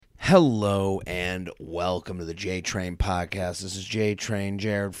Hello and welcome to the J-Train podcast. This is J-Train,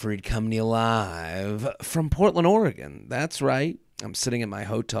 Jared Freed, coming to you live from Portland, Oregon. That's right. I'm sitting in my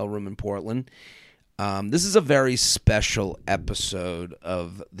hotel room in Portland. This is a very special episode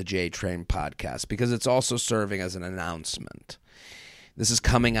of the J-Train podcast because it's also serving as an announcement. This is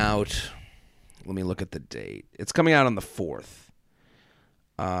coming out, let me look at the date. It's coming out on the 4th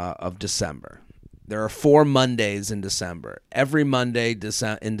of December. There are 4 Mondays in December. Every Monday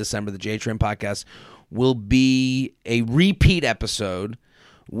in December, the J-Train podcast will be a repeat episode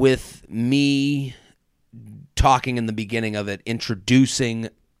with me talking in the beginning of it, introducing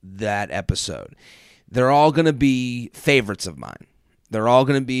that episode. They're all going to be favorites of mine. They're all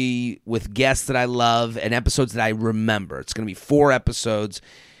going to be with guests that I love and episodes that I remember. It's going to be 4 episodes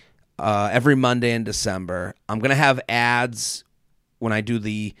every Monday in December. I'm going to have ads when I do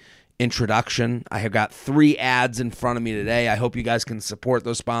the introduction. I have got 3 ads in front of me today. I hope you guys can support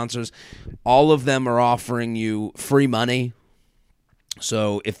those sponsors. All of them are offering you free money.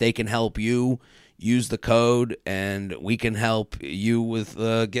 So if they can help you, use the code and we can help you with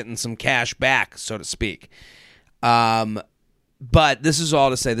getting some cash back, so to speak. But this is all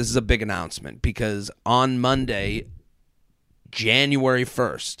to say this is a big announcement because on Monday, January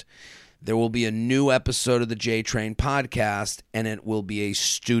 1st, there will be a new episode of the J-Train podcast, and it will be a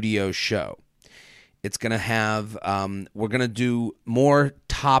studio show. It's going to have, we're going to do more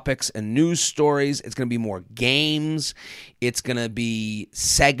topics and news stories. It's going to be more games. It's going to be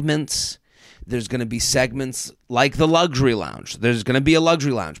segments. There's going to be segments like the Luxury Lounge. There's going to be a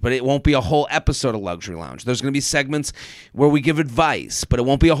Luxury Lounge, but it won't be a whole episode of Luxury Lounge. There's going to be segments where we give advice, but it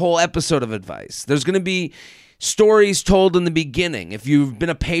won't be a whole episode of advice. There's going to be stories told in the beginning. If you've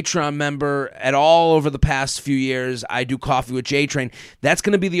been a Patreon member at all over the past few years, I do Coffee with J-Train. That's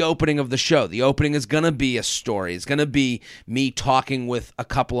going to be the opening of the show. The opening is going to be a story. It's going to be me talking with a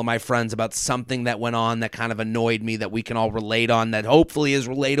couple of my friends about something that went on that kind of annoyed me that we can all relate on that hopefully is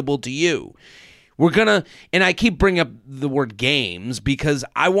relatable to you. We're going to, and I keep bringing up the word games because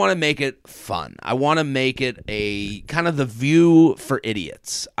I want to make it fun. I want to make it a kind of the View for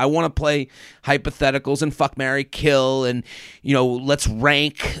idiots. I want to play hypotheticals and fuck, marry, kill and, let's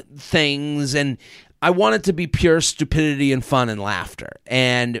rank things. And I want it to be pure stupidity and fun and laughter.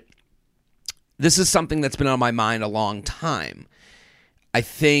 And this is something that's been on my mind a long time. I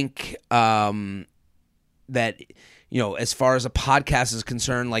think that as far as a podcast is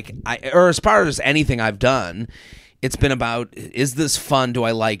concerned, or as far as anything I've done, it's been about, is this fun? Do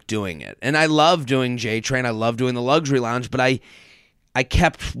I like doing it? And I love doing J-Train. I love doing the Luxury Lounge, but I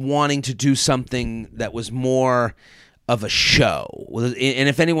kept wanting to do something that was more of a show. And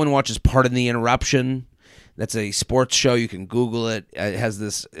if anyone watches Pardon the Interruption, that's a sports show. You can Google it. It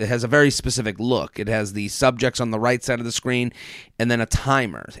has a very specific look. It has the subjects on the right side of the screen and then a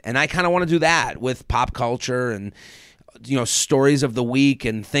timer. And I kind of want to do that with pop culture and, stories of the week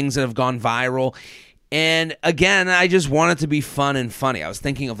and things that have gone viral. And again, I just want it to be fun and funny. I was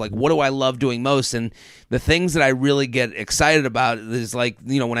thinking of what do I love doing most? And the things that I really get excited about is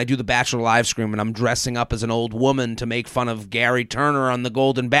when I do the Bachelor live stream and I'm dressing up as an old woman to make fun of Gary Turner on The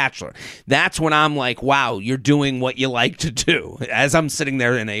Golden Bachelor. That's when I'm like, wow, you're doing what you like to do. As I'm sitting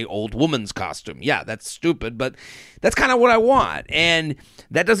there in a old woman's costume. Yeah, that's stupid, but that's kind of what I want. And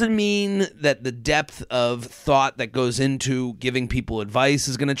that doesn't mean that the depth of thought that goes into giving people advice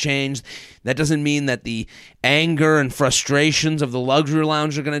is going to change. That doesn't mean that the anger and frustrations of the Luxury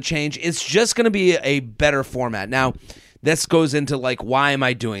Lounge are going to change. It's just going to be a better format. Now, this goes into why am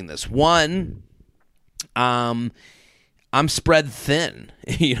I doing this? One, I'm spread thin.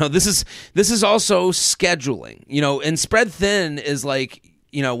 This is also scheduling. And spread thin is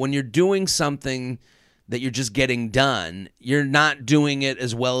when you're doing something that you're just getting done, you're not doing it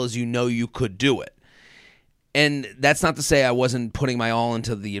as well as you could do it. And that's not to say I wasn't putting my all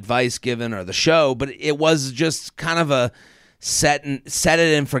into the advice given or the show, but it was just kind of a set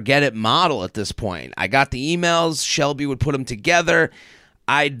it and forget it model at this point. I got the emails. Shelby would put them together.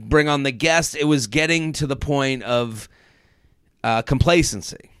 I'd bring on the guest. It was getting to the point of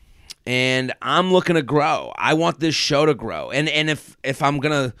complacency. And I'm looking to grow. I want this show to grow. And if I'm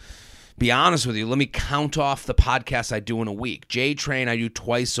going to be honest with you, let me count off the podcasts I do in a week. J-Train, I do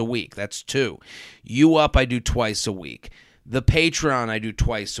twice a week. That's 2. You Up, I do twice a week. The Patreon, I do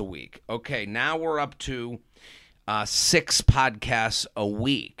twice a week. Okay, now we're up to 6 podcasts a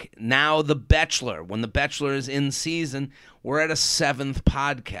week. Now The Bachelor. When The Bachelor is in season, we're at a 7th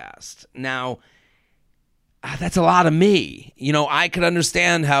podcast. Now, that's a lot of me. I could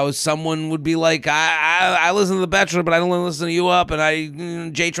understand how someone would be like, I listen to The Bachelor, but I don't listen to You Up,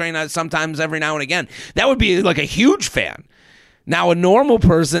 and J-Train sometimes every now and again. That would be a huge fan. Now, a normal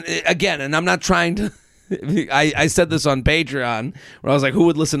person, again, and I'm not trying to, I said this on Patreon, where I was like, who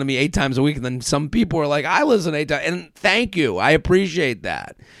would listen to me 8 times a week? And then some people were like, I listen 8 times. And thank you. I appreciate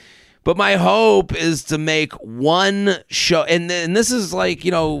that. But my hope is to make one show, and this is like,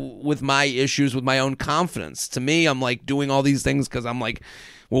 with my issues with my own confidence. To me, I'm like doing all these things because I'm like,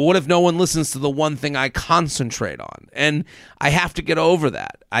 well, what if no one listens to the one thing I concentrate on? And I have to get over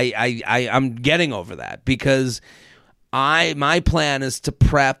that. I'm getting over that because my plan is to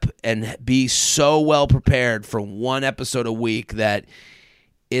prep and be so well prepared for one episode a week that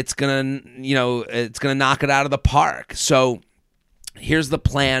it's gonna knock it out of the park. So here's the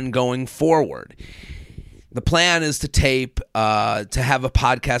plan going forward. The plan is to tape, to have a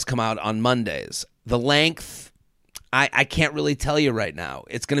podcast come out on Mondays. The length, I can't really tell you right now.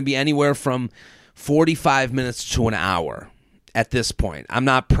 It's going to be anywhere from 45 minutes to an hour at this point. I'm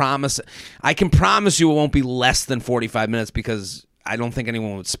not promising. I can promise you it won't be less than 45 minutes because I don't think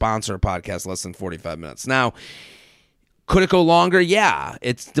anyone would sponsor a podcast less than 45 minutes. Now, could it go longer? Yeah.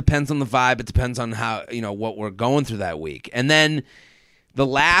 It depends on the vibe. It depends on how, what we're going through that week. And then the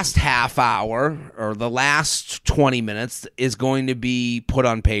last half hour or the last 20 minutes is going to be put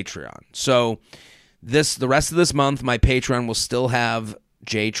on Patreon. So the rest of this month, my Patreon will still have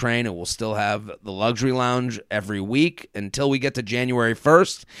J-Train. It will still have the Luxury Lounge every week until we get to January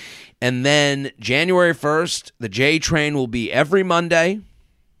 1st. And then January 1st, the J-Train will be every Monday.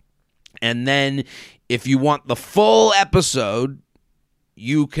 And then if you want the full episode,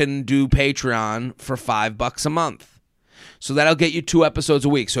 you can do Patreon for $5 a month. So that'll get you 2 episodes a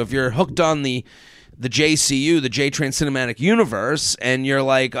week. So if you're hooked on the JCU, the J-Train Cinematic Universe, and you're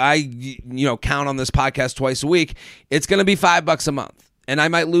like, I count on this podcast twice a week, it's going to be $5 a month. And I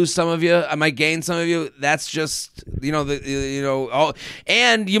might lose some of you, I might gain some of you. That's just,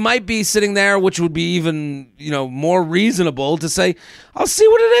 and you might be sitting there, which would be even, more reasonable to say, I'll see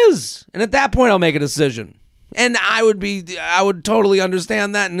what it is. And at that point, I'll make a decision. And I would totally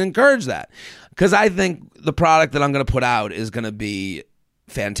understand that and encourage that. Because I think the product that I'm going to put out is going to be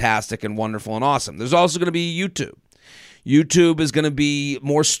fantastic and wonderful and awesome. There's also going to be YouTube. YouTube is going to be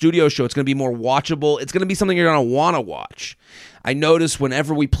more studio show. It's going to be more watchable. It's going to be something you're going to want to watch. I noticed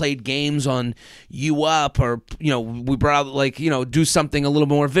whenever we played games on U Up or, we brought out do something a little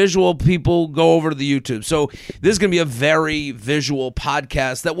more visual, people go over to the YouTube. So this is going to be a very visual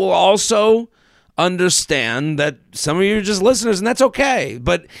podcast that will also understand that some of you are just listeners, and that's okay.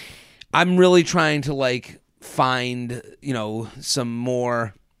 But I'm really trying to find, some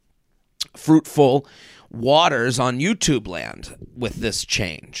more fruitful waters on YouTube land with this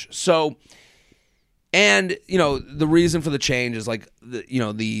change. So, and, the reason for the change is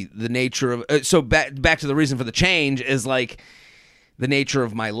the nature of, so back to the reason for the change is the nature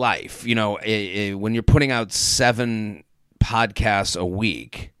of my life. When you're putting out 7 podcasts a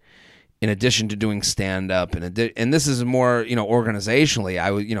week, in addition to doing stand-up, and this is more, organizationally,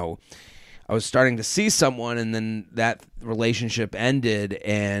 I was starting to see someone, and then that relationship ended,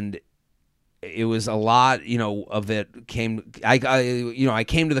 and it was a lot, of it came. I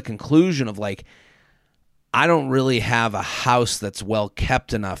came to the conclusion of I don't really have a house that's well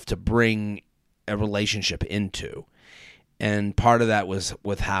kept enough to bring a relationship into, and part of that was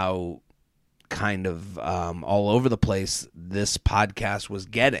with how kind of all over the place this podcast was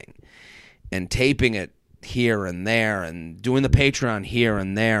getting, and taping it here and there and doing the Patreon here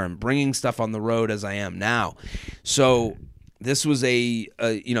and there and bringing stuff on the road as I am now. So this was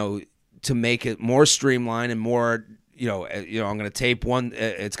to make it more streamlined and more, I'm going to tape one,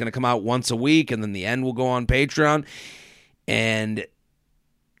 it's going to come out once a week, and then the end will go on Patreon. And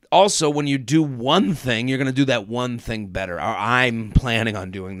also when you do one thing, you're going to do that one thing better. Or I'm planning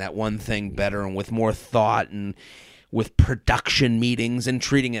on doing that one thing better and with more thought and with production meetings and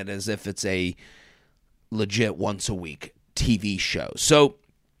treating it as if it's a legit once a week TV show. So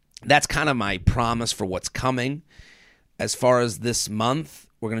that's kind of my promise for what's coming. As far as this month,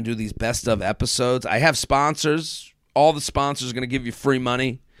 we're going to do these best of episodes. I have sponsors. All the sponsors are going to give you free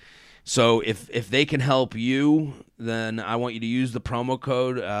money. So if they can help you, then I want you to use the promo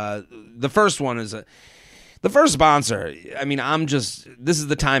code. The first one is the first sponsor. I mean, this is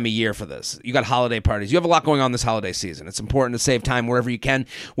the time of year for this. You got holiday parties. You have a lot going on this holiday season. It's important to save time wherever you can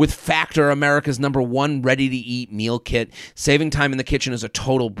with Factor, America's #1 ready-to-eat meal kit. Saving time in the kitchen is a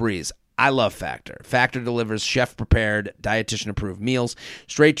total breeze. I love Factor. Factor delivers chef-prepared, dietitian-approved meals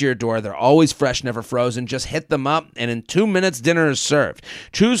straight to your door. They're always fresh, never frozen. Just hit them up, and in 2 minutes, dinner is served.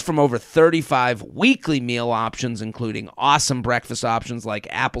 Choose from over 35 weekly meal options, including awesome breakfast options like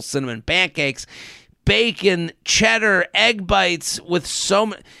apple cinnamon pancakes, bacon, cheddar, egg bites with so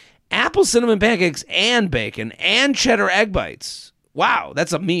many. apple cinnamon pancakes and bacon and cheddar egg bites. Wow,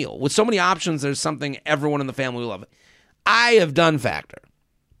 that's a meal. With so many options, there's something everyone in the family will love. I have done Factor.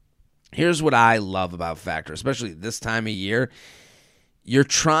 Here's what I love about Factor, especially this time of year. You're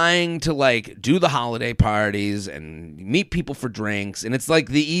trying to like do the holiday parties and meet people for drinks, and it's like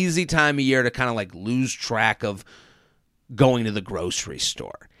the easy time of year to kind of like lose track of going to the grocery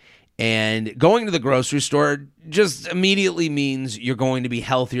store. And going to the grocery store just immediately means you're going to be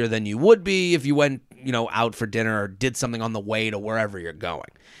healthier than you would be if you went, out for dinner or did something on the way to wherever you're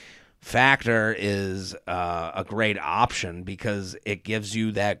going. Factor is a great option because it gives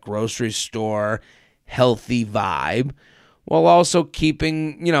you that grocery store healthy vibe while also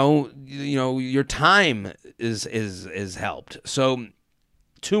keeping, your time is helped. So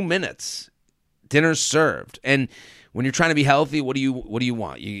 2 minutes, dinner's served. And when you're trying to be healthy, what do you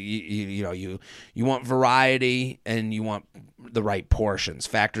want? You want variety and you want the right portions.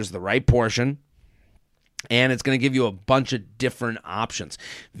 Factor's the right portion. And it's going to give you a bunch of different options.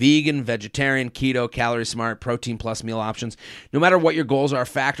 Vegan, vegetarian, keto, calorie smart, protein plus meal options. No matter what your goals are,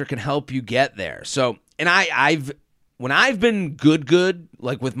 Factor can help you get there. So, and when I've been good,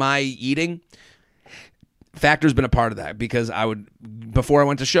 like with my eating, Factor's been a part of that because before I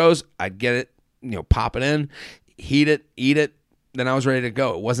went to shows, I'd get it, pop it in, heat it, eat it, then I was ready to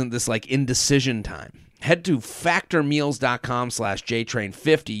go. It wasn't this like indecision time. Head to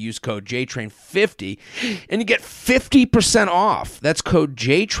factormeals.com/JTrain50. Use code JTrain50 and you get 50% off. That's code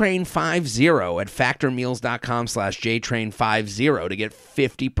JTrain50 at factormeals.com/JTrain50 to get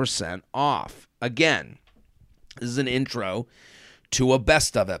 50% off. Again, this is an intro to a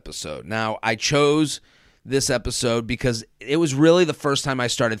best of episode. Now, I chose this episode because it was really the first time I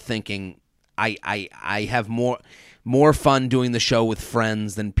started thinking I have more fun doing the show with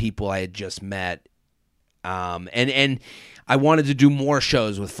friends than people I had just met. And I wanted to do more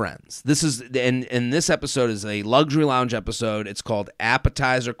shows with friends. This episode is a luxury lounge episode. It's called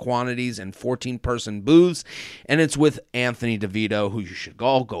Appetizer, Quantities, and 14-person booths, and it's with Anthony DeVito, who you should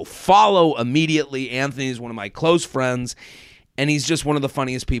all go follow immediately. Anthony is one of my close friends, and he's just one of the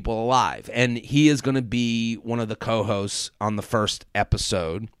funniest people alive. And he is going to be one of the co-hosts on the first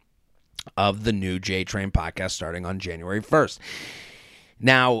episode of the new J-Train podcast starting on January 1st.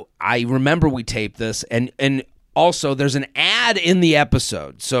 Now, I remember we taped this, and also there's an ad in the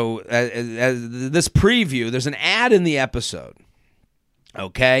episode. So this preview, there's an ad in the episode,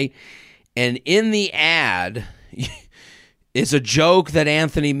 okay? And in the ad is a joke that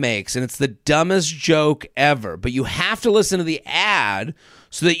Anthony makes, and it's the dumbest joke ever. But you have to listen to the ad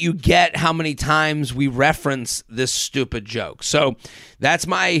so that you get how many times we reference this stupid joke. So that's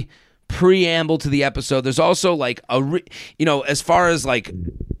my preamble to the episode. There's also like as far as like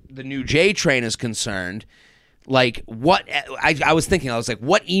the new J Train is concerned, like what I was thinking, I was like,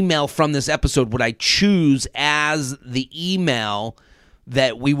 what email from this episode would I choose as the email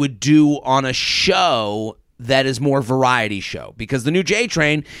that we would do on a show that is more variety show? Because the new J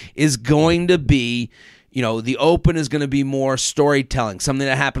Train is going to be, the open is going to be more storytelling, something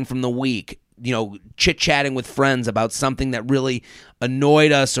that happened from the week. Chit-chatting with friends about something that really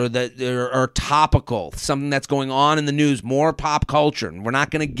annoyed us or that are topical, something that's going on in the news, more pop culture. And we're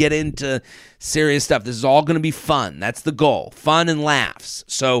not going to get into serious stuff. This is all going to be fun. That's the goal. Fun and laughs.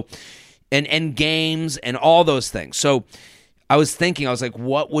 So, and games and all those things. So I was like,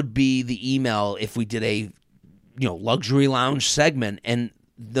 what would be the email if we did a, luxury lounge segment? And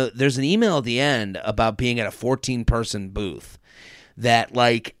there's an email at the end about being at a 14-person booth that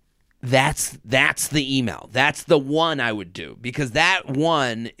like, that's the email. That's the one I would do because that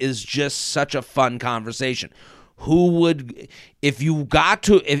one is just such a fun conversation. Who would,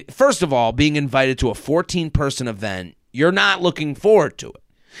 first of all, being invited to a 14-person event, you're not looking forward to it.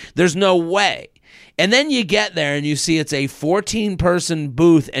 There's no way. And then you get there and you see it's a 14-person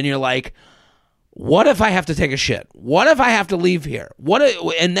booth and you're like, what if I have to take a shit? What if I have to leave here?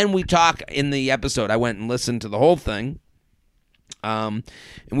 And then we talk in the episode. I went and listened to the whole thing. And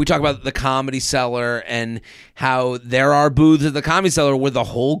we talk about the Comedy Cellar and how there are booths at the Comedy Cellar where the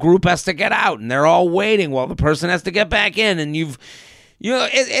whole group has to get out and they're all waiting while the person has to get back in. And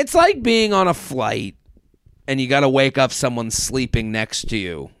it's like being on a flight and you got to wake up someone sleeping next to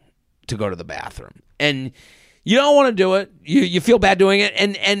you to go to the bathroom. And you don't want to do it. You feel bad doing it.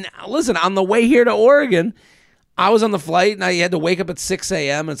 And listen, on the way here to Oregon, I was on the flight and I had to wake up at 6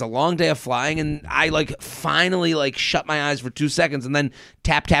 a.m. It's a long day of flying, and I finally shut my eyes for 2 seconds and then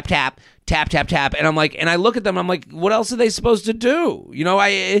tap, tap, tap, tap, tap, tap. And I'm like, and I look at them, I'm like, what else are they supposed to do? So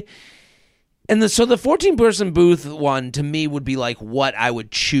the 14-person booth one to me would be like what I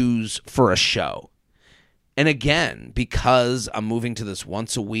would choose for a show. And again, because I'm moving to this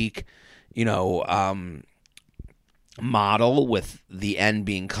once a week, model with the end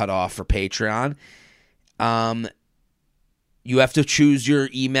being cut off for Patreon, you have to choose your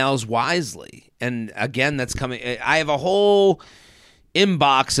emails wisely. And again, that's coming. I have a whole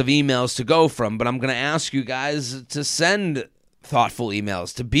inbox of emails to go from, but I'm going to ask you guys to send thoughtful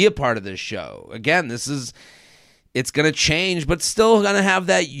emails to be a part of this show. Again, it's going to change, but still going to have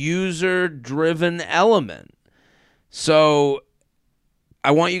that user-driven element. So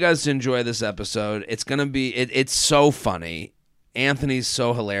I want you guys to enjoy this episode. It's going to be, it's so funny. Anthony's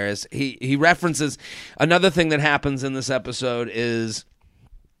so hilarious. He references another thing that happens in this episode is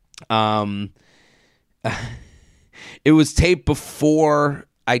it was taped before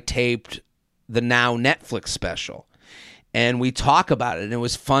I taped the now Netflix special. And we talk about it, and it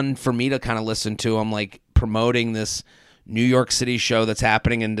was fun for me to kind of listen to. I'm like promoting this New York City show that's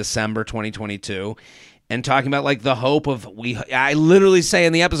happening in December 2022 and talking about like the hope of I literally say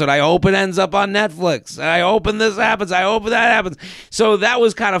in the episode, I hope it ends up on Netflix. I hope this happens. I hope that happens. So that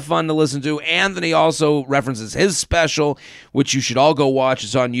was kind of fun to listen to. Anthony also references his special, which you should all go watch.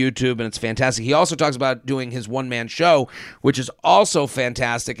 It's on YouTube, and it's fantastic. He also talks about doing his one-man show, which is also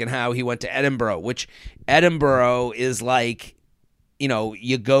fantastic, and how he went to Edinburgh, which Edinburgh is like,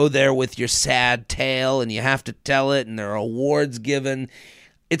 you go there with your sad tale, and you have to tell it, and there are awards given.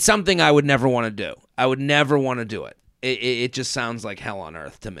 It's something I would never want to do. I would never want to do it. It just sounds like hell on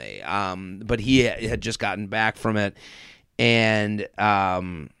earth to me. But he had just gotten back from it, and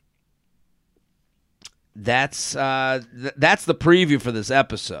that's the preview for this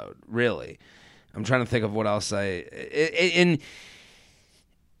episode. Really, I'm trying to think of what else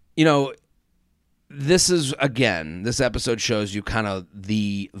this episode shows you kind of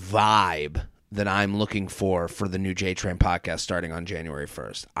the vibe that I'm looking for the new J-Train podcast starting on January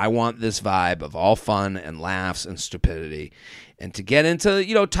 1st. I want this vibe of all fun and laughs and stupidity, and to get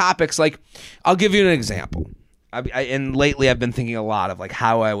into, topics like, I'll give you an example. And lately I've been thinking a lot of like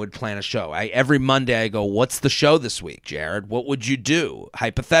how I would plan a show. Every Monday I go, what's the show this week, Jared? What would you do,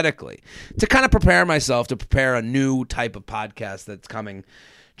 hypothetically? To kind of prepare myself to prepare a new type of podcast that's coming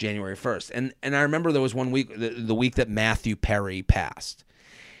January 1st. And I remember there was one week, the week that Matthew Perry passed.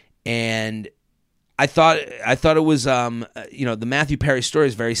 And I thought it was, the Matthew Perry story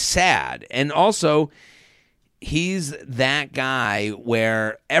is very sad. And also, he's that guy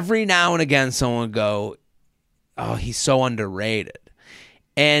where every now and again someone would go, oh, he's so underrated.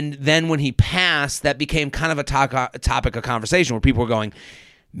 And then when he passed, that became kind of a topic of conversation where people were going,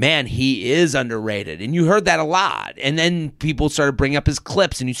 man, he is underrated. And you heard that a lot. And then people started bringing up his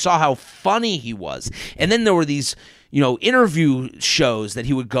clips, and you saw how funny he was. And then there were these interview shows that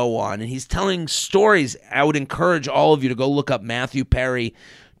he would go on, and he's telling stories. I would encourage all of you to go look up Matthew Perry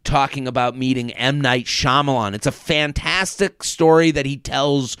talking about meeting M. Night Shyamalan. It's a fantastic story that he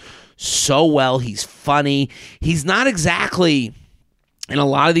tells so well. He's funny. He's not exactly, in a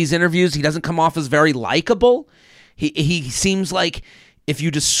lot of these interviews, he doesn't come off as very likable. He seems like if you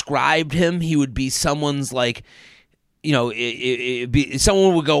described him, he would be someone's like,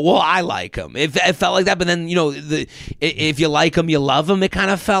 someone would go, well, I like him. It felt like that, but then, if you like him, you love him, it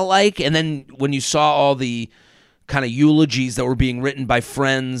kind of felt like. And then when you saw all the kind of eulogies that were being written by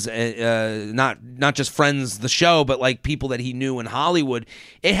friends, not just Friends, the show, but like people that he knew in Hollywood,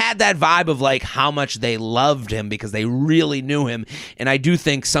 it had that vibe of like how much they loved him because they really knew him. And I do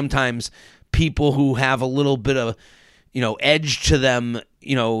think sometimes people who have a little bit of, edge to them,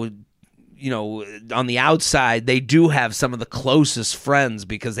 on the outside, they do have some of the closest friends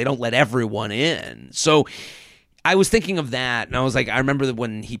because they don't let everyone in. So I was thinking of that, and I was like, I remember that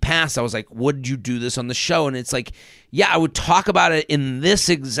when he passed, I was like, would you do this on the show? And it's like, yeah, I would talk about it in this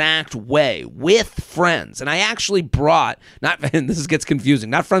exact way with friends. And I actually brought, and this gets confusing,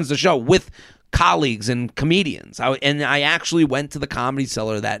 not friends to the show, with colleagues and comedians. I actually went to the Comedy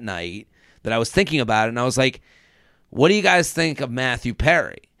Cellar that night that I was thinking about it, and I was like, what do you guys think of Matthew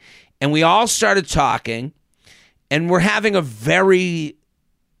Perry? And we all started talking, and we're having a really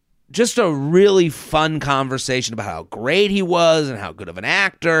fun conversation about how great he was and how good of an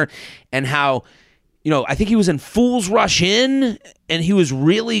actor, and how, I think he was in Fools Rush In, and he was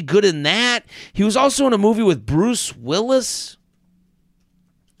really good in that. He was also in a movie with Bruce Willis.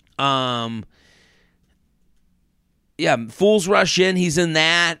 Fools Rush In, he's in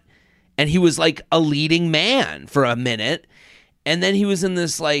that. And he was like a leading man for a minute. And then he was in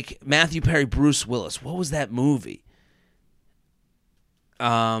this like Matthew Perry, Bruce Willis. What was that movie?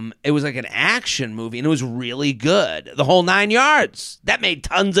 It was like an action movie, and it was really good. The whole 9 yards. That made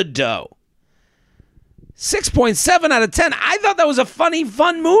tons of dough. 6.7 out of 10. I thought that was a funny,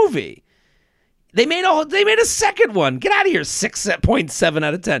 fun movie. They made a second one. Get out of here. 6.7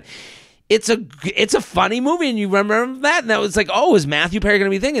 out of 10. It's a funny movie, and you remember that? And that was like, oh, is Matthew Perry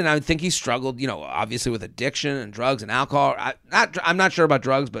going to be thinking? And I think he struggled, obviously with addiction and drugs and alcohol. I'm not sure about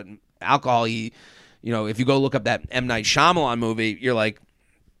drugs, but alcohol, if you go look up that M. Night Shyamalan movie, you're like,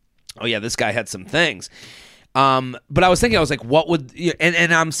 oh yeah, this guy had some things. But I was thinking, what would,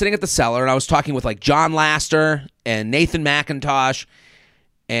 and I'm sitting at the Cellar, and I was talking with like John Laster and Nathan McIntosh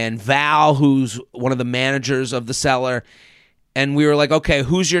and Val, who's one of the managers of the Cellar. And we were like, okay,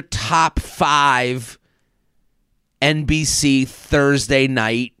 who's your top 5 NBC Thursday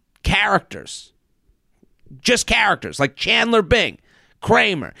night characters? Just characters, like Chandler Bing,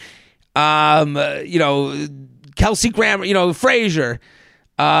 Kramer, Kelsey Grammer, Frasier,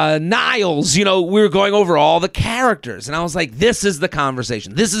 Niles. We were going over all the characters. And I was like, this is the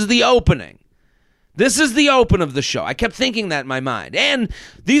conversation. This is the opening. This is the open of the show. I kept thinking that in my mind. And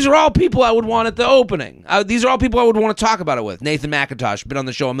these are all people I would want at the opening. These are all people I would want to talk about it with. Nathan McIntosh, been on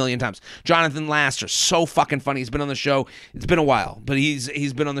the show a million times. Jonathan Laster, so fucking funny. He's been on the show. It's been a while, but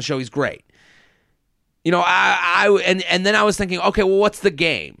he's been on the show. He's great. And then I was thinking, okay, well, what's the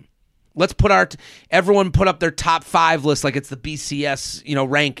game? Let's everyone put up their top 5 list like it's the BCS,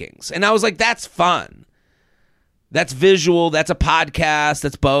 rankings. And I was like, that's fun. That's visual. That's a podcast.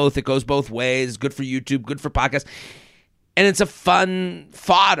 That's both. It goes both ways. It's good for YouTube, good for podcasts. And it's a fun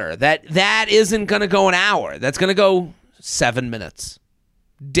fodder. That isn't going to go an hour. That's going to go 7 minutes.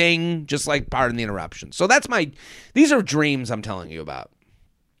 Ding, just like pardon the interruption. So these are dreams I'm telling you about.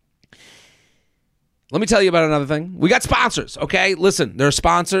 Let me tell you about another thing. We got sponsors, okay? Listen, there are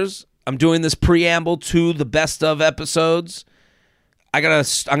sponsors. I'm doing this preamble to the best of episodes. I'm going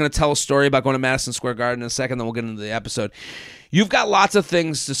to tell a story about going to Madison Square Garden in a second, then we'll get into the episode. You've got lots of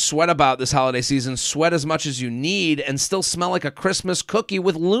things to sweat about this holiday season. Sweat as much as you need and still smell like a Christmas cookie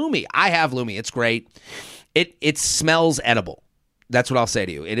with Lumi. I have Lumi. It's great. It smells edible. That's what I'll say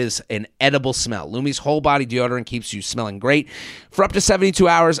to you. It is an edible smell. Lumi's whole body deodorant keeps you smelling great for up to 72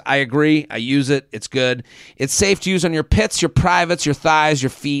 hours. I agree. I use it. It's good. It's safe to use on your pits, your privates, your thighs,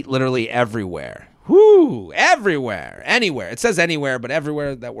 your feet, literally everywhere. Whoo, everywhere, anywhere. It says anywhere, but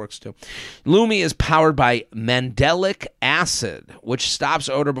everywhere, that works too. Lumi is powered by mandelic acid, which stops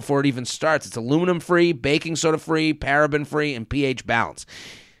odor before it even starts. It's aluminum-free, baking soda-free, paraben-free, and pH balanced.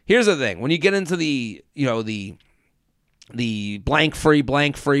 Here's the thing. When you get into the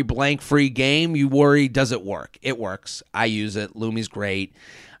blank-free game, you worry, does it work? It works. I use it. Lumi's great.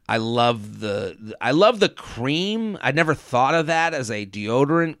 I love the cream. I never thought of that as a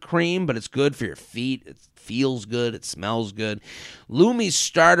deodorant cream, but it's good for your feet. It feels good. It smells good. Lumi's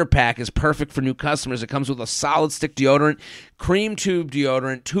starter pack is perfect for new customers. It comes with a solid stick deodorant, cream tube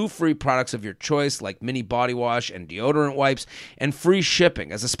deodorant, 2 free products of your choice like mini body wash and deodorant wipes, and free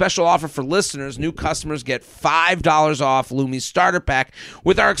shipping. As a special offer for listeners, new customers get $5 off Lumi's starter pack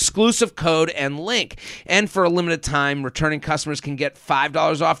with our exclusive code and link. And for a limited time, returning customers can get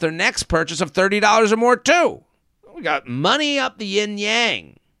 $5 off their next purchase of $30 or more too. We got money up the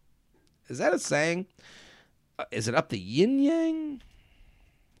yin-yang. Is that a saying? Is it up the yin-yang?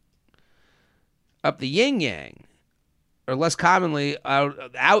 Up the yin-yang. Or less commonly,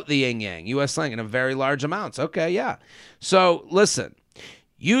 out the yin-yang. U.S. slang in a very large amounts. Okay, yeah. So, listen.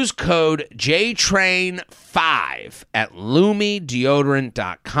 Use code JTRAIN5 at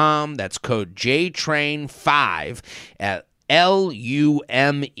LumiDeodorant.com. That's code JTRAIN5 at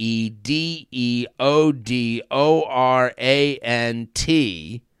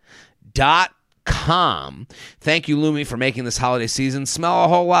LumiDeodorant.com. Thank you, Lumi, for making this holiday season smell a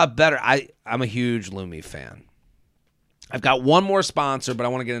whole lot better. I'm a huge Lumi fan. I've got one more sponsor, but I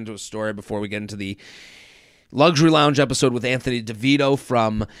want to get into a story before we get into the Luxury Lounge episode with Anthony DeVito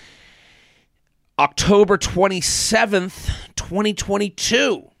from October 27th,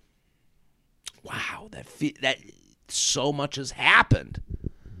 2022. Wow, that so much has happened.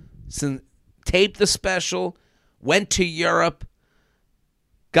 Since taped the special, went to Europe,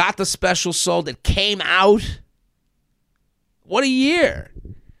 got the special sold. It came out. What a year.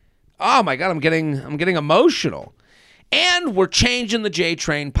 Oh my God, I'm getting emotional. And we're changing the J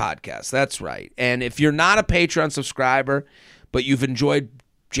Train podcast. That's right. And if you're not a Patreon subscriber, but you've enjoyed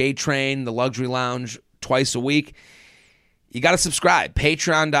J Train, the Luxury Lounge, twice a week, you got to subscribe.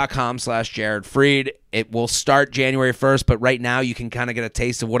 Patreon.com/Jared Freed. It will start January 1st, but right now you can kind of get a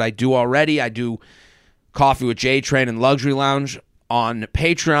taste of what I do already. I do Coffee with J Train and Luxury Lounge on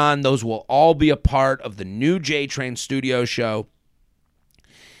Patreon. Those will all be a part of the new J Train studio show.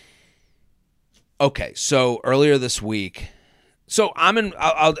 Okay, so earlier this week,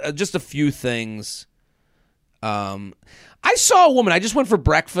 I'll just a few things. I saw a woman. I just went for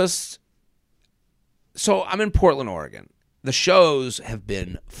breakfast So I'm in Portland, Oregon. The shows have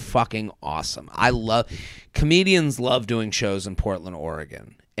been fucking awesome. Comedians love doing shows in Portland,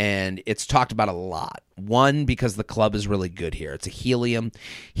 Oregon. And it's talked about a lot. One, because the club is really good here. It's a Helium.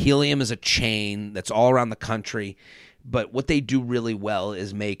 Helium is a chain that's all around the country. But what they do really well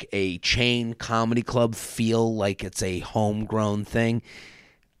is make a chain comedy club feel like it's a homegrown thing.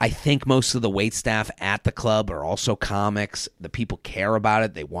 I think most of the waitstaff at the club are also comics. The people care about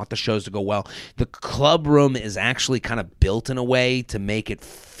it. They want the shows to go well. The club room is actually kind of built in a way to make it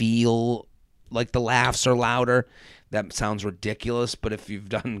feel like the laughs are louder. That sounds ridiculous, but if you've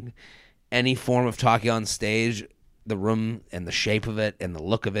done any form of talking on stage, the room and the shape of it and the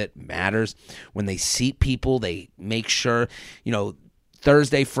look of it matters. When they seat people, they make sure,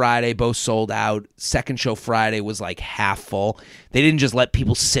 Thursday, Friday, both sold out. Second show Friday was like half full. They didn't just let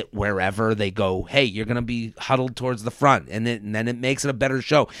people sit wherever. They go, hey, you're going to be huddled towards the front, and then it makes it a better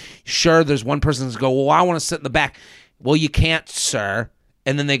show. Sure, there's one person that's go, well, I want to sit in the back. Well, you can't, sir.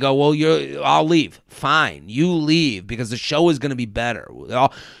 And then they go, well, I'll leave. Fine, you leave because the show is going to be better.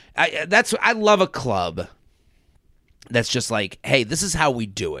 I love a club that's just like, hey, this is how we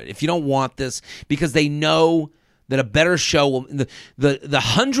do it. If you don't want this, because they know that a better show will, the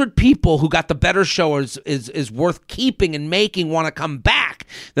 100 people who got the better show is worth keeping and making want to come back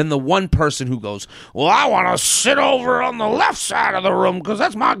than the one person who goes, well, I want to sit over on the left side of the room because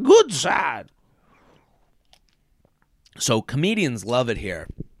that's my good side. So comedians love it here.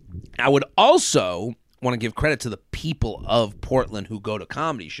 I would also want to give credit to the people of Portland who go to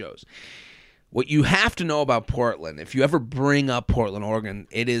comedy shows. What you have to know about Portland, if you ever bring up Portland, Oregon,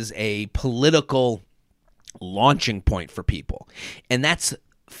 it is a political launching point for people. And that's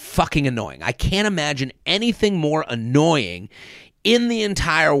fucking annoying. I can't imagine anything more annoying in the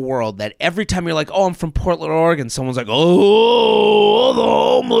entire world that every time you're like, oh, I'm from Portland, Oregon, someone's like, oh, the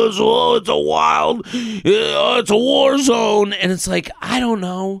homeless, oh, it's it's a war zone. And it's like, I don't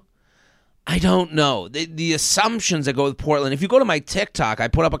know. The assumptions that go with Portland, if you go to my TikTok, I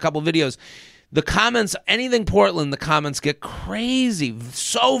put up a couple videos, the comments, anything Portland, the comments get crazy,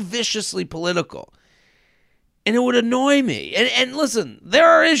 so viciously political. And it would annoy me. And listen, there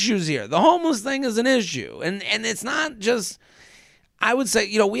are issues here. The homeless thing is an issue. And it's not just, I would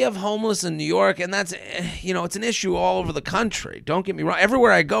say, we have homeless in New York, and that's, it's an issue all over the country. Don't get me wrong.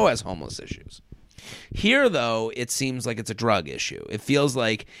 Everywhere I go has homeless issues. Here, though, it seems like it's a drug issue. It feels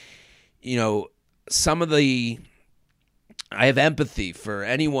like, I have empathy for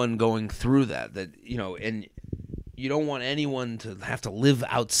anyone going through that, and you don't want anyone to have to live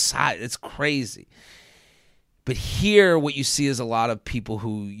outside. It's crazy. But here, what you see is a lot of people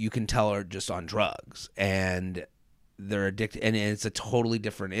who you can tell are just on drugs, and they're addicted, and it's a totally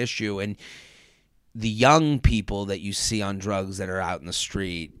different issue. And the young people that you see on drugs that are out in the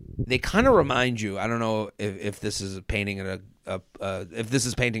street, they kind of remind you. I don't know if this is painting a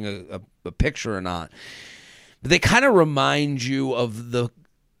picture or not, but they kind of remind you of the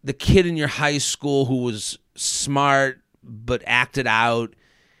kid in your high school who was smart but acted out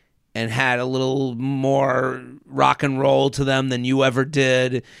and had a little more rock and roll to them than you ever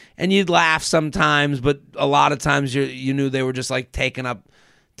did. And you'd laugh sometimes, but a lot of times you knew they were just like taking up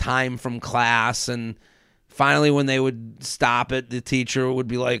time from class. And finally, when they would stop it, the teacher would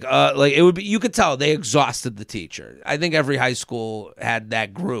be like it would be, you could tell they exhausted the teacher. I think every high school had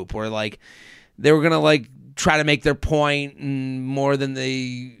that group where like they were going to like try to make their point and more than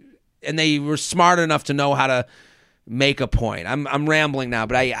they were smart enough to know how to make a point. I'm rambling now,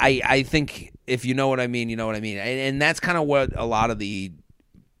 but I think if you know what I mean, you know what I mean. And that's kind of what a lot of the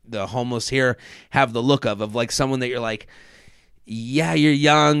homeless here have the look of like someone that you're like, yeah, you're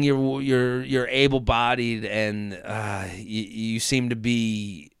young, you're able-bodied, and you seem to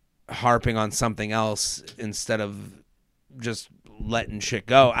be harping on something else instead of just letting shit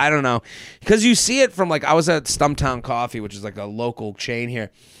go. I don't know, because you see it from like I was at Stumptown Coffee, which is like a local chain here,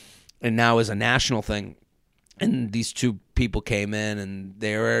 and now is a national thing. And these two people came in, and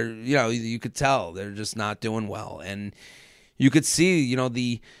they were, you could tell they're just not doing well. And you could see,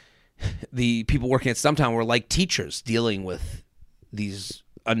 the people working at Stumptown were like teachers dealing with these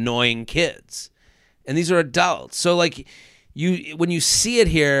annoying kids. And these are adults. So, like, when you see it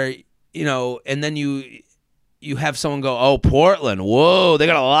here, and then you have someone go, oh, Portland, whoa, they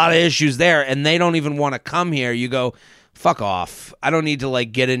got a lot of issues there, and they don't even want to come here. You go, fuck off. I don't need to,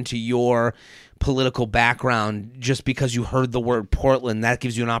 like, get into your political background just because you heard the word Portland. That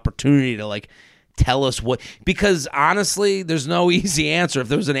gives you an opportunity to like tell us what, because honestly there's no easy answer. If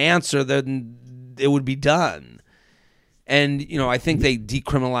there was an answer, then it would be done. And I think they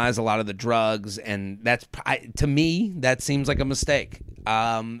decriminalize a lot of the drugs, and that's, to me, that seems like a mistake.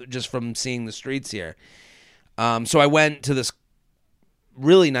 just from seeing the streets here. So I went to this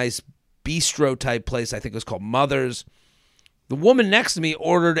really nice bistro-type place. I think it was called Mother's. The woman next to me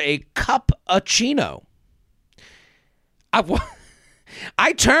ordered a cappuccino.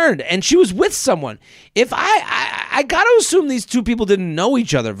 I turned, and she was with someone. If I got to assume these two people didn't know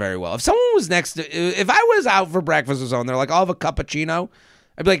each other very well. If someone was next to, if I was out for breakfast or something, they're like, I'll have a cappuccino.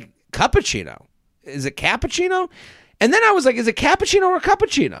 I'd be like, cappuccino? Is it cappuccino? And then I was like, is it cappuccino or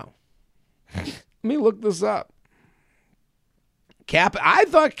cappuccino? Let me look this up. I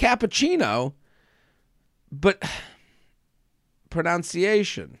thought cappuccino, but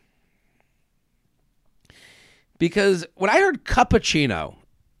pronunciation. Because when I heard cappuccino,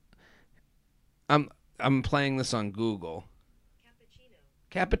 I'm playing this on Google.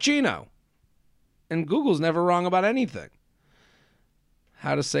 Cappuccino. And Google's never wrong about anything.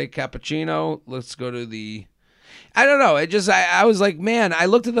 How to say cappuccino. Let's go to the... I don't know. I was like, man, I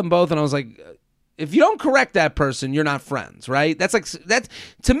looked at them both and I was like, if you don't correct that person, you're not friends, right? That's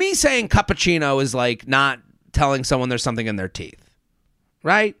to me, saying cappuccino is like not telling someone there's something in their teeth,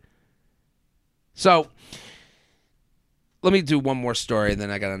 right? So... let me do one more story, and then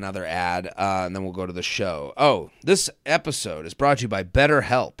I got another ad, and then we'll go to the show. Oh, this episode is brought to you by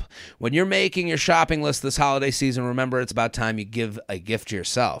BetterHelp. When you're making your shopping list this holiday season, remember it's about time you give a gift to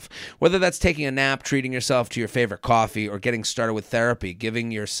yourself. Whether that's taking a nap, treating yourself to your favorite coffee, or getting started with therapy,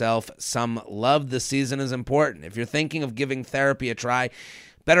 giving yourself some love this season is important. If you're thinking of giving therapy a try,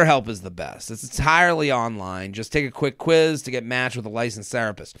 BetterHelp is the best. It's entirely online. Just take a quick quiz to get matched with a licensed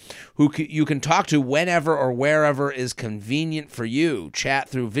therapist who you can talk to whenever or wherever is convenient for you. Chat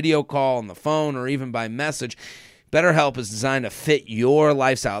through video call on the phone or even by message. BetterHelp is designed to fit your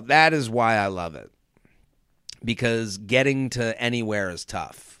lifestyle. That is why I love it. Because getting to anywhere is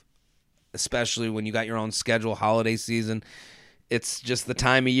tough, especially when you got your own schedule, holiday season. It's just the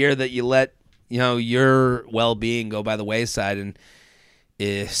time of year that you let, your well-being go by the wayside. And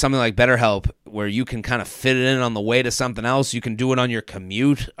something like BetterHelp, where you can kind of fit it in on the way to something else. You can do it on your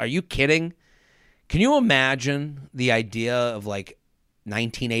commute. Are you kidding? Can you imagine the idea of like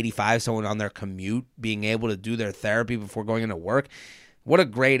 1985, someone on their commute being able to do their therapy before going into work? What a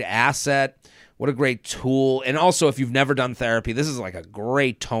great asset. What a great tool. And also, if you've never done therapy, this is like a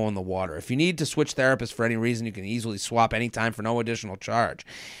great toe in the water. If you need to switch therapists for any reason, you can easily swap anytime for no additional charge.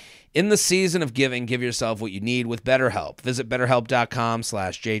 In the season of giving, give yourself what you need with BetterHelp. Visit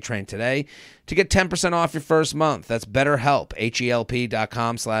BetterHelp.com/JTrain today to get 10% off your first month. That's BetterHelp,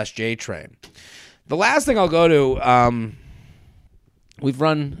 HELP.com/JTrain. The last thing I'll go to, we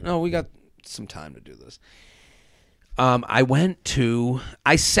got some time to do this.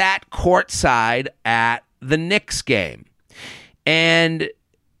 I sat courtside at the Knicks game, and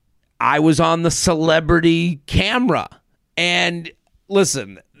I was on the celebrity camera, and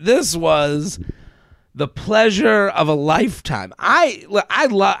listen, this was the pleasure of a lifetime.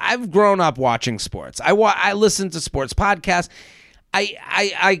 I've grown up watching sports. I listen to sports podcasts.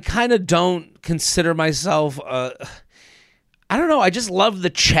 I kind of don't consider myself. I don't know. I just love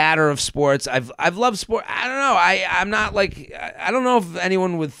the chatter of sports. I've loved sport. I don't know. I'm not like. I don't know if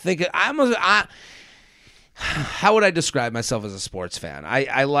anyone would think it. How would I describe myself as a sports fan?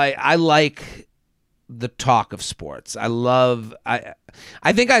 I like the talk of sports. I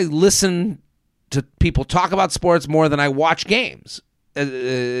think I listen to people talk about sports more than I watch games.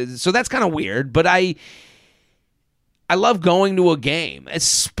 So that's kind of weird, but I love going to a game,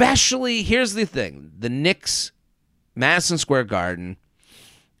 especially, here's the thing, the Knicks, Madison Square Garden,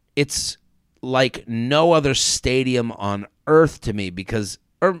 it's like no other stadium on earth to me because,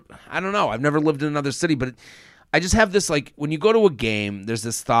 or I don't know, I've never lived in another city, but I just have this, like, when you go to a game, there's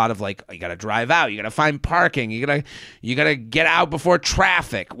this thought of, like, you got to drive out, you got to find parking, you got to get out before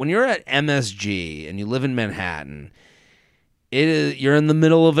traffic. When you're at MSG and you live in Manhattan, you're in the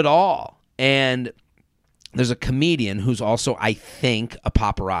middle of it all. And there's a comedian who's also, I think, a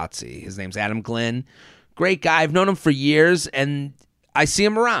paparazzi. His name's Adam Glynn. Great guy. I've known him for years, and I see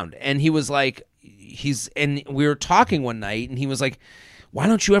him around. And he was like, and we were talking one night, and he was like, why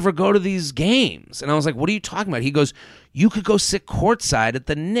don't you ever go to these games? And I was like, what are you talking about? He goes, you could go sit courtside at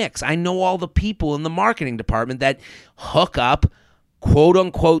the Knicks. I know all the people in the marketing department that hook up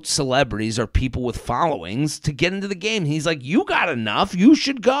quote-unquote celebrities or people with followings to get into the game. He's like, you got enough. You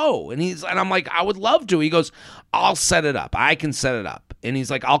should go. And I'm like, I would love to. He goes, I'll set it up. I can set it up. And he's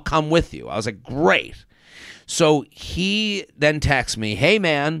like, I'll come with you. I was like, great. So he then texts me, hey,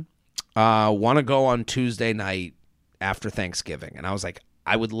 man, want to go on Tuesday night after Thanksgiving? And I was like,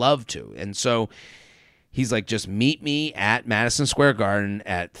 I would love to. And so he's like, just meet me at Madison Square Garden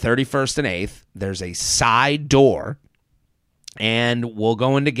at 31st and 8th. There's a side door. and we'll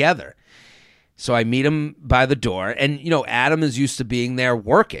go in together. So I meet him by the door, and, Adam is used to being there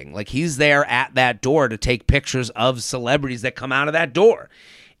working. Like, he's there at that door to take pictures of celebrities that come out of that door.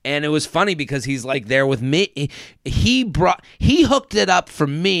 And it was funny because he's like there with me. He hooked it up for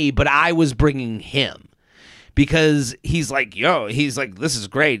me, but I was bringing him because he's like, this is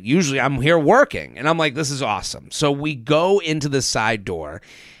great. Usually I'm here working. And I'm like, this is awesome. So we go into the side door,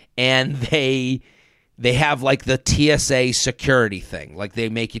 and they have like the TSA security thing. Like, they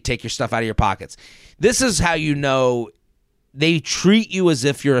make you take your stuff out of your pockets. This is how they treat you as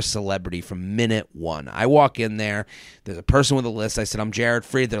if you're a celebrity from minute one. I walk in there. There's a person with a list. I said, I'm Jared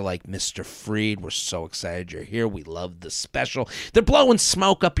Freed. They're like, Mr. Freed, we're so excited you're here. We love the special. They're blowing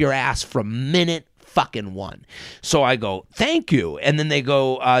smoke up your ass from minute fucking one. So I go, thank you. And then they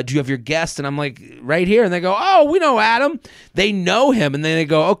go, do you have your guest? And I'm like, right here. And they go, oh, we know Adam. They know him. And then they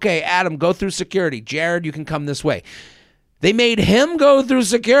go, okay, Adam, go through security. Jared, you can come this way. They made him go through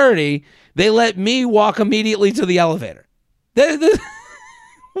security. They let me walk immediately to the elevator.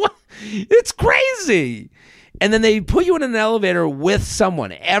 What? It's crazy. And then they put you in an elevator with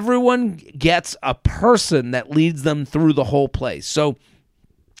someone. Everyone gets a person that leads them through the whole place. So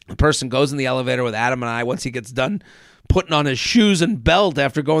the person goes in the elevator with Adam and I once he gets done putting on his shoes and belt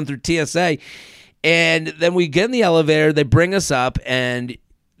after going through TSA. And then we get in the elevator. They bring us up, and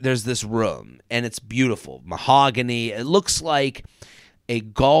there's this room, and it's beautiful. Mahogany. It looks like a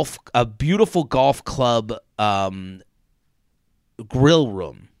beautiful golf club grill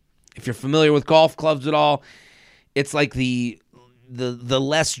room. If you're familiar with golf clubs at all, it's like the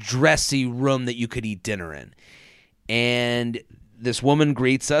less dressy room that you could eat dinner in. And this woman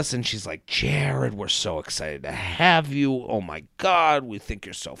greets us, and she's like, Jared, we're so excited to have you. Oh my God, we think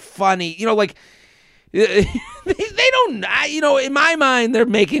you're so funny. Like, they don't, in my mind, they're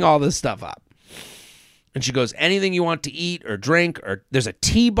making all this stuff up. And she goes, anything you want to eat or drink, or there's a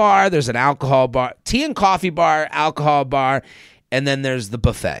tea bar, there's an alcohol bar, tea and coffee bar, alcohol bar, and then there's the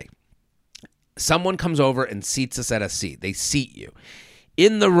buffet. Someone comes over and seats us at a seat. They seat you.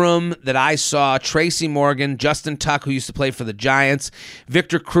 In the room that I saw, Tracy Morgan, Justin Tuck, who used to play for the Giants,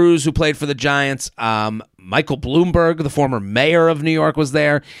 Victor Cruz, who played for the Giants, Michael Bloomberg, the former mayor of New York, was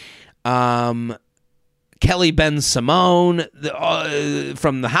there, Kelly Ben Simone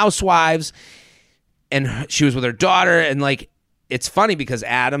from the Housewives, and she was with her daughter. And like, it's funny because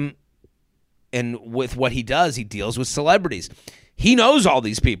Adam, and with what he does, he deals with celebrities. He knows all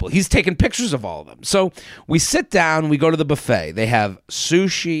these people. He's taken pictures of all of them. So we sit down, we go to the buffet. They have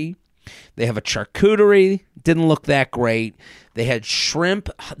sushi. They have a charcuterie. Didn't look that great. They had shrimp,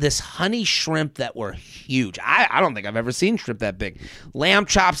 this honey shrimp that were huge. I don't think I've ever seen shrimp that big. Lamb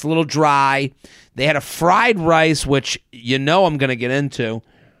chops, a little dry. They had a fried rice, which I'm going to get into.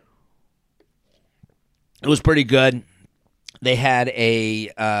 It was pretty good. They had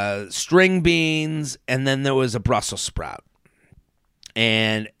a string beans, and then there was a Brussels sprout.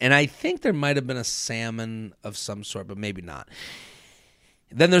 And I think there might have been a salmon of some sort, but maybe not.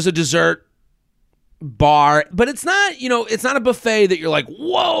 Then there's a dessert bar, but it's not, it's not a buffet that you're like,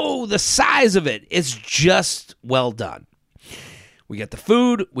 whoa, the size of it. It's just well done. We get the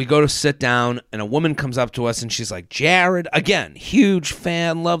food, we go to sit down, and a woman comes up to us, and she's like, Jared, again, huge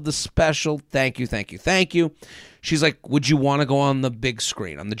fan, love the special, thank you, thank you, thank you. She's like, would you want to go on the big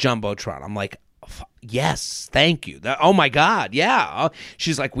screen, on the Jumbotron? I'm like, yes, thank you. Oh my God, yeah.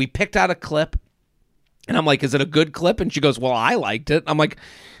 She's like, we picked out a clip, and I'm like, is it a good clip? And she goes, well, I liked it. I'm like,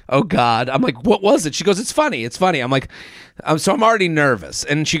 oh God. I'm like, what was it? She goes, it's funny. I'm like, so I'm already nervous.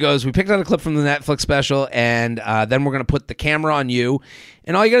 And she goes, we picked out a clip from the Netflix special, and then we're going to put the camera on you,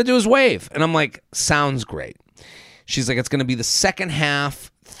 and all you got to do is wave. And I'm like, sounds great. She's like, it's going to be the second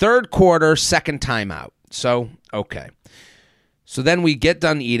half, third quarter, second timeout. So, okay. So then we get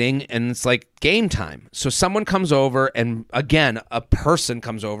done eating, and it's like game time. So someone comes over, and again, a person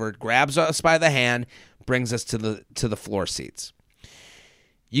comes over, grabs us by the hand, brings us to the floor seats.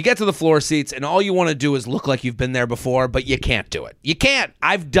 You get to the floor seats, and all you want to do is look like you've been there before, but you can't do it. You can't.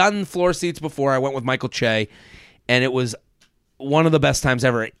 I've done floor seats before. I went with Michael Che, and it was one of the best times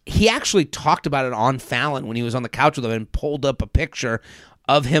ever. He actually talked about it on Fallon when he was on the couch with him and pulled up a picture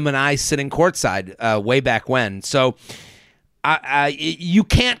of him and I sitting courtside way back when. So you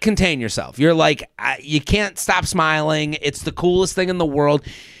can't contain yourself. You're like, you can't stop smiling. It's the coolest thing in the world.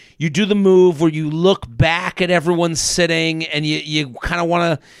 You do the move where you look back at everyone sitting, and you kind of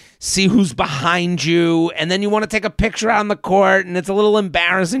want to see who's behind you, and then you want to take a picture out on the court, and it's a little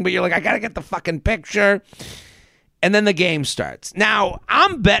embarrassing, but you're like, I got to get the fucking picture. And then the game starts. Now,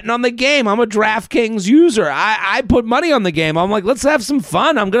 I'm betting on the game. I'm a DraftKings user. I put money on the game. I'm like, let's have some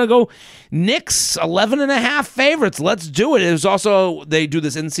fun. I'm going to go Knicks, 11.5 favorites. Let's do it. It was also, they do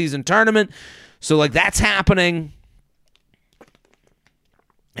this in-season tournament. So, like, that's happening.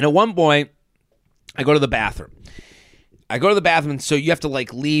 And at one point, I go to the bathroom. So you have to,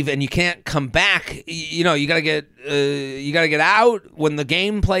 like, leave, and you can't come back. You know, you got to get out when the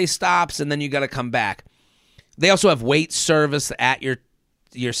gameplay stops, and then you got to come back. They also have wait service at your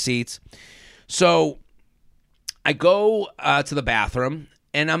seats. So I go to the bathroom,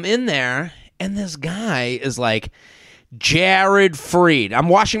 and I'm in there, and this guy is like, Jared Freed. I'm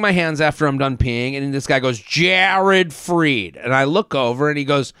washing my hands after I'm done peeing, and this guy goes, Jared Freed. And I look over, and he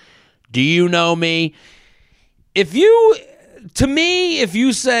goes, do you know me? If you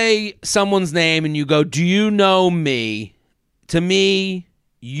say someone's name and you go, do you know me? To me,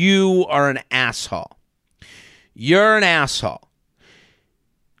 you are an asshole. You're an asshole.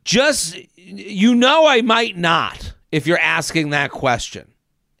 Just, I might not if you're asking that question.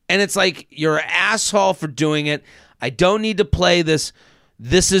 And it's like, you're an asshole for doing it. I don't need to play this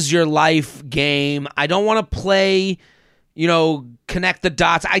is your life game. I don't want to play, connect the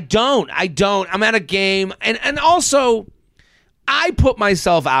dots. I don't. I'm at a game. And also, I put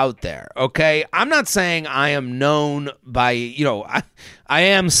myself out there, okay? I'm not saying I am known by, I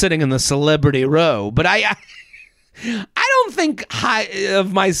am sitting in the celebrity row, but I don't think high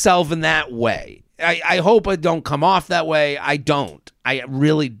of myself in that way. I hope I don't come off that way. I don't. I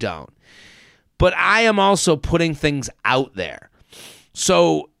really don't. But I am also putting things out there.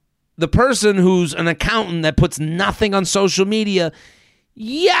 So the person who's an accountant that puts nothing on social media,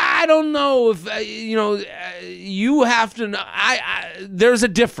 I don't know if, you have to know. There's a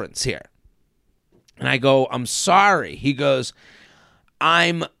difference here. And I go, I'm sorry. He goes,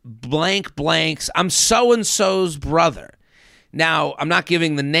 I'm blank blanks. I'm so-and-so's brother. Now, I'm not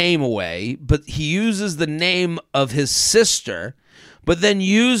giving the name away, but he uses the name of his sister, but then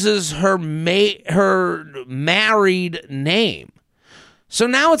uses her married name. So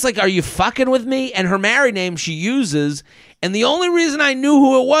now it's like, are you fucking with me? And her married name she uses, and the only reason I knew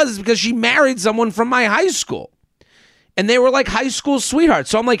who it was is because she married someone from my high school. And they were like high school sweethearts.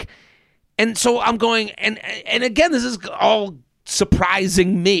 So I'm like, and so I'm going, and again, this is all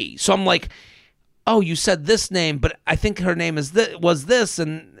surprising me. So I'm like, oh, you said this name, but I think her name was this,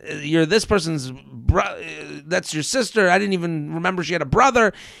 and you're this person's that's your sister. I didn't even remember she had a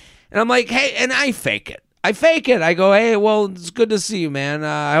brother. And I'm like, hey, and I fake it. I go, hey, well, it's good to see you, man.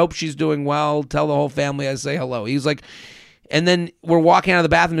 I hope she's doing well. Tell the whole family I say hello. He's like, and then we're walking out of the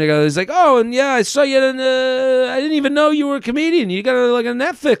bathroom together. He's like, oh, and yeah, I saw you. I didn't even know you were a comedian. You got like a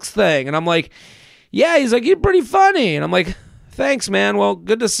Netflix thing. And I'm like, yeah. He's like, you're pretty funny. And I'm like, thanks, man. Well,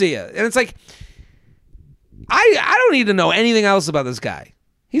 good to see you. And it's like, I don't need to know anything else about this guy.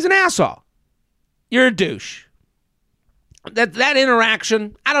 He's an asshole. You're a douche. That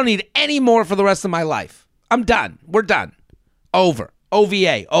interaction, I don't need any more for the rest of my life. I'm done. We're done. Over.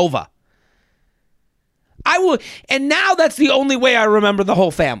 OVA. Over. I will, and now that's the only way I remember the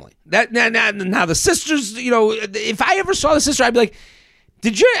whole family. That now the sisters, if I ever saw the sister, I'd be like,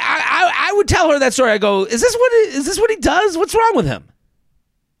 did you? I would tell her that story. I go, is this what he does? What's wrong with him?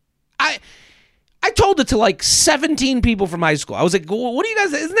 I told it to like 17 people from high school. I was like, what do you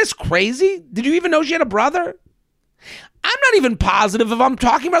guys? Isn't this crazy? Did you even know she had a brother? I'm not even positive if I'm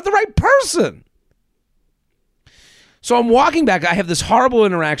talking about the right person. So I'm walking back. I have this horrible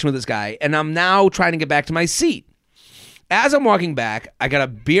interaction with this guy, and I'm now trying to get back to my seat. As I'm walking back, I got a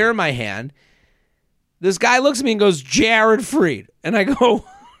beer in my hand. This guy looks at me and goes, Jared Freed. And I go,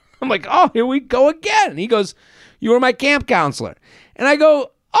 I'm like, oh, here we go again. And he goes, you were my camp counselor. And I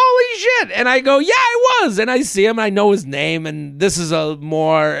go, holy shit. And I go, yeah, I was. And I see him. I know his name. And this is I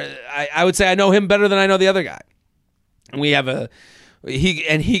would say I know him better than I know the other guy. And we have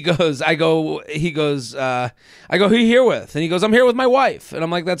he goes, I go, who you here with? And he goes, I'm here with my wife. And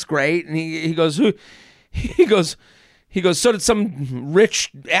I'm like, that's great. And he goes, who? He goes, so did some rich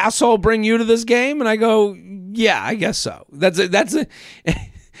asshole bring you to this game? And I go, yeah, I guess so. That's it.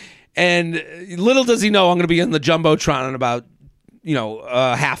 And little does he know I'm going to be in the Jumbotron in about,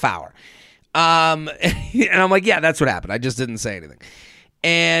 a half hour. And I'm like, yeah, that's what happened. I just didn't say anything.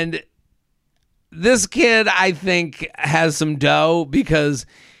 And this kid, I think, has some dough because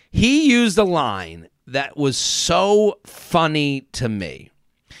he used a line that was so funny to me.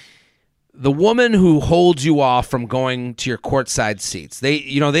 The woman who holds you off from going to your courtside seats,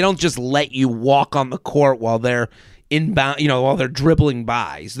 they don't just let you walk on the court while they're inbound, while they're dribbling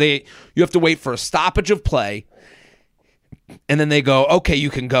by. You have to wait for a stoppage of play, and then they go, okay, you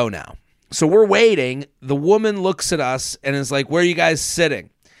can go now. So we're waiting. The woman looks at us and is like, where are you guys sitting?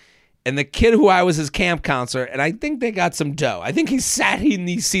 And the kid who I was his camp counselor, and I think they got some dough. I think he sat in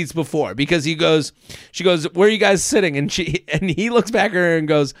these seats before because she goes, where are you guys sitting? And he looks back at her and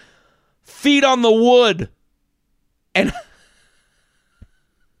goes, feet on the wood. And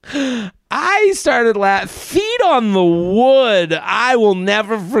I started laughing. Feet on the wood. I will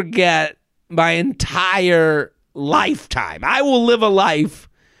never forget my entire lifetime. I will live a life.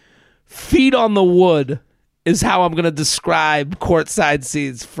 Feet on the wood is how I'm going to describe courtside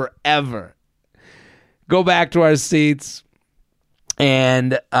seats forever. Go back to our seats.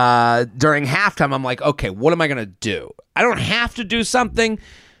 And during halftime, I'm like, okay, what am I going to do? I don't have to do something,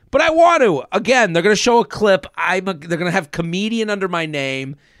 but I want to. Again, they're going to show a clip. They're going to have comedian under my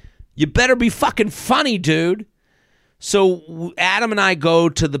name. You better be fucking funny, dude. So Adam and I go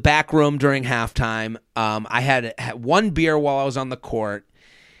to the back room during halftime. I had one beer while I was on the court.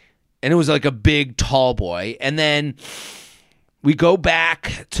 And it was like a big, tall boy. And then we go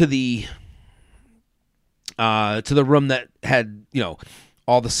back to the room that had,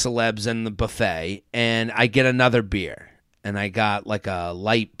 all the celebs and the buffet. And I get another beer. And I got like a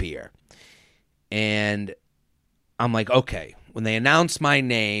light beer. And I'm like, okay, when they announce my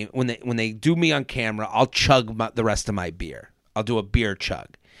name, when they do me on camera, I'll chug the rest of my beer. I'll do a beer chug.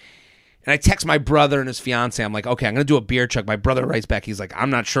 And I text my brother and his fiance. I'm like, okay, I'm going to do a beer chug. My brother writes back. He's like, I'm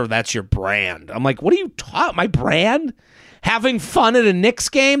not sure that's your brand. I'm like, what are you talking? My brand? Having fun at a Knicks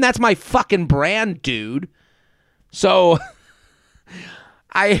game? That's my fucking brand, dude. So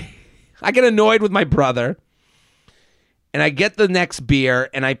I get annoyed with my brother. And I get the next beer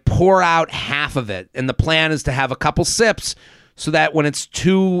and I pour out half of it. And the plan is to have a couple sips so that when it's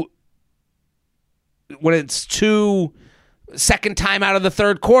two second time out of the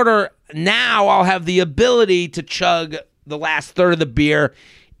third quarter, now I'll have the ability to chug the last third of the beer.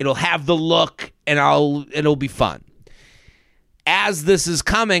 It'll have the look, and it'll be fun. As this is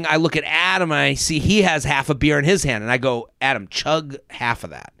coming, I look at Adam, and I see he has half a beer in his hand, and I go, Adam, chug half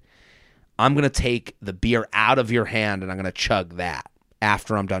of that. I'm going to take the beer out of your hand, and I'm going to chug that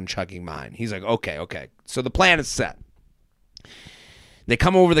after I'm done chugging mine. He's like, okay. So the plan is set. They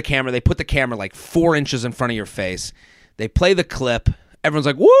come over the camera. They put the camera like 4 inches in front of your face. They play the clip. Everyone's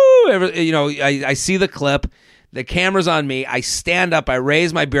like, woo! I see the clip. The camera's on me. I stand up. I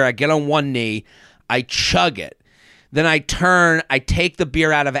raise my beer. I get on one knee. I chug it. Then I turn. I take the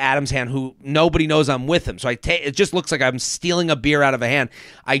beer out of Adam's hand, who nobody knows I'm with him. So it just looks like I'm stealing a beer out of a hand.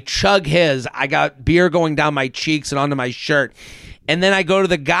 I chug his. I got beer going down my cheeks and onto my shirt. And then I go to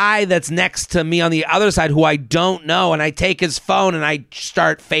the guy that's next to me on the other side who I don't know, and I take his phone and I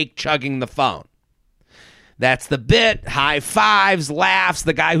start fake chugging the phone. That's the bit. High fives, laughs.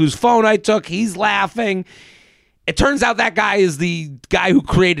 The guy whose phone I took, he's laughing. It turns out that guy is the guy who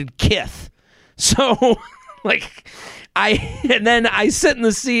created Kith. So, and then I sit in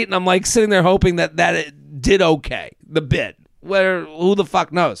the seat and I'm like sitting there hoping that it did okay. The bit. Who the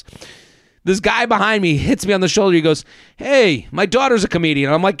fuck knows? This guy behind me hits me on the shoulder. He goes, hey, my daughter's a comedian.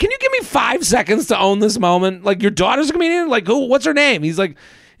 And I'm like, can you give me 5 seconds to own this moment? Like, your daughter's a comedian? Like, who? What's her name? He's like,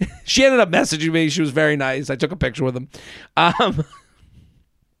 she ended up messaging me. She was very nice. I took a picture with him.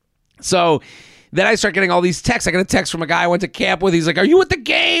 So then I start getting all these texts. I get a text from a guy I went to camp with. He's like, are you at the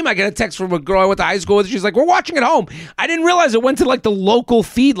game? I get a text from a girl I went to high school with. She's like, we're watching at home. I didn't realize it went to like the local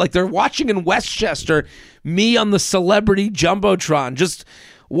feed. Like they're watching in Westchester, me on the celebrity Jumbotron. Just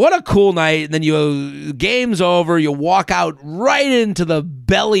what a cool night. And then game's over. You walk out right into the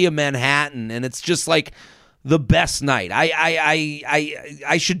belly of Manhattan. And it's just like the best night.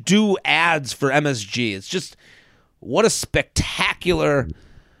 I should do ads for MSG. It's just what a spectacular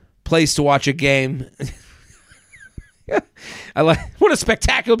place to watch a game. What a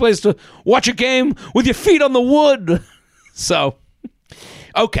spectacular place to watch a game with your feet on the wood. So,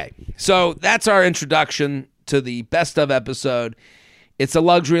 okay. So that's our introduction to the best of episode. It's a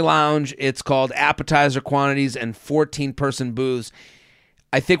luxury lounge. It's called Appetizer, Quantities, and 14-person booths.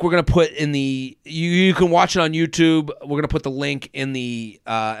 I think we're going to put in the... You can watch it on YouTube. We're going to put the link in the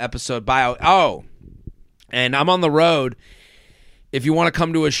episode bio. Oh, and I'm on the road. If you want to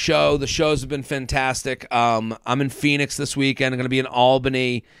come to a show, the shows have been fantastic. I'm in Phoenix this weekend. I'm going to be in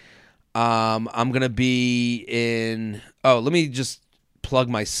Albany. I'm going to be in... Oh, let me just plug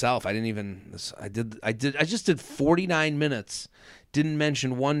myself. I just did 49 minutes. Didn't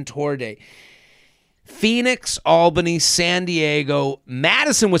mention one tour date. Phoenix, Albany, San Diego,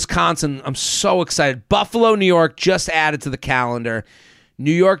 Madison, Wisconsin. I'm so excited. Buffalo, New York, just added to the calendar.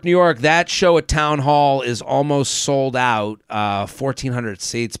 New York, that show at Town Hall is almost sold out. 1,400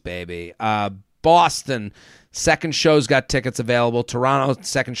 seats, baby. Boston, second show's got tickets available. Toronto,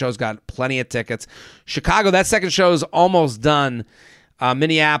 second show's got plenty of tickets. Chicago, that second show is almost done.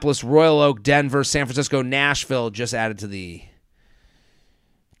 Minneapolis, Royal Oak, Denver, San Francisco, Nashville just added to the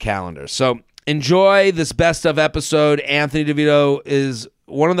calendar. So enjoy this best of episode. Anthony DeVito is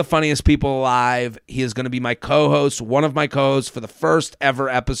one of the funniest people alive. He is going to be my co-host, one of my co-hosts for the first ever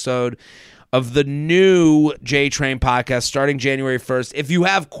episode of the new J-Train podcast starting January 1st. If you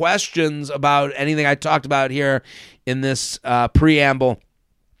have questions about anything I talked about here in this preamble,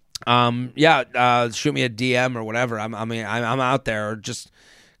 shoot me a DM or whatever. I'm out there, just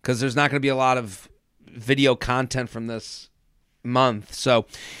because there's not going to be a lot of video content from this month. So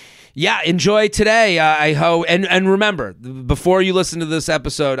yeah, enjoy today. I hope, and remember, before you listen to this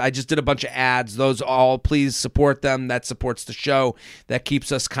episode, I just did a bunch of ads. Those all, please support them. That supports the show. That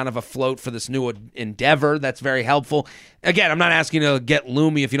keeps us kind of afloat for this new endeavor. That's very helpful. Again, I'm not asking you to get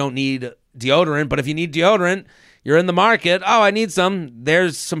Lumi if you don't need deodorant, but if you need deodorant, you're in the market. Oh, I need some.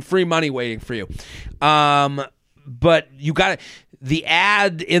 There's some free money waiting for you. But you got the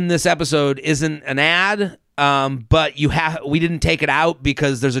ad in this episode isn't an ad. But we didn't take it out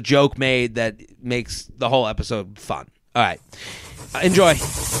because there's a joke made that makes the whole episode fun. All right. Enjoy.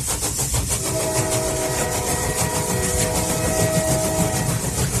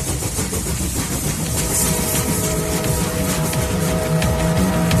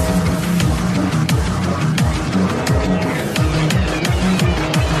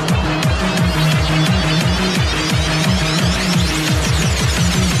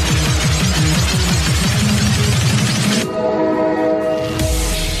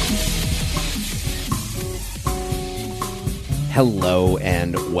 Hello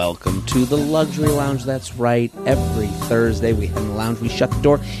and welcome to the Luxury Lounge. That's right. Every Thursday we head in the lounge, we shut the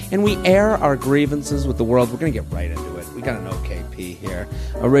door, and we air our grievances with the world. We're going to get right into it. We got an OKP here,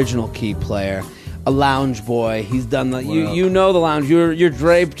 original key player, a lounge boy. He's done the. You know the lounge. You're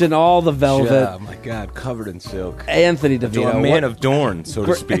draped in all the velvet. Yeah, oh my God, covered in silk. Anthony DeVito, a man of Dorn, so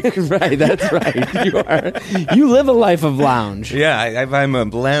to speak. Right, that's right. You are. You live a life of lounge. Yeah, I'm a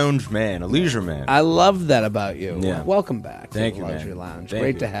lounge man, a leisure man. I love that about you. Yeah. Welcome back to Thank the you, Luxury man. Lounge. Thank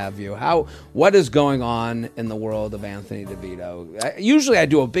Great you. to have you. What is going on in the world of Anthony DeVito? Usually I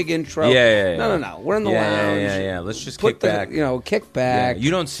do a big intro. Yeah. No. We're in the lounge. Yeah. Let's just kick back. Kick back. Yeah.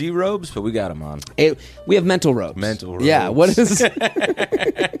 You don't see robes, but we got them on. We have mental robes. Mental robes. Yeah. What is?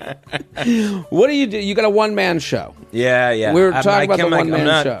 What do you do? You got a one-man show. Yeah. We were talking about the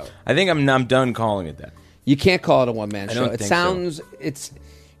one-man show. I think I'm done calling it that. You can't call it a one-man show. don't It think sounds. so. It's.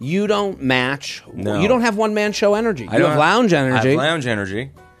 You don't match. No. You don't have one-man show energy. I You don't have lounge energy. I have lounge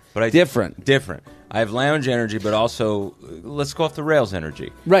energy, but Different. I have lounge energy, but also let's go off the rails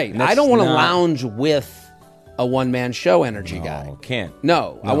energy. Right. And I that's don't want to not- lounge with a one-man show energy guy. Can't.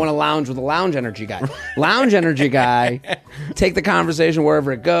 No, I want to lounge with a lounge energy guy. Lounge energy guy, take the conversation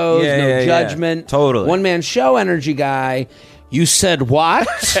wherever it goes, no judgment. Totally. One-man show energy guy, you said what?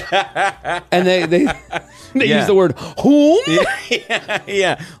 And they use the word whom?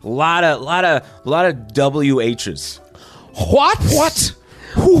 Yeah. A lot of WHs. What?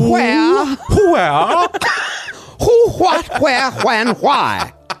 Who, where? Who, what, where, when,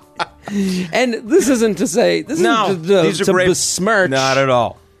 why? And this isn't to say these are to great. besmirch. Not at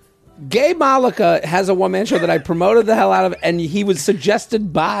all. Gabe Malika has a one-man show that I promoted the hell out of, and he was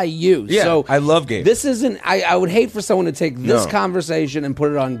suggested by you. Yeah, so I love Gabe. This isn't. I would hate for someone to take this No. conversation and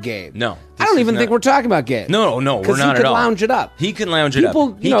put it on Gabe. No, I don't this even is think not- we're talking about Gabe. No, we're not he at could all. lounge it up. He can lounge it People,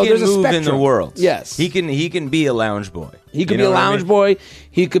 up. He you know, can there's a move in spectrum. the world. Yes. He can be a lounge boy. He could You be know a what I lounge mean? boy.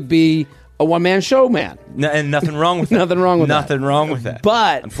 He could be a one-man show man. And nothing wrong with that. Nothing wrong with that. Nothing wrong with that.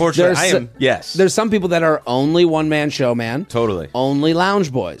 But unfortunately, there's some people that are only one-man show man. Totally. Only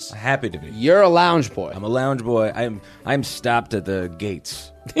lounge boys. Happy to be. You're a lounge boy. I'm a lounge boy. I'm stopped at the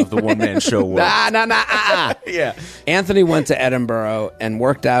gates of the one-man show world. Yeah. Anthony went to Edinburgh and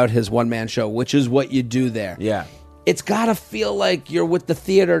worked out his one-man show, which is what you do there. Yeah. It's got to feel like you're with the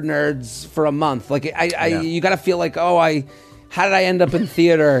theater nerds for a month. Like you got to feel like, how did I end up in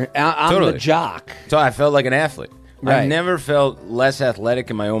theater? I'm Totally. the jock. So I felt like an athlete. Right. I've never felt less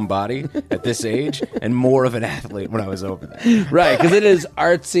athletic in my own body at this age and more of an athlete when I was over there. Right, because it is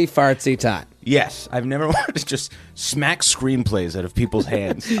artsy fartsy time. Yes, I've never wanted to just smack screenplays out of people's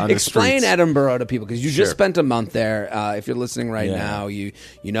hands on the Explain streets. Edinburgh to people, because you just Sure. spent a month there. If you're listening right Yeah. now, you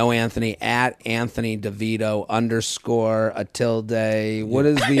know Anthony at Anthony DeVito _ a tilde. What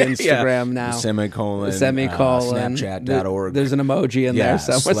is the Instagram now? The semicolon. The semicolon. Snapchat.org. There's an emoji in there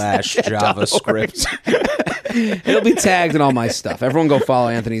somewhere. / JavaScript. It'll be tagged in all my stuff. Everyone go follow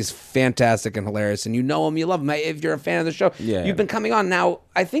Anthony. He's fantastic and hilarious, and you know him, you love him. If you're a fan of the show, you've been coming on now.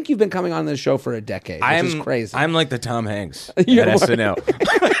 I think you've been coming on this show for a decade, which is crazy. I'm like the Tom Hanks at SNL.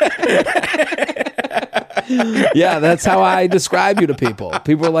 Yeah, that's how I describe you to people.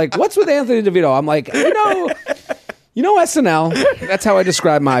 People are like, "What's with Anthony DeVito?" I'm like, you know SNL. That's how I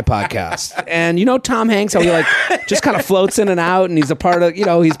describe my podcast. And you know Tom Hanks, how he like just kind of floats in and out, and he's a part of,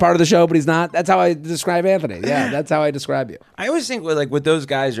 he's part of the show, but he's not. That's how I describe Anthony. Yeah, that's how I describe you. I always think with those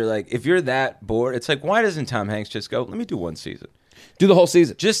guys, you're like, if you're that bored, it's like, why doesn't Tom Hanks just go, let me do one season? Do the whole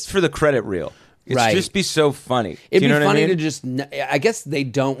season. Just for the credit reel. It's just be so funny. It'd be funny to just, I guess they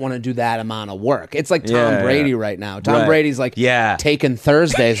don't want to do that amount of work. It's like Tom Brady right now. Tom Brady's like taking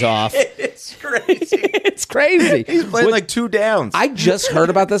Thursdays off. It's crazy. It's crazy. He's playing like 2 downs. I just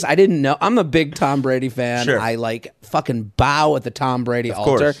heard about this. I didn't know. I'm a big Tom Brady fan. Sure. I like fucking bow at the Tom Brady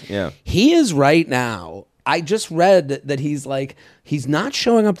altar. Course, yeah. He is right now. I just read that he's not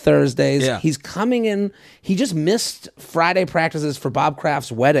showing up Thursdays. Yeah. He's coming in. He just missed Friday practices for Bob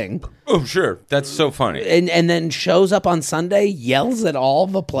Kraft's wedding. Oh, sure. That's so funny. And then shows up on Sunday, yells at all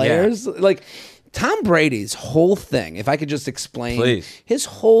the players. Yeah. Like, Tom Brady's whole thing, if I could just explain. Please. His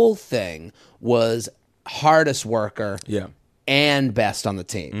whole thing was hardest worker. Yeah. And best on the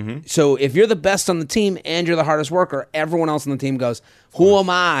team. So if you're the best on the team and you're the hardest worker, everyone else on the team goes, who am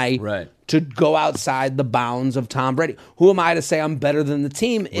I to go outside the bounds of Tom Brady? Who am I to say I'm better than the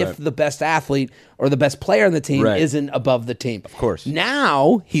team if the best athlete or the best player on the team isn't above the team? Of course.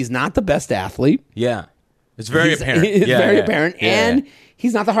 Now, he's not the best athlete. Yeah. It's very apparent. It's very apparent. Yeah, and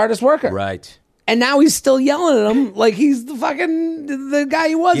he's not the hardest worker. Right. And now he's still yelling at him like he's the guy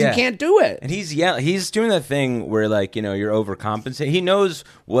he was. Yeah. He can't do it. And he's doing that thing where you're overcompensating. He knows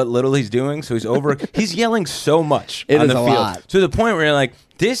what little he's doing, so he's yelling so much on the field. Lot. To the point where you're like,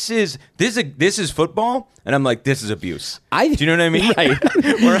 this is football, and I'm like, this is abuse. Do you know what I mean? Right.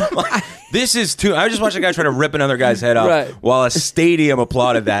 Where I'm like, this is too. I just watched a guy try to rip another guy's head off while a stadium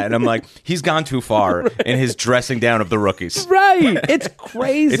applauded that, and I'm like, he's gone too far in his dressing down of the rookies. Right. It's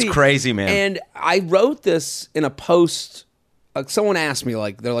crazy. It's crazy, man. And I wrote this in a post. Someone asked me,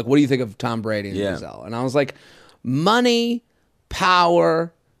 they're like, what do you think of Tom Brady and Giselle? And I was like, money,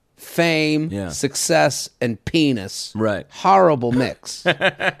 power, fame, success, and penis. Right. Horrible mix.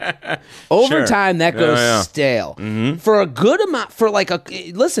 Over time, that goes stale. Mm-hmm. For a good amount,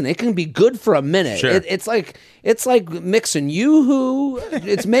 listen, it can be good for a minute. Sure. It's like mixing Yoo-hoo.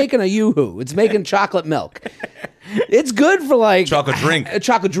 It's making a Yoo-hoo. It's making chocolate milk. It's good for chocolate drink. A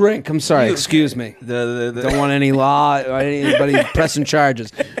chocolate drink. I'm sorry. Excuse me. Don't want any law or anybody pressing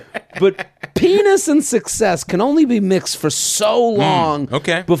charges. But penis and success can only be mixed for so long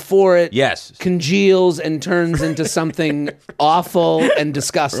before it congeals and turns into something awful and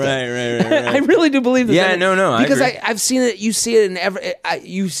disgusting. Right. I really do believe this. Yeah, no. Because I've seen it. You see it in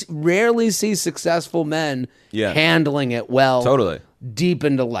you rarely see successful men handling it well. Totally. Deep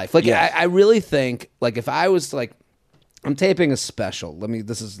into life. I really think, if I was I'm taping a special. Let me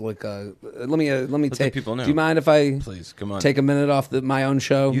take people know. Do you mind if I please come on take a minute off my own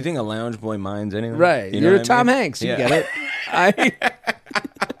show? You think a lounge boy minds anything? Right. You're Tom Hanks. You get it.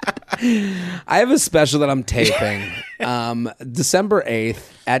 I have a special that I'm taping December 8th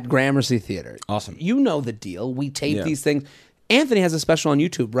at Gramercy Theater. Awesome. You know the deal. We tape these things. Anthony has a special on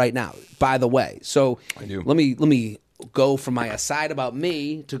YouTube right now, by the way. So I do. Let me go from my aside about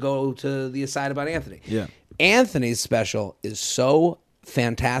me to go to the aside about Anthony. Yeah. Anthony's special is so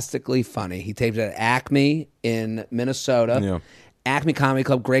fantastically funny. He taped it at Acme in Minnesota. Yeah. Acme Comedy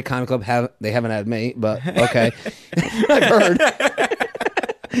Club, great comedy club. They haven't had me, but okay. I've heard.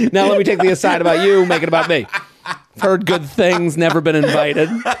 Now let me take the aside about you, make it about me. Heard good things, never been invited.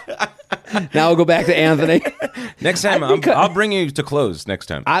 Now I'll go back to Anthony. Next time, I'll bring you to close next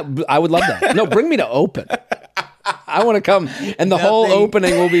time. I would love that. No, bring me to open. I want to come, and the whole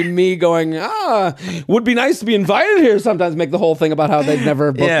opening will be me going, would be nice to be invited here sometimes, make the whole thing about how they've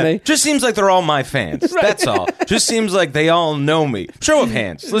never booked me. Just seems like they're all my fans. Right. That's all. Just seems like they all know me. Show of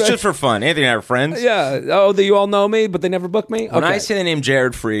hands. Let's just for fun. Anthony and I are friends. Yeah. Oh, you all know me, but they never booked me? When I say the name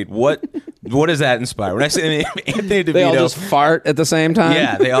Jared Freed, what does that inspire? When I say the name Anthony DeVito, they all just fart at the same time?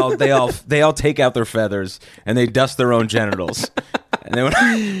 Yeah, they all take out their feathers and they dust their own genitals. And then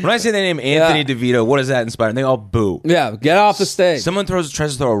when I say the name Anthony DeVito, what does that inspire? And they all boo. Yeah, get off the stage. Someone tries to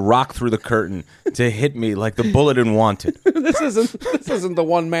throw a rock through the curtain to hit me like the bullet in Wanted. This isn't the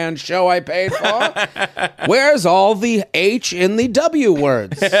one-man show I paid for. Where's all the H in the W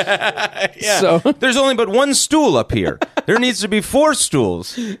words? So there's only but one stool up here. There needs to be 4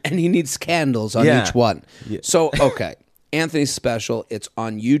 stools. And he needs candles on each one. Yeah. So, okay. Anthony's special. It's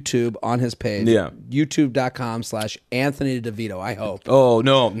on YouTube on his page. Yeah. YouTube.com/Anthony DeVito, I hope. Oh,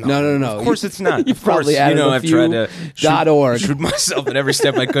 no. No. Of course it's not. You Of course, probably added I've tried to shoot myself at every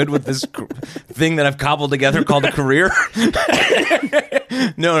step I could with this thing that I've cobbled together called a career.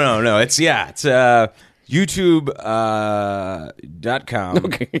 No. It's YouTube.com.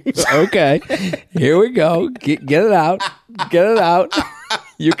 Okay. Here we go. Get it out. Get it out.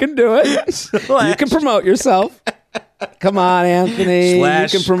 You can do it. You can promote yourself. Come on, Anthony. You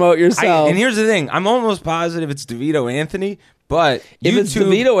can promote yourself. And here's the thing. I'm almost positive it's DeVito Anthony, but if it's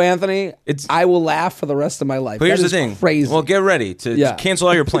DeVito Anthony, I will laugh for the rest of my life. But here's the thing. Crazy. Well, get ready to cancel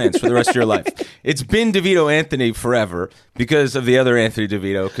all your plans for the rest of your life. It's been DeVito Anthony forever because of the other Anthony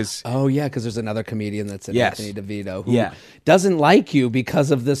DeVito. Because there's another comedian that's an Anthony DeVito who doesn't like you because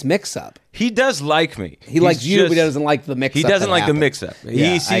of this mix-up. He does like me. He likes you, but he doesn't like the mix-up. He doesn't like the mix-up.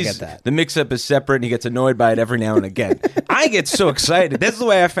 Yeah, he sees I get that. The mix-up is separate, and he gets annoyed by it every now and again. I get so excited. That's the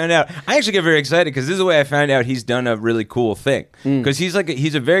way I found out. I actually get very excited because this is the way I found out he's done a really cool thing. Because he's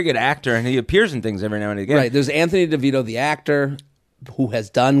a very good actor, and he appears in things every now and again. Right. There's Anthony DeVito, the actor, who has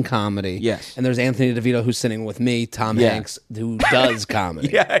done comedy. Yes. And there's Anthony DeVito, who's sitting with me, Tom Hanks, who does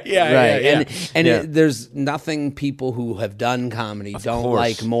comedy. Right. There's nothing people who have done comedy don't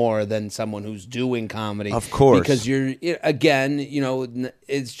like more than someone who's doing comedy. Of course. Because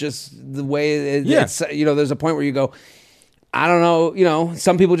it's just the way it's, there's a point where you go, I don't know,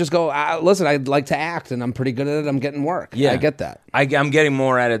 some people just go, listen, I'd like to act and I'm pretty good at it. I'm getting work. Yeah. I get that. I'm getting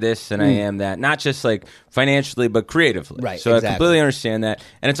more out of this than I am that. Not just like financially, but creatively. Right. So I completely understand that.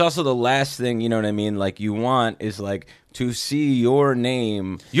 And it's also the last thing, you know what I mean? Like you want is like to see your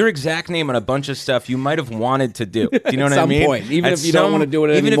name, your exact name on a bunch of stuff you might have wanted to do. Do you know what I mean? At some point, even if you don't want to do it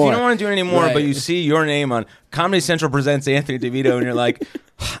anymore. Even if you don't want to do it anymore, but you see your name on Comedy Central presents Anthony DeVito and you're like,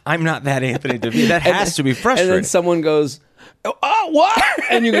 I'm not that Anthony DeVito. That has to be frustrating. And then someone goes, oh, what?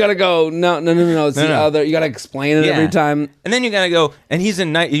 And you gotta go, no. It's the other. You gotta explain it every time. And then you gotta go, and he's a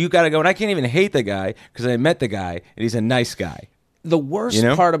nice. You gotta go, and I can't even hate the guy because I met the guy, and he's a nice guy. The worst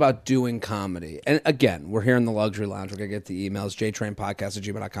part about doing comedy, and again, we're here in the Luxury Lounge. We're going to get the emails,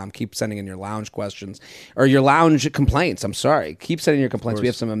 jtrainpodcast@gmail.com. Keep sending in your lounge questions, or your lounge complaints. I'm sorry. Keep sending your complaints. We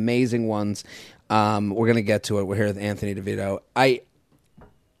have some amazing ones. We're going to get to it. We're here with Anthony DeVito.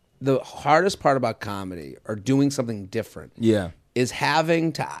 The hardest part about comedy, or doing something different, is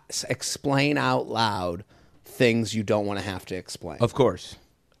having to explain out loud things you don't want to have to explain. Of course.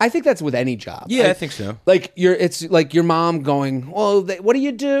 I think that's with any job. Yeah, I think so. It's like your mom going, well, what do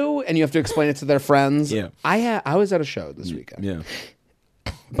you do? And you have to explain it to their friends. Yeah. I was at a show this weekend. Yeah.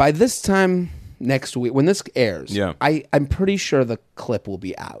 By this time next week, when this airs, yeah. I'm pretty sure the clip will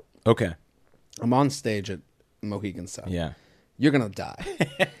be out. Okay. I'm on stage at Mohegan Sun. Yeah. You're going to die.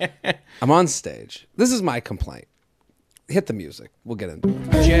 I'm on stage. This is my complaint. Hit the music. We'll get into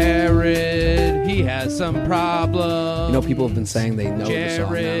it. Jared, he has some problems. You know, people have been saying they know the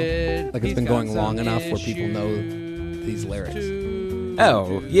song now. Like, it's been going long enough where people know these lyrics.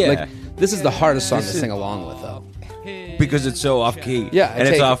 Oh, yeah. Like, this is the hardest song to sing along with, though. Because it's so off key. Yeah. And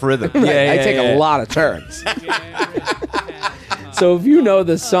it's off rhythm. Right, I take a lot of turns. So if you know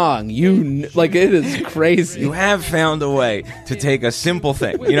the song, it is crazy. You have found a way to take a simple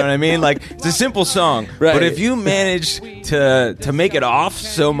thing. You know what I mean? Like, it's a simple song. Right. But if you manage to make it off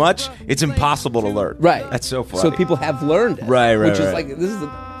so much, it's impossible to learn. Right. That's so funny. So people have learned it. Right. Which is like, this is the...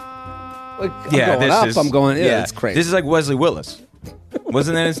 Like, I'm going, it's crazy. This is like Wesley Willis.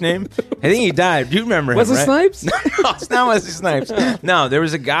 Wasn't that his name? I think he died. You remember him, Wesley right? Snipes? No, it's not Wesley Snipes. No, there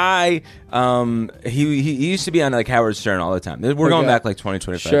was a guy, he used to be on like Howard Stern all the time. We're going back like 20,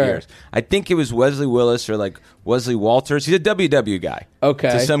 25 years. I think it was Wesley Willis or like Wesley Walters. He's a WW guy. Okay.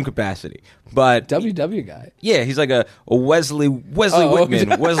 To some capacity. But WW guy? Yeah, he's like a Wesley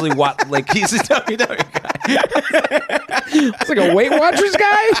Whitman. Wesley Watt, like he's a WW guy. It's like a Weight Watchers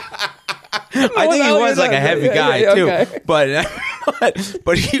guy? I think he was like a heavy guy too, okay.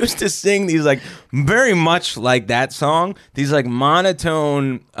 but he used to sing these like very much like that song. These like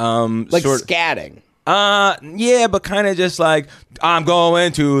monotone, like scatting. Yeah, but kind of just like I'm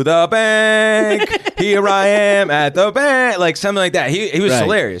going to the bank. Here I am at the bank, like something like that. He was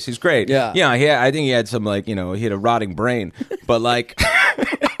hilarious. He's great. Yeah. I think he had some like he had a rotting brain, but like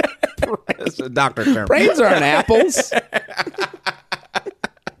it's a doctor term. Brains aren't apples.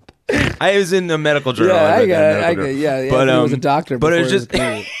 I was in the medical journal. Yeah, I got it. Yeah, but he was a doctor. But it was just,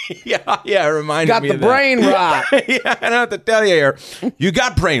 it reminded me of that. Got the brain rot. Yeah, I don't have to tell you here. You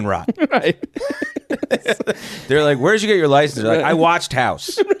got brain rot. Right. They're like, where'd you get your license? They're like, I watched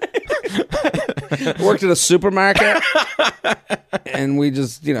House. Worked at a supermarket, and we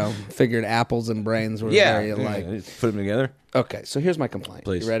just, figured apples and brains were very alike. Put them together. Okay, so here's my complaint.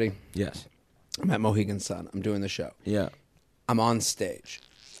 Please. You ready? Yes. I'm at Mohegan Sun. I'm doing the show. Yeah. I'm on stage.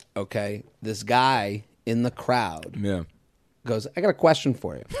 Okay? This guy in the crowd goes, I got a question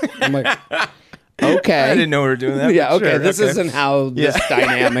for you. I'm like, okay. I didn't know we were doing that. Yeah, okay. Sure, This isn't how this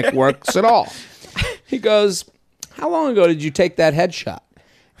dynamic works at all. He goes, how long ago did you take that headshot?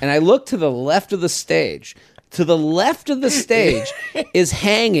 And I look to the left of the stage. To the left of the stage is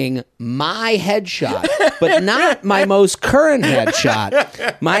hanging my headshot, but not my most current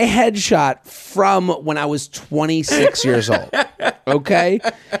headshot. My headshot from when I was 26 years old. Okay?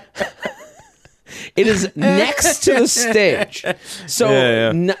 It is next to the stage. So,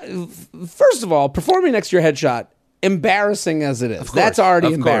 first of all, performing next to your headshot, embarrassing as it is. That's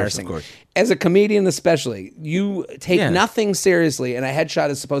already embarrassing. Of course. As a comedian especially, you take nothing seriously, and a headshot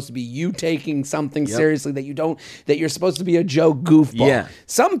is supposed to be you taking something seriously that you're supposed to be a Joe goofball. Yeah.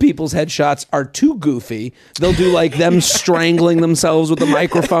 Some people's headshots are too goofy. They'll do like them strangling themselves with the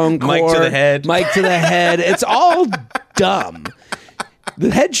microphone cord. Mic to the head. Mic to the head. It's all dumb. The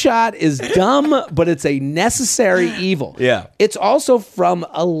headshot is dumb, but it's a necessary evil. Yeah. It's also from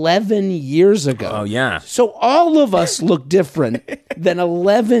 11 years ago. Oh, yeah. So all of us look different than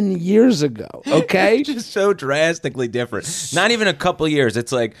 11 years ago, okay? Just so drastically different. Not even a couple years.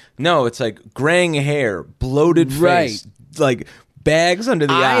 It's like graying hair, bloated face, like bags under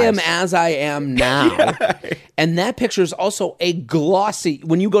the eyes. I am as I am now. And that picture is also a glossy,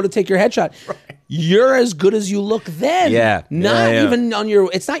 when you go to take your headshot, you're as good as you look then. Yeah. Not even on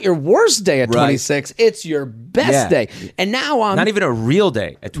it's not your worst day at 26. It's your best day. And now I'm not even a real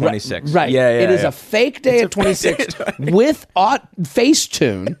day at 26. Right. It is a fake day at 26 with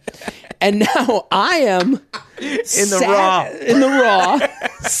Facetune. And now I am in the raw,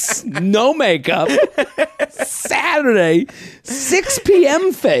 no makeup, Saturday, 6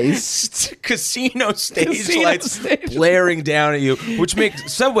 p.m. face, casino stage lights blaring down at you, which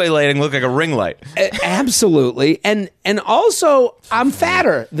makes subway lighting look like a ring light. Absolutely, and also I'm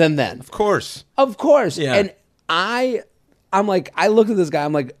fatter than then. Of course. Yeah. And I'm like, I look at this guy.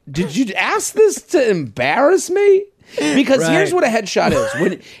 I'm like, did you ask this to embarrass me? Because here's what a headshot is.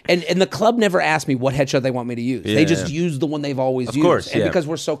 And the club never asked me what headshot they want me to use. They just use the one they've always used. Of course, and because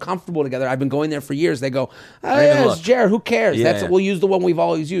we're so comfortable together, I've been going there for years. They go, it's Jared. Who cares? We'll use the one we've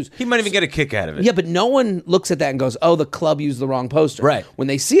always used. He might even get a kick out of it. Yeah, but no one looks at that and goes, oh, the club used the wrong poster. Right. When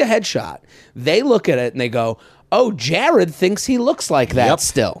they see a headshot, they look at it and they go, oh, Jared thinks he looks like that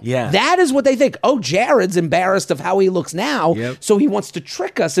still. Yeah. That is what they think. Oh, Jared's embarrassed of how he looks now, so he wants to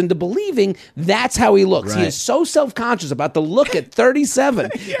trick us into believing that's how he looks. He is so self-conscious about the look at 37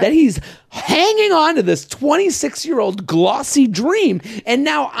 that he's hanging on to this 26-year-old glossy dream. And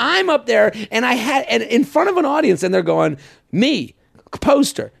now I'm up there and in front of an audience and they're going, me,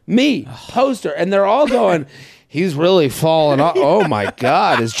 poster, and they're all going, he's really fallen off. Oh my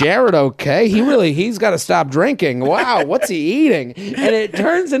God, is Jared okay? He's got to stop drinking. Wow, what's he eating? And it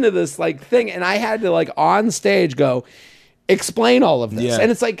turns into this like thing, and I had to like on stage go explain all of this. Yeah. And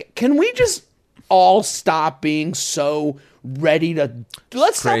it's like, can we just all stop being so ready to?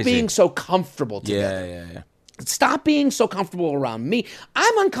 Let's stop being so comfortable together. Yeah. Stop being so comfortable around me.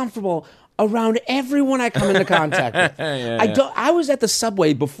 I'm uncomfortable around everyone I come into contact with. I was at the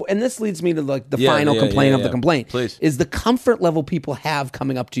subway before, and this leads me to like the final complaint of the complaint. Please. Is the comfort level people have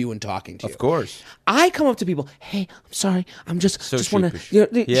coming up to you and talking to you. Of course. I come up to people, hey, I'm sorry, I'm just want sheepish.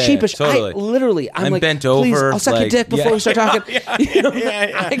 to, sheepish. Totally. I'm like, bent please, over. I'll suck your dick before we start talking.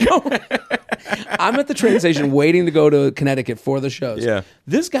 I go, I'm at the train station waiting to go to Connecticut for the shows. Yeah.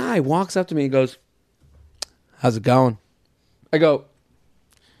 This guy walks up to me and goes, how's it going? I go,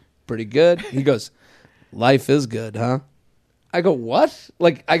 pretty good. He goes, life is good, huh? I go, what?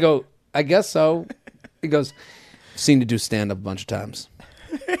 Like, I go, I guess so. He goes, seen you do stand-up a bunch of times.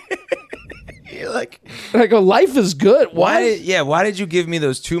 You're like, and I go, life is good. Why did you give me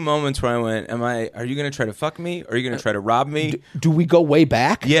those 2 moments where I went, are you going to try to fuck me? Or are you going to try to rob me? Do we go way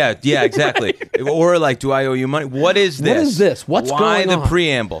back? Yeah, exactly. Or like, do I owe you money? What is this? What is this? What's going on? Why the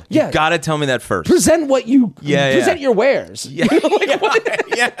preamble? You got to tell me that first. Present what you present your wares. Yeah. I'm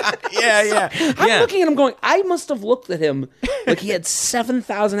looking at him going, I must have looked at him like he had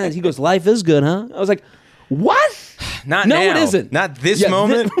 7,000 heads. He goes, life is good, huh? I was like, what? No, now. It isn't. Not this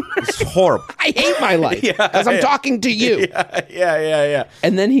moment. It's horrible. I hate my life because I'm talking to you. Yeah.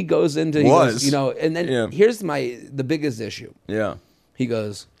 And then he goes into, and then here's the biggest issue. Yeah. He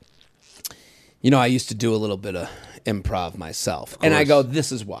goes, I used to do a little bit of improv myself. And I go,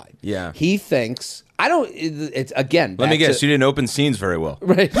 this is why. Yeah. He thinks, it's again. Let me guess, you didn't open scenes very well.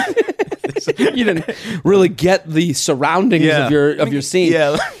 Right. You didn't really get the surroundings of your scene.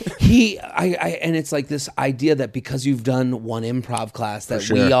 Yeah. And it's like this idea that because you've done one improv class that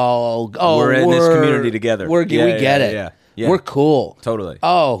we all we're in this community together. We get it. Yeah. We're cool. Totally.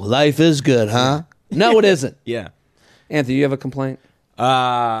 Oh, life is good, huh? No, it isn't. Yeah. Anthony, you have a complaint?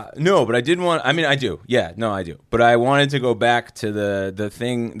 No, but I did want. I mean, I do. Yeah, no, I do. But I wanted to go back to the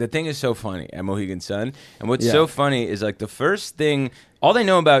thing. The thing is so funny at Mohegan Sun, and what's so funny is like the first thing. All they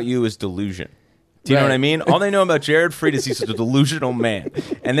know about you is delusion. Do you know what I mean? All they know about Jared Freed is he's a delusional man.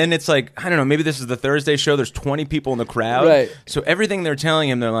 And then it's like, I don't know, maybe this is the Thursday show. There's 20 people in the crowd. Right. So everything they're telling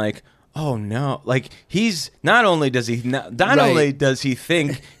him, they're like, oh no! Like he's not only does he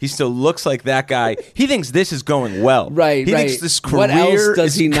think he still looks like that guy, he thinks this is going well. Right. He thinks this career what else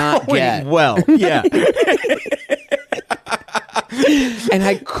does is he not going get? Well, yeah. And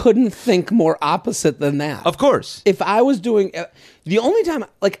I couldn't think more opposite than that. Of course. If I was doing the only time,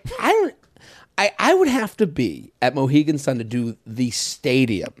 like I would have to be at Mohegan Sun to do the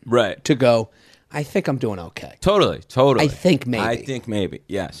stadium, Right. To go. I think I'm doing okay. Totally. I think maybe.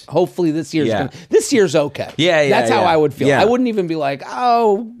 Yes. Hopefully this year's okay. Yeah. That's how I would feel. Yeah. I wouldn't even be like,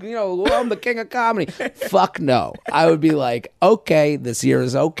 I'm the king of comedy. Fuck no. I would be like, okay, this year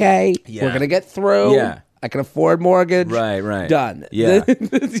is okay. Yeah. We're gonna get through. Yeah. I can afford mortgage. Right. Done. Yeah.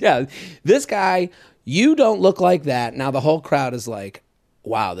 Yeah. This guy, you don't look like that. Now the whole crowd is like,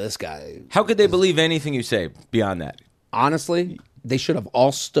 wow, this guy. How could they believe anything you say beyond that? Honestly, they should have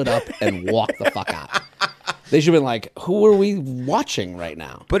all stood up and walked the fuck out. They should have been like, who are we watching right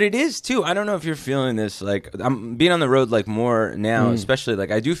now? But it is, too. I don't know if you're feeling this. Like, I'm being on the road, like, more now, especially.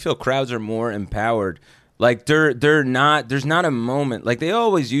 Like, I do feel crowds are more empowered. Like, they're not, there's not a moment. Like, they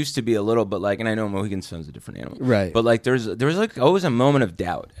always used to be a little, but, like, and I know Mohegan Sun's a different animal. Right. But, like, there was, like, always a moment of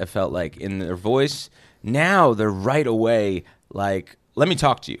doubt, I felt like, in their voice. Now, they're right away, like, let me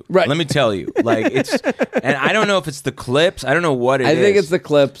talk to you. Right. Let me tell you. Like, it's, and I don't know if it's the clips. I don't know what it is. I think it's the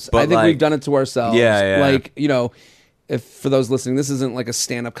clips. I think like, we've done it to ourselves. Yeah. Like, if for those listening, this isn't like a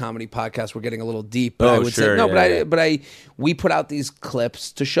stand-up comedy podcast. We're getting a little deep. But Oh, I would sure, say, yeah, but we put out these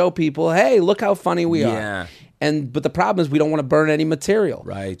clips to show people, hey, look how funny we Yeah. are. But the problem is we don't want to burn any material.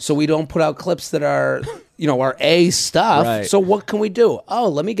 Right. So we don't put out clips that are, our A stuff. Right. So what can we do? Oh,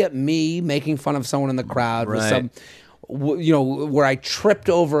 let me get me making fun of someone in the crowd with Right. some, where I tripped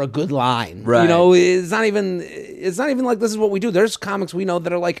over a good line. Right. It's not even like this is what we do. There's comics we know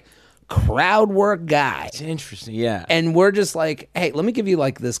that are like crowd work guy. It's interesting, yeah. And we're just like, hey, let me give you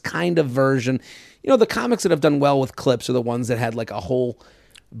like this kind of version. The comics that have done well with clips are the ones that had like a whole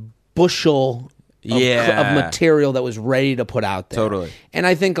bushel of material that was ready to put out there. Totally. And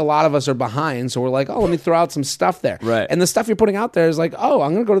I think a lot of us are behind, so we're like, oh, let me throw out some stuff there. Right. And the stuff you're putting out there is like, oh,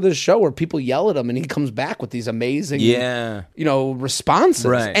 I'm going to go to this show where people yell at him and he comes back with these amazing, responses.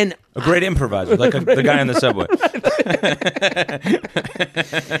 Right. And a great improviser, like the guy on the subway.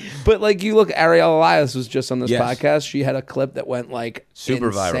 But like you look, Ariel Elias was just on this Yes. podcast. She had a clip that went like Super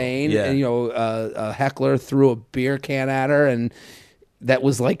insane. viral. Yeah. And a heckler threw a beer can at her and that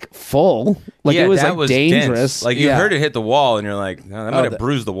was like full. Like yeah, it was that like was dangerous. Dense. Like you heard it hit the wall and you're like, no, that might have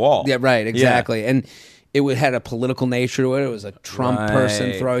bruised the wall. Yeah, right, exactly. And it had a political nature to it. It was a Trump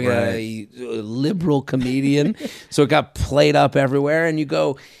person throwing at a liberal comedian. So it got played up everywhere. And you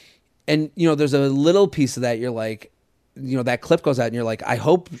go, and there's a little piece of that. You're like, that clip goes out and you're like, I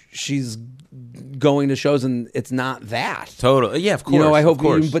hope she's going to shows and it's not that. Totally. Yeah, of course. I hope. Of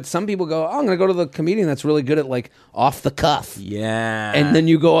course. But some people go, oh, I'm going to go to the comedian that's really good at like off the cuff. Yeah. And then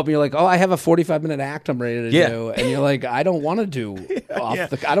you go up and you're like, oh, I have a 45-minute act I'm ready to do. And you're like, I don't want to do off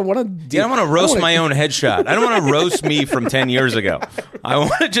the. I don't want to. I don't want to roast my own headshot. I don't want to roast me from 10 years ago. I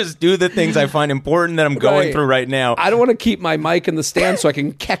want to just do the things I find important that I'm going through right now. I don't want to keep my mic in the stand so I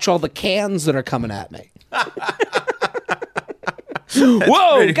can catch all the cans that are coming at me.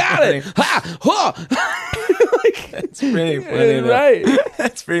 Whoa, got funny. it. Ha, ha. It's pretty funny, though. Right.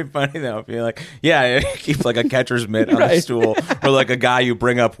 That's pretty funny, though. If you're like, keep like a catcher's mitt on the stool, or like a guy you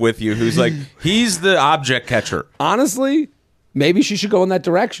bring up with you who's like, he's the object catcher. Honestly, maybe she should go in that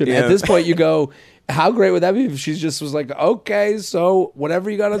direction. Yeah. At this point, you go, how great would that be if she just was like, okay, so whatever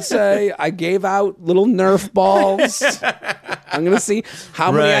you got to say, I gave out little Nerf balls. I'm going to see how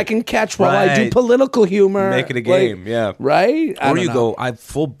many I can catch while I do political humor. Make it a game, yeah. Right? Or you go, I have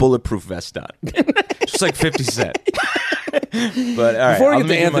full bulletproof vest on. Just like 50 Cent. But all right, before we I'll get to make you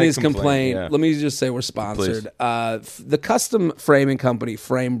my Anthony's complaint, yeah. let me just say we're sponsored. The custom framing company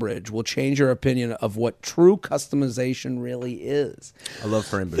FrameBridge will change your opinion of what true customization really is. I love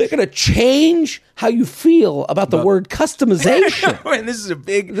FrameBridge. They're going to change how you feel about the word customization. Man, this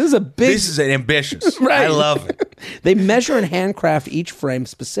is ambitious. Right. I love it. They measure and handcraft each frame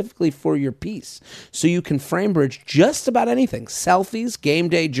specifically for your piece, so you can frame bridge just about anything. Selfies, game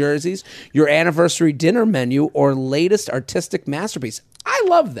day jerseys, your anniversary dinner menu, or latest artistic masterpiece. I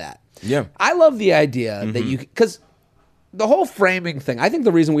love that. Yeah. I love the idea that you... Because the whole framing thing, I think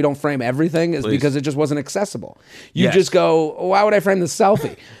the reason we don't frame everything is because it just wasn't accessible. You just go, why would I frame this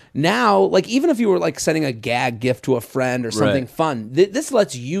selfie? Now, like, even if you were like sending a gag gift to a friend or something fun, this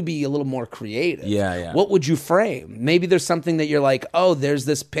lets you be a little more creative. Yeah. What would you frame? Maybe there's something that you're like, oh, there's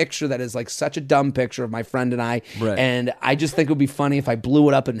this picture that is like such a dumb picture of my friend and I, and I just think it would be funny if I blew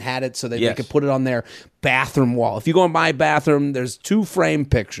it up and had it so that they could put it on their bathroom wall. If you go in my bathroom, there's 2 frame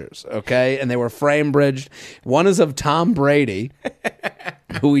pictures, okay? And they were frame bridged. One is of Tom Brady,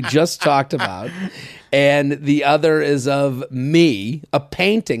 who we just talked about. And the other is of me, a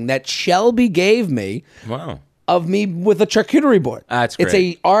painting that Shelby gave me of me with a charcuterie board. That's great. It's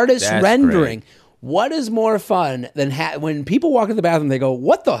a artist rendering. Great. What is more fun than when people walk in the bathroom, they go,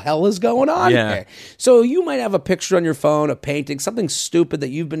 what the hell is going on here? So you might have a picture on your phone, a painting, something stupid that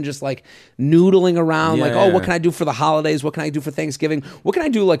you've been just like noodling around, what can I do for the holidays? What can I do for Thanksgiving? What can I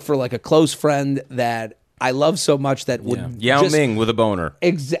do like for like a close friend that I love so much that would Yao Ming with a boner.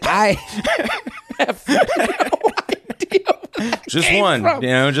 I have no idea. Just one, from.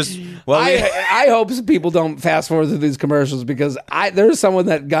 I hope people don't fast forward through these commercials because there's someone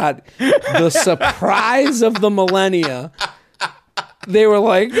that got the surprise of the millennia. They were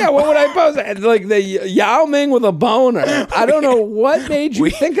like, yeah, what would I post? And like the Yao Ming with a boner. I don't know what made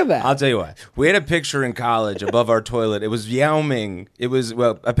you think of that. I'll tell you what. We had a picture in college above our toilet. It was Yao Ming. It was,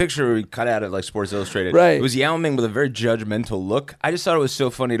 a picture we cut out of like Sports Illustrated. Right. It was Yao Ming with a very judgmental look. I just thought it was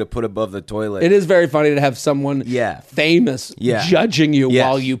so funny to put above the toilet. It is very funny to have someone famous judging you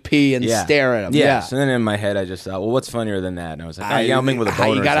while you pee and stare at them. Yes. And then in my head, I just thought, well, what's funnier than that? And I was like, Yao Ming with a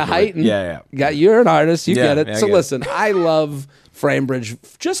boner. You got to heighten. You're an artist. You get it. So listen, I love frame bridge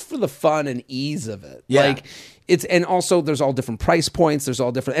just for the fun and ease of it. Like and also there's all different price points, there's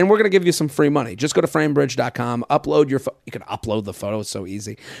all different, and we're going to give you some free money. Just go to framebridge.com, upload your you can upload the photo, it's so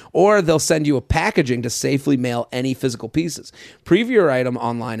easy, or they'll send you a packaging to safely mail any physical pieces. Preview your item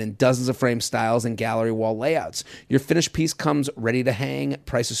online in dozens of frame styles and gallery wall layouts. Your finished piece comes ready to hang.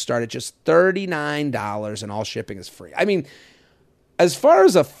 Prices start at just $39 and all shipping is free. I mean, as far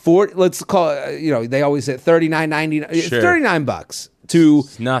as let's call it, they always say $39.99. It's $39 to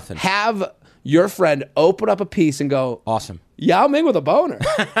nothing. Have your friend open up a piece and go, awesome. Yao Ming with a boner.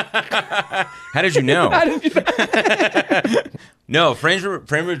 How did you know? No, frame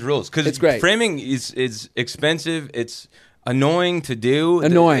bridge rules because it's great. Framing is expensive. It's annoying to do.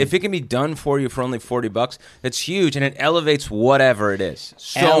 If it can be done for you for only $40, that's huge, and it elevates whatever it is.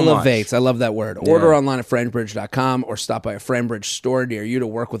 Elevates. I love that word. Order online at framebridge.com or stop by a FrameBridge store near you to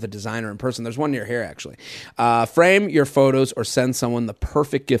work with a designer in person. There's one near here, actually. Frame your photos or send someone the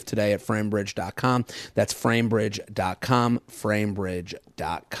perfect gift today at framebridge.com. That's framebridge.com,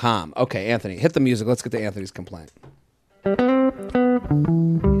 framebridge.com. Okay, Anthony, hit the music. Let's get to Anthony's complaint.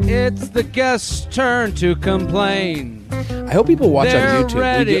 It's the guest's turn to complain. I hope people watch They're on YouTube.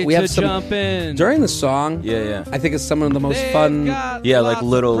 Ready we have to some jump in. during the song. I think it's some of the most fun. Like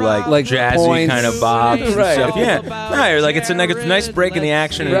little like jazzy points. kind of bobs and Right. stuff. It's a nice break in the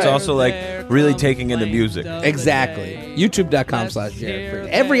action, and it's also like really taking in the music. Exactly. YouTube.com/JaredFreed.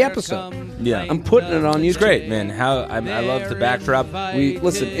 Every episode. Yeah, I'm putting it on YouTube. It's great, man. I love the backdrop.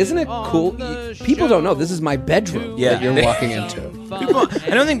 Listen, isn't it cool? People don't know this is my bedroom that you're walking into.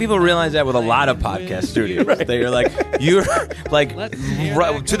 I don't think people realize that with a lot of podcast studios. Right. They're like, you're like,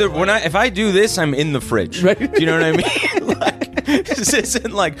 if I do this, I'm in the fridge. Right. Do you know what I mean? This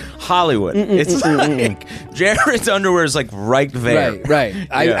isn't like Hollywood. It's like Jared's underwear is like right there. Right.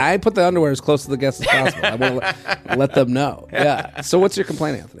 I put the underwear as close to the guests as possible. I want to let them know. Yeah. So what's your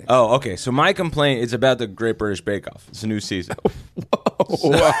complaint, Anthony? Oh, okay. So my complaint is about the Great British Bake Off. It's a new season.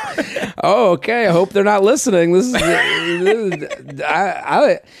 Oh, okay. I hope they're not listening. This is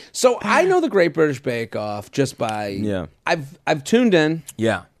so I know the Great British Bake Off just by I've tuned in.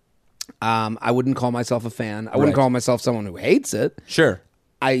 Yeah. I wouldn't call myself a fan. I wouldn't call myself someone who hates it. Sure.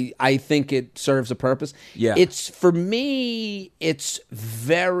 I think it serves a purpose. Yeah. It's for me. It's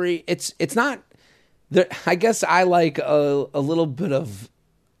not. I guess I like a little bit of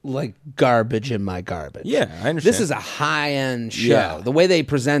like garbage in my garbage. Yeah, I understand. This is a high-end show. Yeah. The way they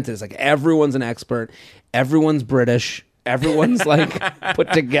present it is like everyone's an expert, everyone's British, everyone's like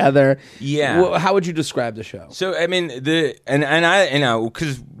put together. Yeah. How would you describe the show? So I mean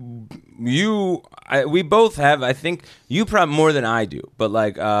because we both have. I think you probably more than I do, but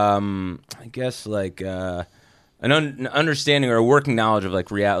like I guess like. an understanding or a working knowledge of like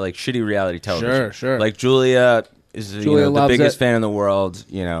shitty reality television. Sure. Like Julia is the biggest it. fan in the world.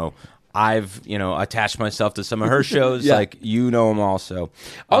 I've attached myself to some of her shows. Yeah. Like them also.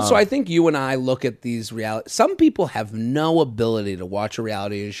 Also, I think you and I look at these reality. Some people have no ability to watch a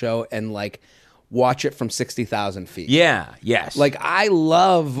reality show and like watch it from 60,000 feet. Yeah. Yes. Like I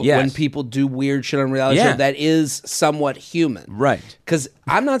love when people do weird shit on reality show that is somewhat human. Right. Because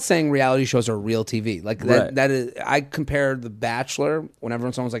I'm not saying reality shows are real TV. Like that. Right. That is. I compare The Bachelor. Whenever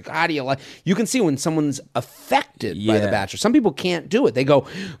someone's like, "How do you like?" You can see when someone's affected by The Bachelor. Some people can't do it. They go,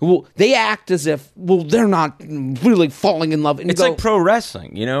 well, they act as if, well, they're not really falling in love. And it's like pro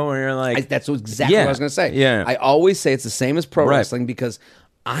wrestling, where you're like, that's exactly what I was going to say. Yeah. I always say it's the same as pro wrestling because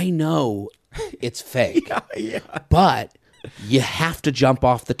I know it's fake. But you have to jump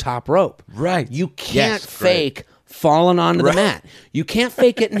off the top rope. Right. You can't fake falling onto the mat. You can't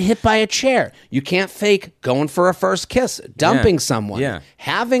fake getting hit by a chair. You can't fake going for a first kiss, dumping someone,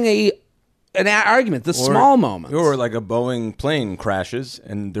 having an argument, the small moments. Or like a Boeing plane crashes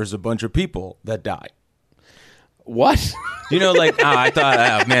and there's a bunch of people that die. What? I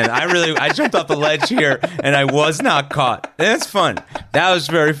thought, man, I jumped off the ledge here and I was not caught. That's fun. That was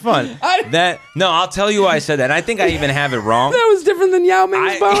very fun. I'll tell you why I said that. And I think I even have it wrong. That was different than Yao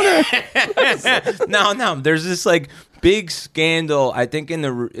Ming's boner. No. There's this like big scandal. I think in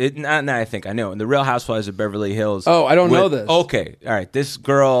the Real Housewives of Beverly Hills. Oh, I don't know this. Okay, all right. This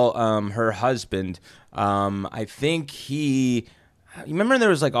girl, her husband, I think you remember there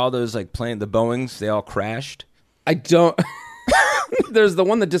was like all those like the Boeings, they all crashed. I don't. There's the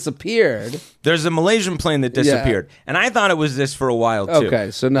one that disappeared. There's a Malaysian plane that disappeared, and I thought it was this for a while too.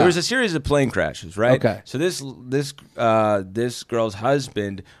 Okay, so no. There was a series of plane crashes, right? Okay. So this girl's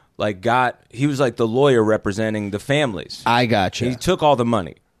husband he was like the lawyer representing the families. I gotcha. He took all the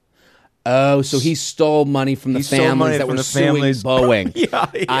money. Oh, so he stole money from the families that were suing Boeing. Yeah.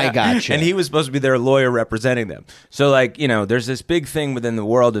 I gotcha. And he was supposed to be their lawyer representing them. So, there's this big thing within the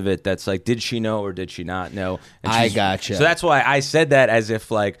world of it that's like, did she know or did she not know? And I gotcha. So that's why I said that as if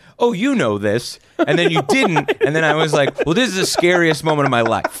like, oh, you know this. And then you didn't. And then I was like, well, this is the scariest moment of my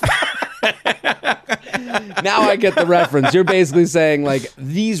life. Now I get the reference. You're basically saying like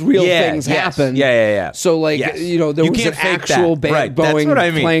these real things happen. Yeah. So there was an actual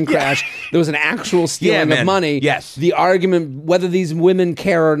Boeing plane crash. There was an actual stealing of money. Yes. The argument whether these women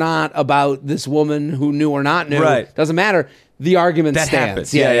care or not about this woman who knew or not knew doesn't matter. The argument that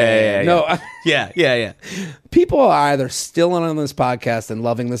stands. Happens. Yeah. No. Yeah. People are either still on this podcast and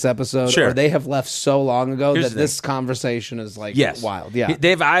loving this episode, or they have left so long ago that this conversation is like wild. Yeah,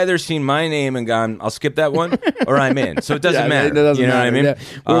 they've either seen my name and gone, "I'll skip that one," or I'm in. So it doesn't matter. It doesn't matter. What I mean? Yeah.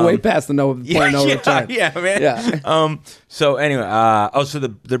 We're way past the no return. Yeah, man. Yeah. So anyway, so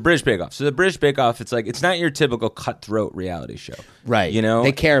the British Bake Off. So the British Bake Off, it's like it's not your typical cutthroat reality show, right?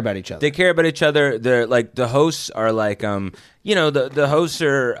 They care about each other. They care about each other. They're like the hosts are like the hosts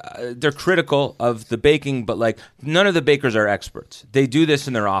are they're critical of the baking, but like none of the bakers are experts. They do this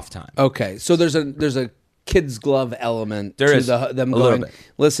in their off time. Okay, so there's a kid's glove element there to is them going,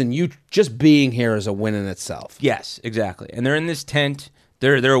 listen, you just being here is a win in itself. Yes, exactly. And they're in this tent.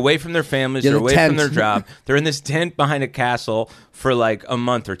 They're away from their families. They're away from their job. They're in this tent behind a castle for like a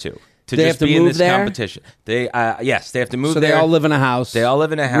month or two. They just have to be move in this there? competition. They yes, they have to move so there. So they all live in a house. They all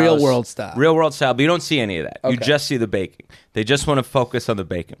live in a house. Real world style. Real world style, but you don't see any of that. Okay. You just see the baking. They just want to focus on the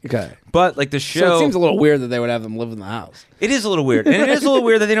baking. Okay. But like the show, so it seems a little weird that they would have them live in the house. It is a little weird. And it is a little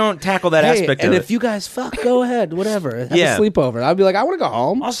weird that they don't tackle that aspect of it. And if you guys fuck, go ahead, whatever. Have a sleepover. I'd be like, I want to go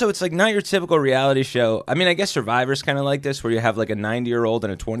home. Also, it's like not your typical reality show. I mean, I guess Survivor's kind of like this, where you have like a 90-year-old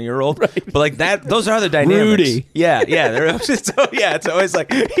and a 20-year-old. Right. But like that, those are the dynamics. Rudy. Yeah. It's always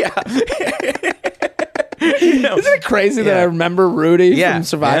like, Isn't it crazy that I remember Rudy from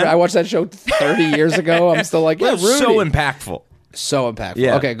Survivor? Yeah. I watched that show 30 years ago. I'm still like, Rudy. So impactful. So impactful.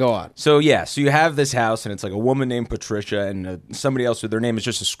 Yeah. Okay, go on. So you have this house, and it's like a woman named Patricia and somebody else with their name is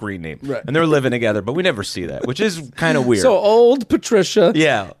just a screen name. Right. And they're living together, but we never see that, which is kind of weird. So old Patricia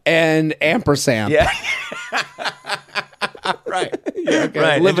and ampersand. Yeah. Right. Yeah, okay.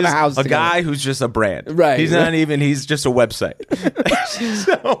 Right. Live in a house A together. guy who's just a brand. Right. He's just a website.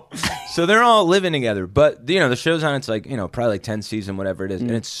 so they're all living together. But, the show's on, it's like, probably like 10 season, whatever it is.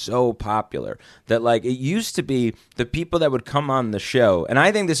 And it's so popular that like it used to be the people that would come on the show. And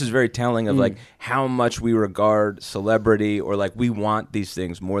I think this is very telling of like how much we regard celebrity or like we want these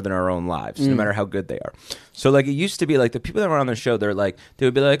things more than our own lives, no matter how good they are. So like it used to be like the people that were on the show, they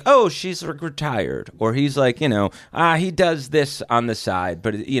would be like, oh, she's retired, or he's like, he does this on the side,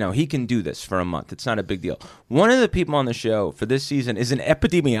 but he can do this for a month. It's not a big deal. One of the people on the show for this season is an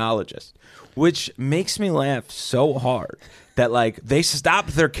epidemiologist, which makes me laugh so hard that like they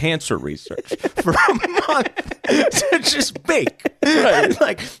stopped their cancer research for a month to just bake. Right.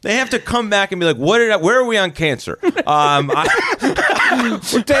 Like they have to come back and be like, where are we on cancer? We'll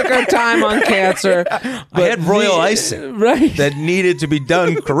take our time on cancer. I had royal icing that needed to be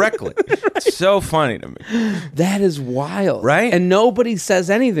done correctly. It's so funny to me. That is wild. Right? And nobody says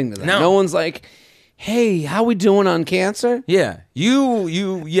anything to them. No one's like, hey, how we doing on cancer? Yeah. You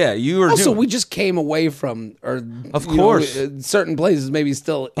are also, doing. we just came away from, or of course, certain places maybe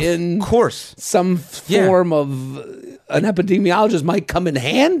still in some Yeah. form of an epidemiologist might come in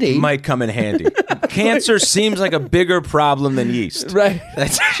handy. Cancer seems like a bigger problem than yeast. Right.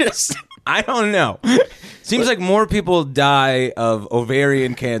 That's just, I don't know. Seems like more people die of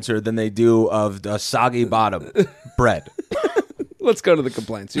ovarian cancer than they do of a soggy bottom bread. Let's go to the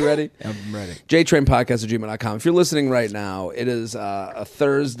complaints. You ready? I'm ready. jtrainpodcast@gmail.com. If you're listening right now, it is a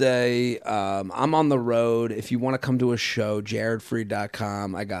Thursday. I'm on the road. If you want to come to a show,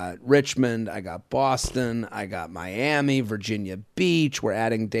 jaredfreed.com. I got Richmond. I got Boston. I got Miami, Virginia Beach. We're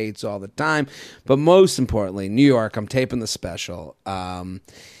adding dates all the time. But most importantly, New York. I'm taping the special.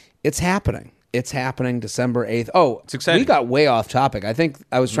 It's happening. It's happening December 8th. Oh, it's exciting. We got way off topic. I think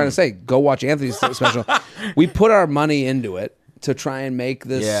I was trying to say, go watch Anthony's special. We put our money into it to try and make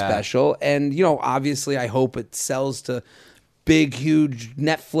this special. And, obviously I hope it sells to big, huge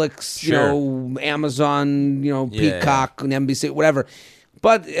Netflix, Amazon, Peacock, and NBC, whatever.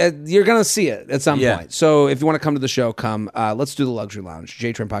 But you're going to see it at some point. So if you want to come to the show, come. Let's do the Luxury Lounge,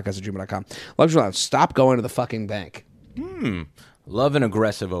 jtrainpodcast@gmail.com. Luxury Lounge, stop going to the fucking bank. Love an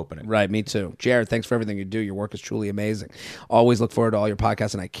aggressive opening. Right, me too. Jared, thanks for everything you do. Your work is truly amazing. Always look forward to all your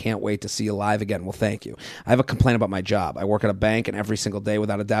podcasts, and I can't wait to see you live again. Well, thank you. I have a complaint about my job. I work at a bank, and every single day,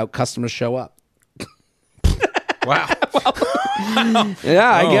 without a doubt, customers show up. Wow.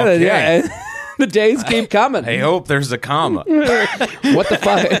 Yeah, I get it. Yeah. The days keep coming. I hope there's a comma. What the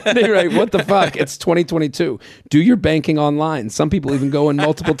fuck? Right, what the fuck? It's 2022. Do your banking online. Some people even go in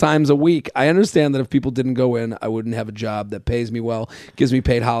multiple times a week. I understand that if people didn't go in, I wouldn't have a job that pays me well, gives me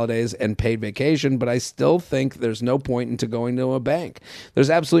paid holidays and paid vacation, but I still think there's no point into going to a bank. There's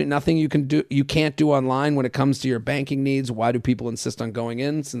absolutely nothing you can't do online when it comes to your banking needs. Why do people insist on going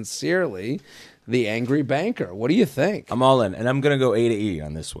in? Sincerely, the Angry Banker. What do you think? I'm all in, and I'm going to go A to E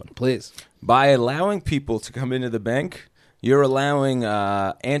on this one. Please. By allowing people to come into the bank, you're allowing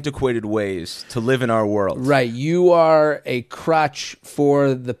antiquated ways to live in our world. Right. You are a crutch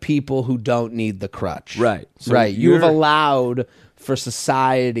for the people who don't need the crutch. Right. So right. You've allowed for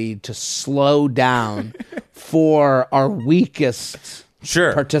society to slow down for our weakest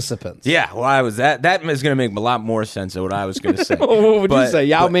participants. Yeah. Well, that is going to make a lot more sense than what I was going to say. What would you say?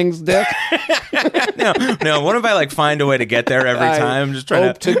 Yao Ming's dick? No. What if I find a way to get there every time? I'm just trying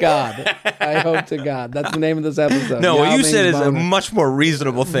hope to God. I hope to God. That's the name of this episode. No, what you said is a much more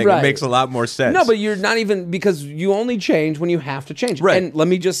reasonable thing. Right. It makes a lot more sense. No, but you're not even, because you only change when you have to change. Right. And let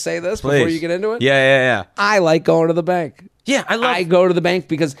me just say this before you get into it. Yeah. I like going to the bank. Yeah, I go to the bank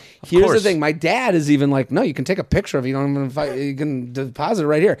because here's the thing. My dad is even like, no, you can take a picture of it. You don't even you can deposit it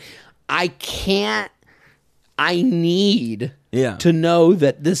right here. I need to know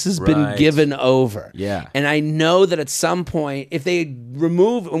that this has been given over. Yeah. And I know that at some point, if they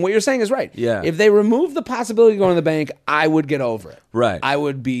remove, and what you're saying is right. Yeah. If they remove the possibility of going to the bank, I would get over it. Right. I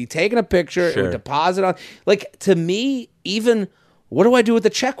would be taking a picture, it would deposit on. Like, to me, even, what do I do with the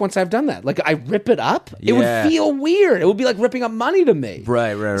check once I've done that? Like, I rip it up? It would feel weird. It would be like ripping up money to me.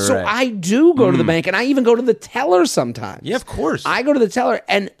 Right. So I do go to the bank, and I even go to the teller sometimes. Yeah, of course. I go to the teller,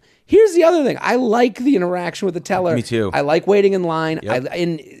 and here's the other thing. I like the interaction with the teller. Me too. I like waiting in line. Yep.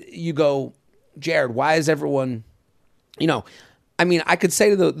 And you go, Jared, why is everyone, I could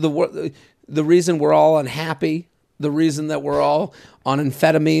say to the reason we're all unhappy, the reason that we're all on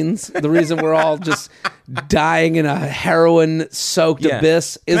amphetamines, the reason we're all just dying in a heroin-soaked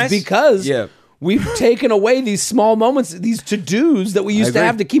abyss is because we've taken away these small moments, these to-dos that we used to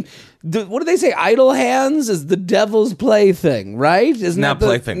have to keep. What do they say? Idle hands is the devil's plaything, right? Isn't not that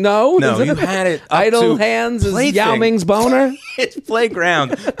plaything. No, you had it. Idle hands is Yao Ming's boner. It's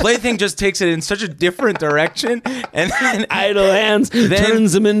playground. Plaything just takes it in such a different direction, and then idle hands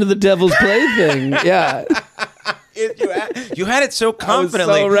turns him into the devil's plaything. Yeah. You had it so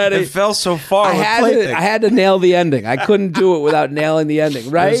confidently. so ready. It fell so far. I had to nail the ending. I couldn't do it without nailing the ending,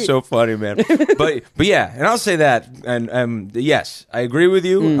 right? It was so funny, man. but yeah, and I'll say that, and yes, I agree with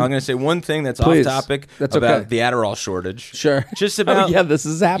you. I'm going to say one thing that's Please. off topic That's about okay. the Adderall shortage. Sure. Just about yeah, this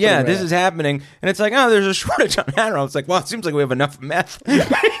is happening. Yeah, right this now. is happening, and it's like, oh, there's a shortage on Adderall. It's like, well, it seems like we have enough meth,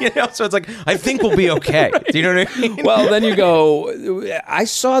 So it's like, I think we'll be okay. Do you know what I mean? Well, then you go, I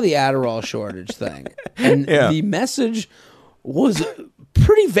saw the Adderall shortage thing, and the message was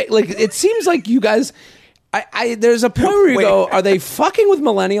pretty vague. Like, it seems like you guys, there's a point where you go, are they fucking with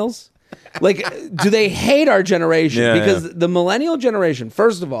millennials? Like, do they hate our generation? Yeah, because the millennial generation,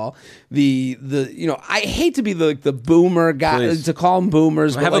 first of all, I hate to be the boomer guy, Please. to call them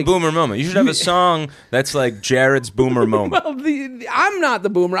boomers. Have a boomer moment. You should have a song that's like Jared's boomer moment. Well, I'm not the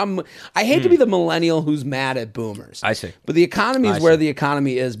boomer. I hate to be the millennial who's mad at boomers. I see. But the economy is where the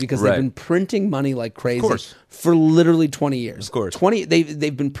economy is because they've been printing money like crazy for literally 20 years. Of course.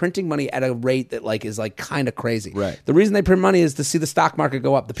 They've been printing money at a rate that is kind of crazy. Right. The reason they print money is to see the stock market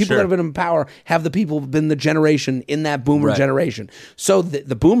go up. The people that have been in power have the people been the generation in that boomer generation. So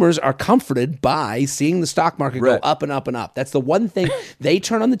the boomers are comforted by seeing the stock market go up and up and up. That's the one thing. They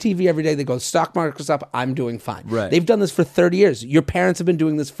turn on the TV every day. They go, stock market's up. I'm doing fine. Right. They've done this for 30 years. Your parents have been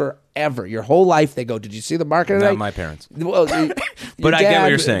doing this forever. Your whole life, they go, did you see the market today? Not my parents. Well, But I get what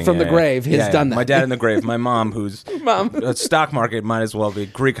you're saying. From the grave has done that. My dad in the grave. My mom, who's stock market, might as well be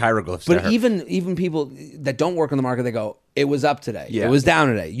Greek hieroglyphs. But even people that don't work in the market, they go, it was up today. Yeah. It was down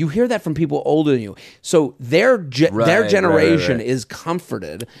today. You hear that from people older than you. So their generation is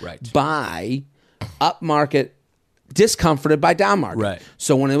comforted by up market, discomforted by down market. Right.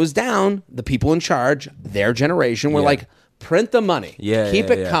 So when it was down, the people in charge, their generation, were like, print the money. Keep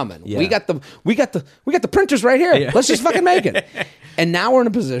it coming. Yeah. We got the printers right here. Let's just fucking make it. And now we're in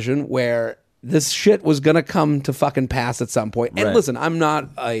a position where this shit was gonna come to fucking pass at some point. And listen, I'm not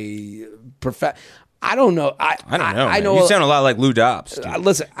a I don't know. I don't know. I know. You sound a lot like Lou Dobbs.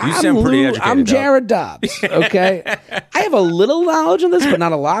 Listen, you sound pretty educated. I'm Jared Dobbs. Okay, I have a little knowledge on this, but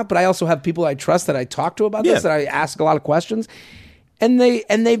not a lot. But I also have people I trust that I talk to about this, that I ask a lot of questions. And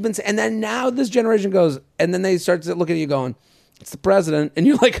then now this generation goes, and then they start to look at you going, it's the president, and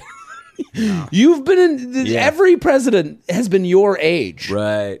you're like, you've been in every president has been your age,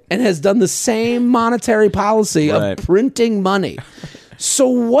 right, and has done the same monetary policy of printing money. So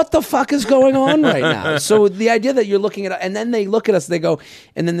what the fuck is going on right now? So the idea that you're looking at, and then they look at us, they go,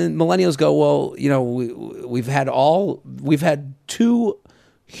 and then the millennials go, well, we've had two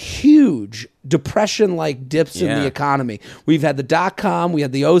huge depression-like dips in the economy. We've had the dot-com, we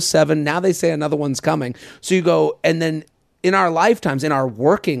had the 07, now they say another one's coming. So you go, and then in our lifetimes, in our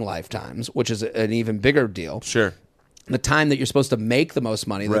working lifetimes, which is an even bigger deal. Sure. The time that you're supposed to make the most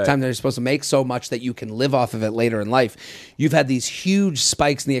money, the time that you're supposed to make so much that you can live off of it later in life, you've had these huge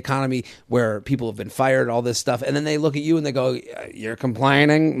spikes in the economy where people have been fired, all this stuff, and then they look at you and they go, you're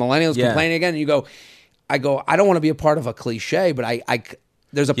complaining, millennials complaining again, and you go, I don't want to be a part of a cliche, but I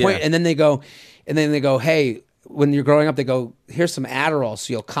there's a point, and then they go, hey, when you're growing up, they go, here's some Adderall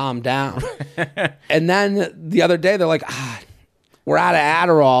so you'll calm down. And then the other day, they're like, we're out of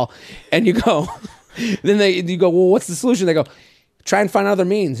Adderall. And you go, you go, well, what's the solution? They go, try and find other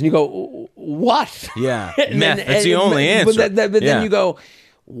means. And you go, what? Yeah, meth. That's the only answer. But then you go,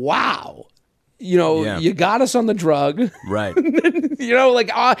 wow. You got us on the drug. Right.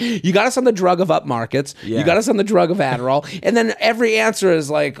 You got us on the drug of up markets. Yeah. You got us on the drug of Adderall. And then every answer is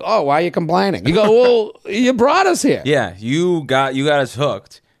like, oh, why are you complaining? You go, well, you brought us here. Yeah, you got us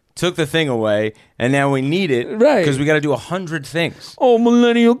hooked, took the thing away, and now we need it because we got to do 100 things. Oh,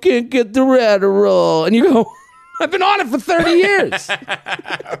 millennial can't get the Adderall. And you go, I've been on it for 30 years.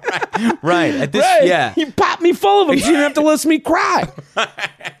 Right. You popped me full of them so you didn't have to listen to me cry.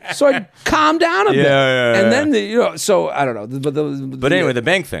 So I calmed down a bit. And then, so I don't know. But anyway, the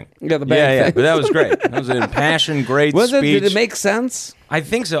bank thing. Yeah, the bank thing. But that was great. That was an impassioned, great speech. Did it make sense? I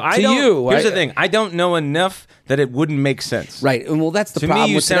think so. Here's the thing. I don't know enough that it wouldn't make sense. Right. Well, that's the problem. To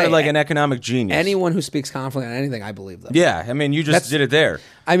me, you sounded like an economic genius. Anyone who speaks confidently on anything, I believe them. Yeah. I mean, you just did it there.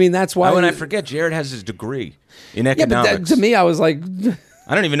 I mean, that's why. When I forget, Jared has his degree in economics. Yeah, but to me, I was like,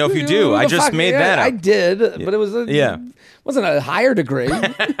 I don't even know if you do. I just made that up. I did, but it was wasn't a higher degree.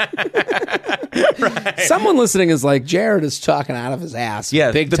 Someone listening is like, Jared is talking out of his ass.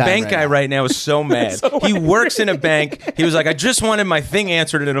 Yeah, big the time bank guy right now is so mad. He works in a bank. He was like, I just wanted my thing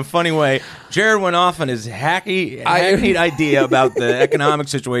answered in a funny way. Jared went off on his hackneyed idea about the economic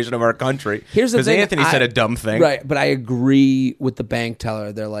situation of our country. Here's the thing. Because Anthony said a dumb thing. Right, but I agree with the bank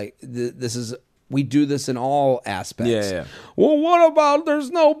teller. They're like, this is We do this in all aspects. Yeah. Well, what about there's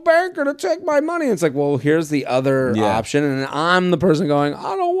no banker to take my money? It's like, well, here's the other option, and I'm the person going,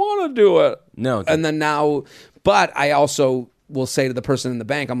 I don't want to do it. No. And then now, but I also will say to the person in the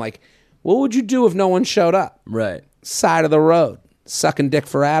bank, I'm like, what would you do if no one showed up? Right. Side of the road, sucking dick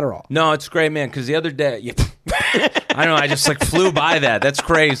for Adderall. No, it's great, man, because the other day, I don't know, I just like flew by that. That's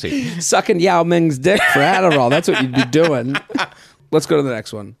crazy. Sucking Yao Ming's dick for Adderall. That's what you'd be doing. Let's go to the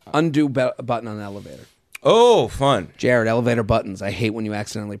next one. Undo button on an elevator. Oh, fun. Jared, elevator buttons. I hate when you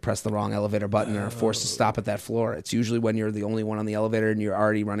accidentally press the wrong elevator button and are forced to stop at that floor. It's usually when you're the only one on the elevator and you're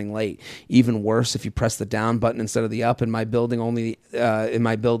already running late. Even worse, if you press the down button instead of the up. In my building's only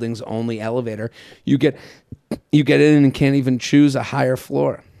elevator, you get in and can't even choose a higher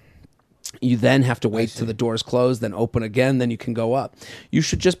floor. You then have to wait till the doors close, then open again, then you can go up. You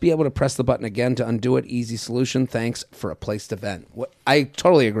should just be able to press the button again to undo it. Easy solution. Thanks for a place to vent. I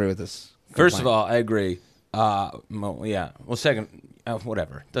totally agree with this. First of all, I agree. Well, second,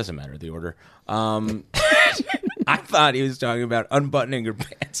 whatever. Doesn't matter the order. I thought he was talking about unbuttoning your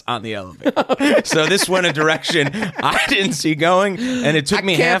pants on the elevator. So this went a direction I didn't see going, and it took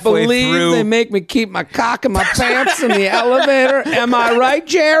me halfway through. I can't believe they make me keep my cock in my pants in the elevator. Am I right,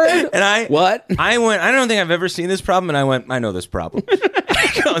 Jared? And I went, I don't think I've ever seen this problem, and I went, I know this problem.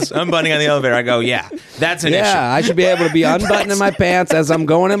 He goes, unbuttoning on the elevator. I go, yeah, that's an issue. Yeah, I should be able to be unbuttoning my pants as I'm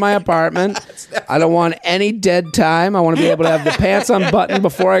going in my apartment. I don't want any dead time. I want to be able to have the pants unbuttoned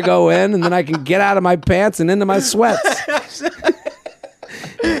before I go in, and then I can get out of my pants and into my sweats.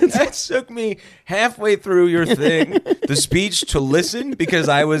 That took me halfway through your thing, the speech, to listen, because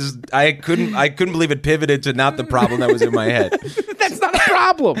I couldn't believe it pivoted to not the problem that was in my head. That's not a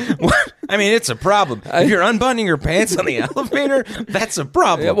problem. I mean, it's a problem. If you're unbuttoning your pants on the elevator, that's a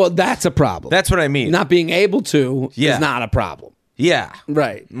problem. Yeah, well, that's a problem. That's what I mean. Not being able to is not a problem. Yeah.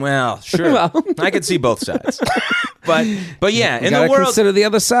 Right. Well, sure. I could see both sides. But yeah, in the world, consider the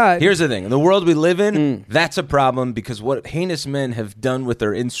other side. Here's the thing: in the world we live in, that's a problem because what heinous men have done with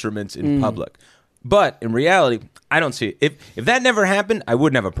their instruments in public. But in reality, I don't see it. If that never happened, I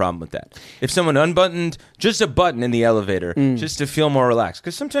wouldn't have a problem with that. If someone unbuttoned just a button in the elevator, just to feel more relaxed,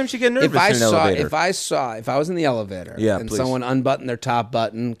 because sometimes you get nervous in an elevator. If I was in the elevator and please. someone unbuttoned their top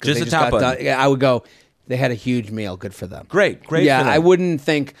button, just the top button, I would go, they had a huge meal. Good for them. Great. Yeah, for them. I wouldn't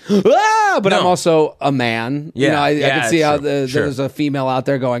think, but I'm also a man. Yeah, I can see how sure. there's a female out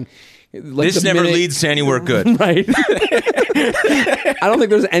there going, like, this never leads to anywhere good. Right. I don't think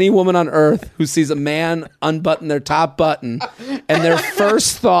there's any woman on earth who sees a man unbutton their top button and their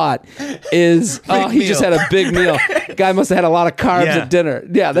first thought is, he just had a big meal. Guy must have had a lot of carbs at dinner.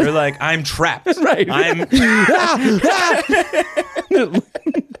 Yeah, they're like, I'm trapped. Right. I'm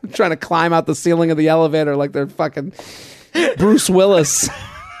trying to climb out the ceiling of the elevator like they're fucking Bruce Willis.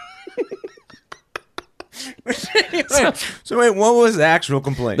 So wait, what was the actual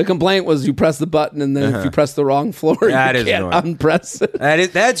complaint? The complaint was you press the button and then if you press the wrong floor, you can't unpress it.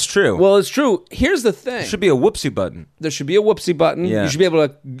 That's true. Well, it's true. Here's the thing. There should be a whoopsie button. There should be a whoopsie button. Yeah. You should be able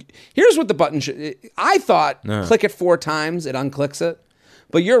to... Here's what the button should... I thought click it 4 times, it unclicks it.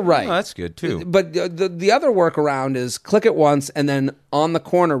 But you're right. Oh, that's good, too. But the other workaround is click it once and then on the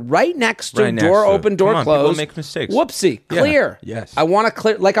corner, right next to door open, door closed. People make mistakes. Whoopsie. Clear. Yes. I want to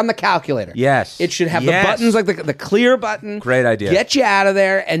clear, like on the calculator. Yes. It should have the buttons like the clear button. Great idea. Get you out of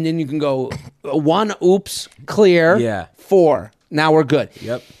there, and then you can go 1, oops, clear. Yeah. 4. Now we're good.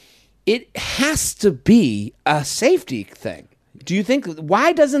 Yep. It has to be a safety thing. Do you think,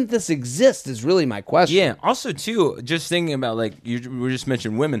 why doesn't this exist is really my question. Yeah. Also, too, just thinking about, like, we just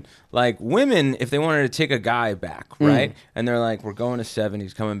mentioned women. Like, women, if they wanted to take a guy back, right? And they're like, we're going to 7,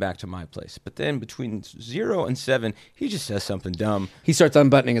 he's coming back to my place. But then between 0 and 7, he just says something dumb. He starts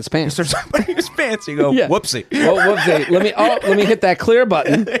unbuttoning his pants. You go, whoopsie. Oh, whoopsie. Let me hit that clear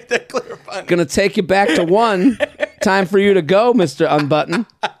button. Hit that clear button. Gonna take you back to 1. Time for you to go, Mr. Unbutton.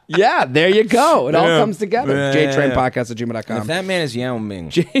 Yeah, there you go. It all comes together. JTrainPodcast@gmail.com. If that man is Yao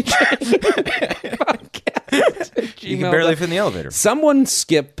Ming. You can barely fit in the elevator. Someone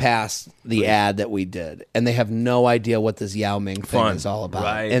skipped past the ad that we did, and they have no idea what this Yao Ming thing is all about.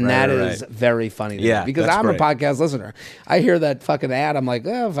 That is very funny to me, because I'm a podcast listener. I hear that fucking ad, I'm like,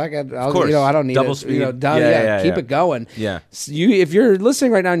 oh, fuck it. I don't need double it. speed. Keep it going. Yeah. So if you're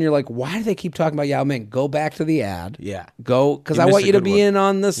listening right now and you're like, why do they keep talking about Yao Ming? Go back to the ad. Yeah. Go, because I want you to be in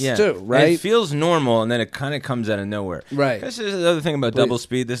on this too, right? And it feels normal, and then it kind of comes out of nowhere. Right. This is the other thing about double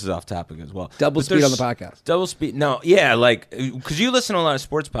speed. This is off topic as well. Double speed on the podcast. Double speed. No, yeah, like because you listen to a lot of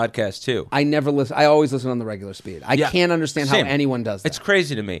sports podcasts too. I never listen. I always listen on the regular speed. I can't understand how anyone does that. It's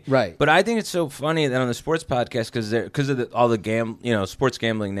crazy to me, right? But I think it's so funny that on the sports podcast because of all the sports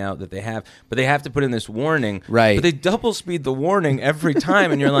gambling now that they have, but they have to put in this warning, right? But they double speed the warning every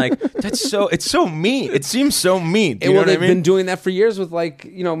time, and you're like, it's so mean. It seems so mean. Do you know what I mean? They've been doing that for years with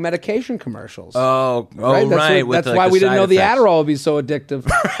medication commercials. Right. That's why we didn't know the Adderall would be so addictive.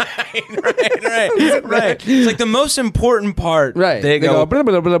 right. It's like the most important part. Right. They go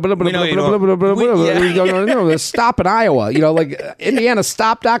stop in Iowa. Like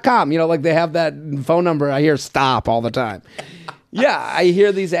IndianaStop.com. Like they have that phone number. I hear stop all the time. Yeah, I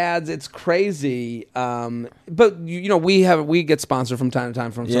hear these ads. It's crazy. But we get sponsored from time to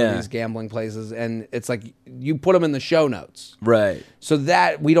time from some of these gambling places, and it's like you put them in the show notes, right? So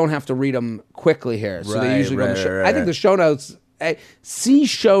that we don't have to read them quickly here. So they usually go in the show. I think the show notes. See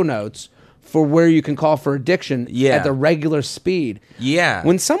show notes for where you can call for addiction at the regular speed. Yeah.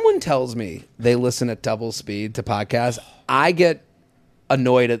 When someone tells me they listen at double speed to podcasts, I get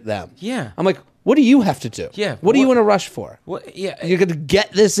annoyed at them. Yeah. I'm like, what do you have to do? Yeah. What are you in a rush for? What? Yeah. You're going to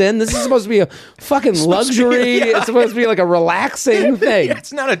get this in? This is supposed to be a fucking luxury. It's supposed to be like a relaxing thing. Yeah,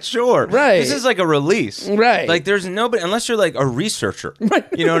 it's not a chore. Right. This is like a release. Right. Like there's nobody, unless you're like a researcher. Right.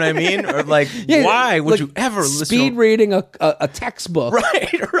 You know what I mean? Or like, why would you ever listen? Speed reading a textbook.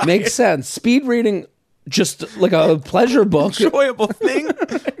 Right. Makes sense. Speed reading just like a pleasure book. Enjoyable thing.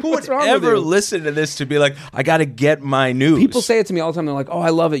 Who would ever listen to this to be like, I got to get my news? People say it to me all the time. They're like, oh, I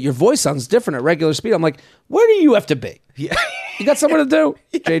love it. Your voice sounds different at regular speed. I'm like, where do you have to be? Yeah. You got somewhere to do?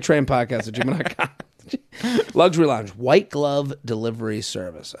 JTrainPodcast@gmail.com. Luxury Lounge, white glove delivery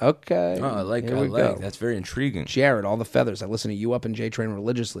service. Okay. Oh, I like go. That's very intriguing. Jared, all the feathers. I listen to you up and J-Train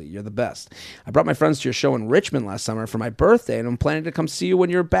religiously. You're the best. I brought my friends to your show in Richmond last summer for my birthday, and I'm planning to come see you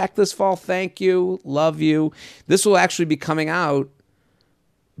when you're back this fall. Thank you. Love you. This will actually be coming out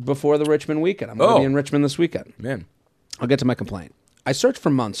before the Richmond weekend. I'm going to be in Richmond this weekend. Man. I'll get to my complaint. I searched for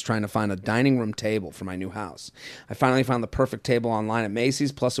months trying to find a dining room table for my new house. I finally found the perfect table online at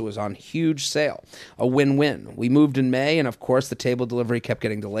Macy's, plus it was on huge sale. A win-win. We moved in May, and of course the table delivery kept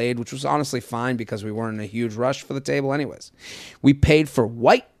getting delayed, which was honestly fine because we weren't in a huge rush for the table anyways. We paid for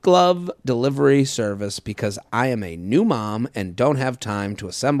white glove delivery service because I am a new mom and don't have time to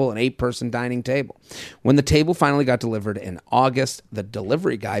assemble an 8-person dining table. When the table finally got delivered in August, the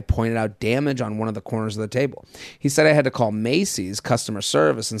delivery guy pointed out damage on one of the corners of the table. He said I had to call Macy's customer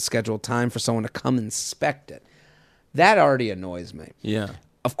service and schedule time for someone to come inspect it. That already annoys me. Yeah.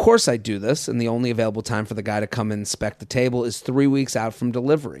 Of course I do this, and the only available time for the guy to come and inspect the table is 3 weeks out from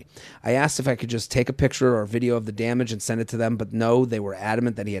delivery. I asked if I could just take a picture or a video of the damage and send it to them, but no, they were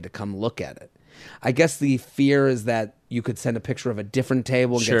adamant that he had to come look at it. I guess the fear is that you could send a picture of a different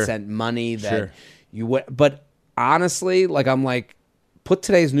table and get sent money that you would. But honestly, like I'm like, put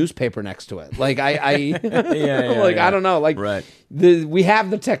today's newspaper next to it. Like I don't know. Like we have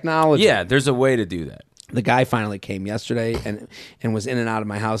the technology. Yeah, there's a way to do that. The guy finally came yesterday and was in and out of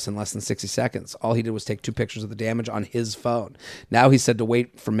my house in less than 60 seconds. All he did was take 2 pictures of the damage on his phone. Now he said to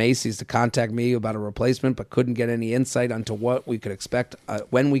wait for Macy's to contact me about a replacement, but couldn't get any insight onto what we could expect,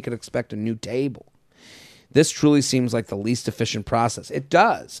 when we could expect a new table. This truly seems like the least efficient process. It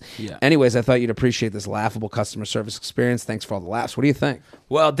does. Yeah. Anyways, I thought you'd appreciate this laughable customer service experience. Thanks for all the laughs. What do you think?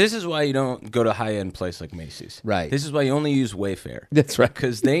 Well, this is why you don't go to a high-end place like Macy's. Right. This is why you only use Wayfair. That's right.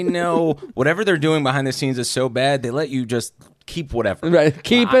 Because they know whatever they're doing behind the scenes is so bad, they let you just keep whatever. Right.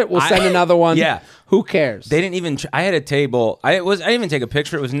 Keep it. We'll send another one. Yeah. Who cares? They didn't even. I had a table. I didn't even take a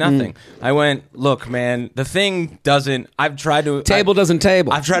picture. It was nothing. I went, look, man. The thing doesn't. I've tried to. Table doesn't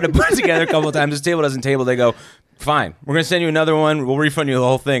table. I've tried to put it together a couple of times. This table doesn't table. They go, fine. We're gonna send you another one. We'll refund you the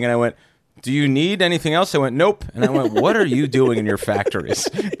whole thing. And I went, do you need anything else? I went, nope. And I went, what are you doing in your factories?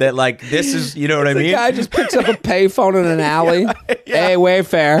 That like this is, you know what I mean? The guy just picks up a payphone in an alley. Hey,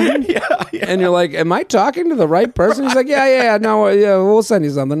 Wayfair. And you're like, am I talking to the right person? He's like, yeah, no, we'll send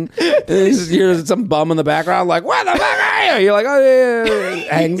you something. And he's here's some bum in the background, like, what the fuck are you? You're like, oh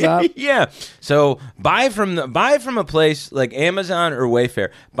yeah. Hangs up. Yeah. So buy from a place like Amazon or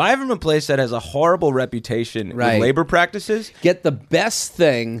Wayfair. Buy from a place that has a horrible reputation with labor practices. Get the best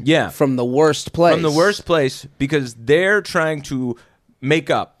thing from the worst place. From the worst place, because they're trying to make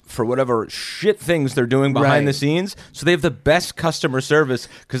up for whatever shit things they're doing behind the scenes. So they have the best customer service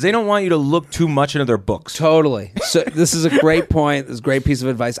because they don't want you to look too much into their books. Totally. So this is a great point. This is a great piece of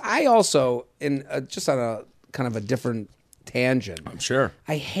advice. I also, just on a kind of a different tangent. I'm sure.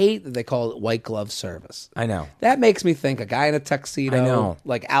 I hate that they call it white glove service. I know. That makes me think a guy in a tuxedo, I know.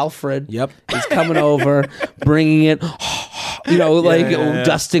 like Alfred, is coming over, bringing it.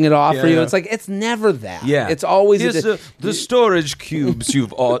 dusting it off for you. It's like, it's never that. Yeah. It's always the storage cubes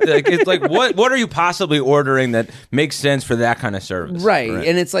you've all like. It's like what are you possibly ordering that makes sense for that kind of service? Right.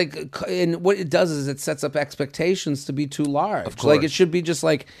 And it's like, and what it does is it sets up expectations to be too large. Of course. Like it should be just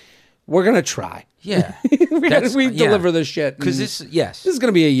like, we're gonna try. Yeah, we deliver this shit because this is going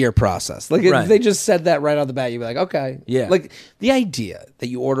to be a year process. Like if they just said that right out the bat, you'd be like, okay, yeah. Like the idea that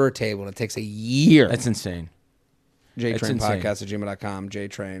you order a table and it takes a year. That's insane. JTrainPodcast@gmail.com,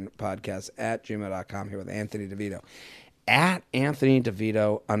 JTrainPodcast@gmail.com. Here with Anthony DeVito at Anthony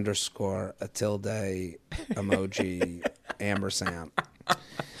DeVito _ a tilde emoji ampersand.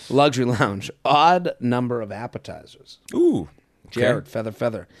 Luxury Lounge, odd number of appetizers. Ooh. Jared,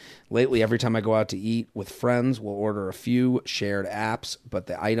 feather. Lately, every time I go out to eat with friends, we'll order a few shared apps, but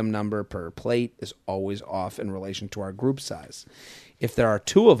the item number per plate is always off in relation to our group size. If there are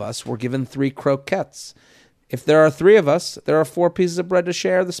 2 of us, we're given 3 croquettes. If there are 3 of us, there are 4 pieces of bread to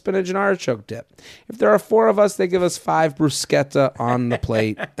share the spinach and artichoke dip. If there are 4 of us, they give us 5 bruschetta on the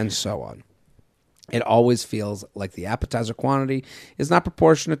plate, and so on. It always feels like the appetizer quantity is not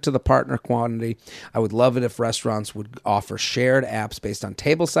proportionate to the partner quantity. I would love it if restaurants would offer shared apps based on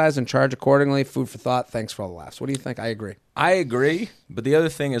table size and charge accordingly. Food for thought. Thanks for all the laughs. What do you think? I agree. I agree, but the other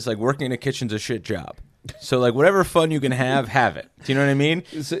thing is like working in a kitchen's a shit job. So like whatever fun you can have it. Do you know what I mean?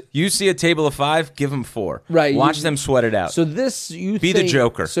 You see a table of 5, give them 4. Right. Watch them sweat it out. So this be the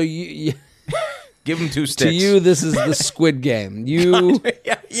Joker. So you give them 2 sticks. To you, this is the Squid Game. You,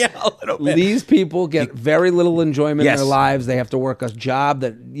 yeah, a little bit. These people get very little enjoyment in their lives. They have to work a job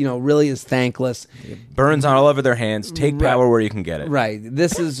that really is thankless. It burns all over their hands. Take power where you can get it. Right.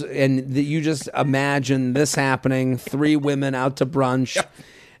 This is, and you just imagine this happening. 3 women out to brunch,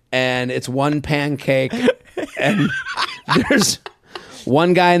 and it's 1 pancake, and there's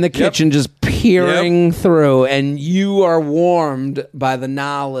one guy in the kitchen just peering through, and you are warmed by the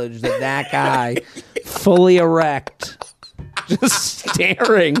knowledge that guy, fully erect, just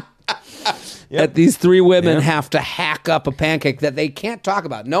staring at these 3 women have to hack up a pancake that they can't talk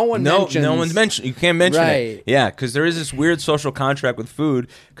about. No one's mentioned. You can't mention it. Yeah, because there is this weird social contract with food.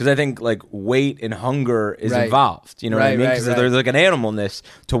 Because I think like weight and hunger is involved. You know what I mean? Because there's like an animalness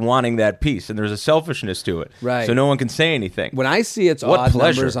to wanting that piece, and there's a selfishness to it. Right. So no one can say anything. When I see it's odd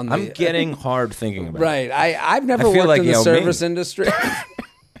numbers on the, I'm getting hard thinking about it. Right. I've never worked in the service industry.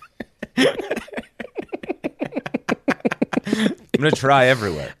 I'm gonna try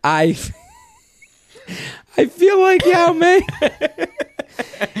everywhere. I feel like Yao Ming.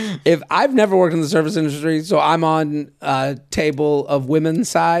 If I've never worked in the service industry, so I'm on a table of women's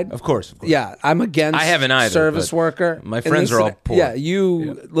side. Of course. Yeah, I'm against I haven't either, service worker. My friends are all poor. Yeah,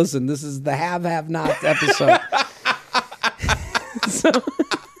 listen, this is the have-not episode. So,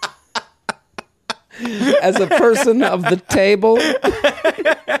 as as of the table,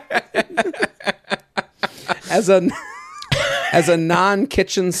 as a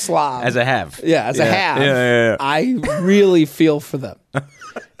non-kitchen slob. As a have. Yeah, as a have. Yeah. I really feel for them.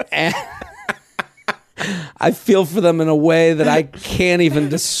 And I feel for them in a way that I can't even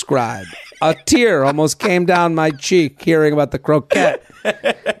describe. A tear almost came down my cheek hearing about the croquette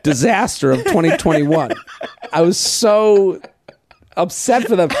disaster of 2021. I was so upset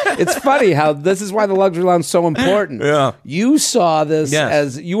for them. It's funny how this is why the Luxury Lounge is so important. Yeah. You saw this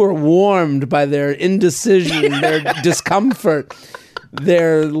as you were warmed by their indecision, their discomfort,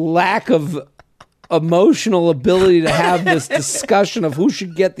 their lack of emotional ability to have this discussion of who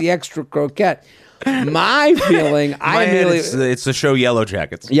should get the extra croquette. My feeling, it's the show Yellow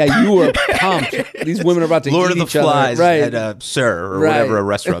Jackets. Yeah, you were pumped. These women are about to Lord eat of the each other. Flies Right. at Sir, or whatever a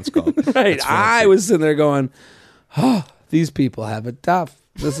restaurant's called. Right. I was sitting there going, oh, these people have it tough.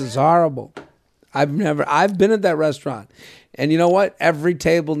 This is horrible. I've been at that restaurant. And you know what? Every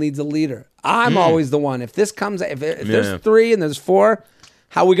table needs a leader. I'm always the one. If this comes, if there's 3 and there's 4,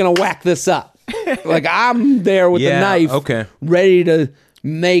 how are we going to whack this up? Like I'm there with the knife, ready to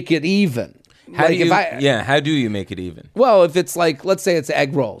make it even. How do you make it even? Well, if it's like, let's say it's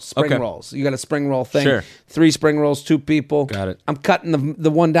egg rolls, spring rolls. You got a spring roll thing. Sure. 3 spring rolls, 2 people. Got it. I'm cutting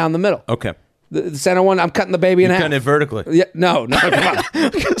the one down the middle. Okay. The center one, I'm cutting the baby in half. Cutting it vertically. Yeah, no, come on.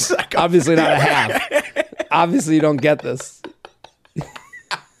 Obviously not a half. Obviously you don't get this.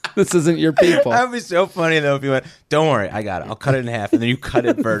 This isn't your people. That would be so funny though if you went, don't worry, I got it. I'll cut it in half, and then you cut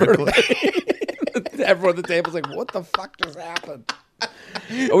it vertically. Everyone at the table's like, what the fuck just happened?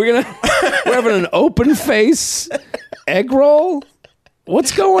 We're having an open face egg roll?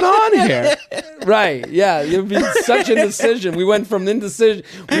 what's going on here? Right. Yeah. It would be such indecision. We went from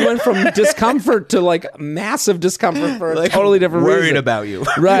discomfort to like massive discomfort for a totally different worried reason. about you.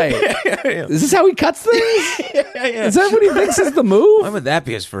 Right. Is this how he cuts things? Is that what he thinks is the move? Why would that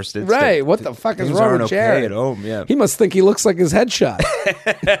be his first instinct? Right. What the fuck is Things wrong aren't with okay Jared? at home. Yeah. He must think he looks like his headshot.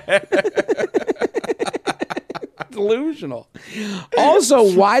 Delusional.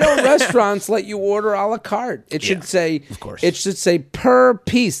 Also, why don't restaurants let you order a la carte? It should say, of course. It should say per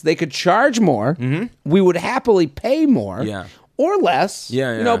piece. They could charge more. We would happily pay more. Yeah. Or less.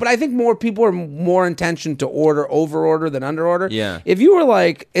 Yeah, You know, yeah. but I think more people are more intention to over order than under order. Yeah. If you were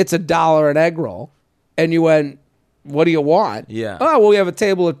like, it's $1 an egg roll, and you went, what do you want? Yeah. Oh, well, we have a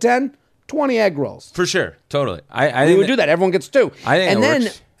table of 10, 20 egg rolls. For sure. Totally. I We would do that. Everyone gets 2. I think and it then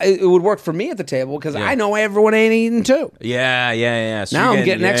works. it would work for me at the table because Yeah. I know everyone ain't eating 2. Yeah. So Now you're I'm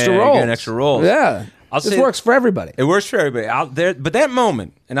getting extra you're rolls. getting extra rolls. Yeah. I'll This say- works for everybody. It works for everybody. But that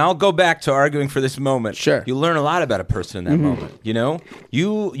moment, and I'll go back to arguing for this moment. Sure. You learn a lot about a person in that moment. You know,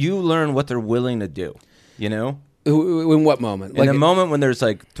 you learn what they're willing to do. You know, In what moment? in a moment when there's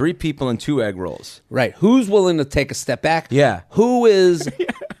like 3 people and 2 egg rolls. Right. Who's willing to take a step back? Yeah. Who is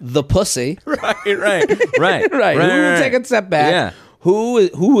the pussy? Right. Right. Who will take a step back? Yeah. Who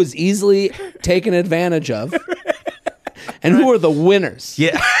is easily taken advantage of? And who are the winners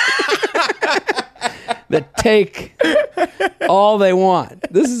Yeah. that take all they want?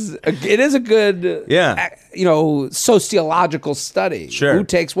 It is a good sociological study. Sure. Who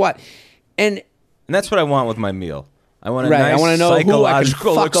takes what? And And that's what I want with my meal. I want a Right, I nice wanna know who I can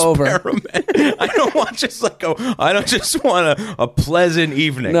psychological fuck over. experiment. I don't want just like I don't just want a pleasant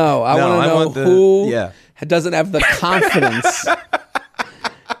evening. no, I want to know want who doesn't have the confidence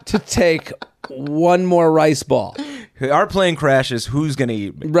to take one more rice ball. Our plane crashes. Who's gonna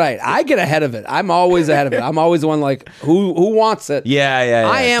eat me? Right. I get ahead of it. I'm always ahead of it. I'm always the one like who wants it. Yeah.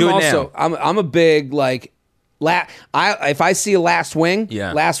 I am Do it also. now. I'm a big like. If I see a last wing,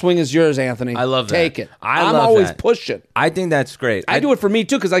 Yeah. last wing is yours, Anthony. I love that. Take it. I I'm love always that. pushing. I think that's great. I do it for me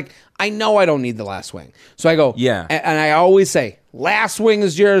too because like I know I don't need the last wing, so I go. Yeah. And I always say, "Last wing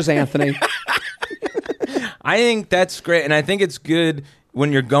is yours, Anthony." I think that's great, and I think it's good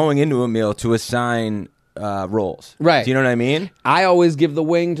when you're going into a meal to assign roles. Right. Do you know what I mean? I always give the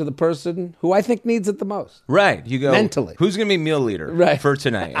wing to the person who I think needs it the most. Right. You go Mentally. Who's gonna be meal leader? Right. For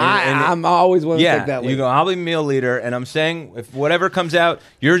tonight? I'm always willing to take that you lead. go. I'll be meal leader, and I'm saying if whatever comes out,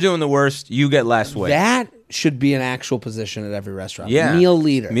 you're doing the worst. You get last wing. That should be an actual position at every restaurant. Yeah. Meal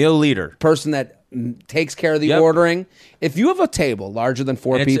leader. Meal leader. Person that takes care of the Yep. ordering. If you have a table larger than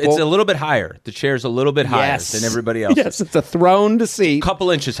 4 And people, it's a little bit higher. The chair's a little bit higher than everybody else. Yes, it's a throned seat.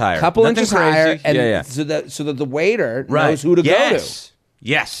 Couple inches higher. Couple Nothing inches crazy. higher, and yeah. so that the waiter Right. knows who to go to.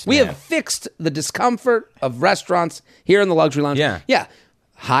 Yes. We man. have fixed the discomfort of restaurants here in the luxury lounge. Yeah.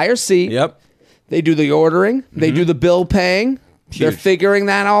 Higher seat. Yep. They do the ordering. They do the bill paying. They're Huge. figuring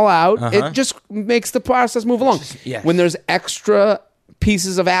that all out. It just makes the process move along. yes. When there's extra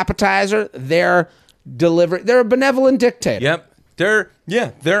pieces of appetizer, they're delivering. They're a benevolent dictator. Yep.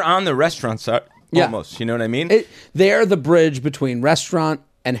 They're on the restaurant side Yeah. almost. You know what I mean? They're the bridge between restaurant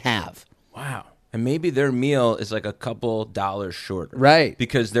and have. Wow. And maybe their meal is like a couple dollars shorter. Right.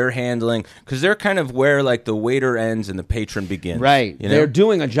 Because they're kind of where like the waiter ends and the patron begins. Right. You know? They're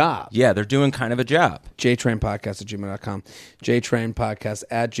doing a job. Yeah, they're doing kind of a job. JTrainPodcast@gmail.com.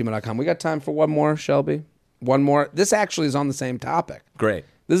 JTrainPodcast@gmail.com. We got time for one more, Shelby? One more. This actually is on the same topic. Great.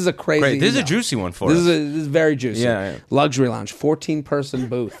 This is a crazy Great. This is a email. juicy one for This us. is very juicy. Yeah. Luxury lounge, 14-person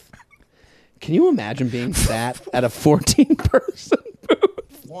booth. Can you imagine being sat at a 14-person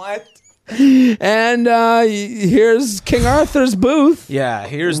booth? What? And here's King Arthur's booth. Yeah,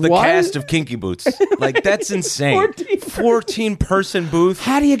 here's the What? cast of Kinky Boots. Like, that's insane. 14-person booth.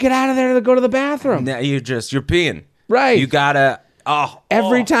 How do you get out of there to go to the bathroom? Now you're peeing. Right. You gotta.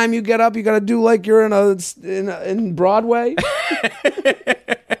 Every time you get up, you got to do like you're in Broadway.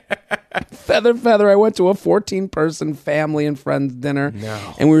 Feather. I went to a 14-person family and friends dinner.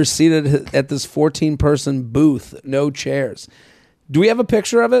 No. And we were seated at this 14-person booth, no chairs. Do we have a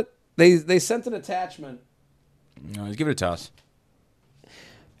picture of it? They sent an attachment. No, give it a toss.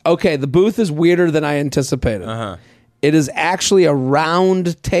 Okay, the booth is weirder than I anticipated. Uh-huh. It is actually a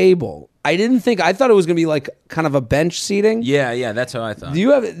round table. I thought it was going to be like kind of a bench seating. Yeah, that's how I thought.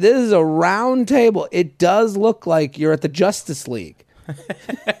 This is a round table. It does look like you're at the Justice League.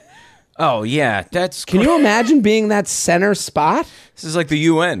 Oh, yeah, that's... Can you imagine being that center spot? This is like the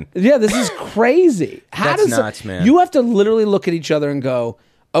UN. Yeah, this is crazy. That's nuts, man. You have to literally look at each other and go,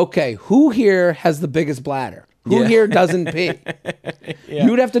 okay, who here has the biggest bladder? Who Yeah. here doesn't pee? You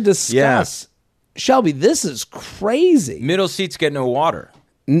would have to discuss Shelby, this is crazy. Middle seats get no water.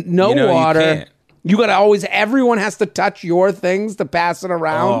 No You know, water. You got to always, everyone has to touch your things to pass it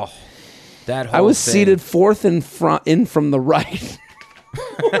around. Oh, that whole I was thing. seated fourth in from the right.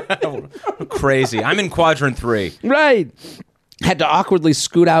 Crazy. I'm in quadrant 3. Right. Had to awkwardly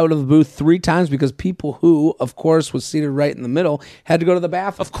scoot out of the booth 3 times because people who, of course, was seated right in the middle had to go to the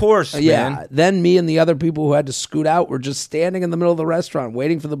bathroom. Of course, Yeah. man. Then me and the other people who had to scoot out were just standing in the middle of the restaurant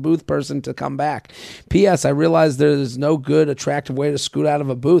waiting for the booth person to come back. P.S. I realized there's no good, attractive way to scoot out of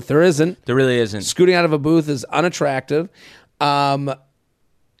a booth. There isn't. There really isn't. Scooting out of a booth is unattractive.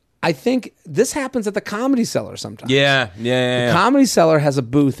 I think this happens at the Comedy Cellar sometimes. Yeah. The Comedy Cellar has a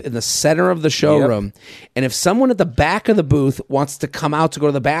booth in the center of the showroom, and if someone at the back of the booth wants to come out to go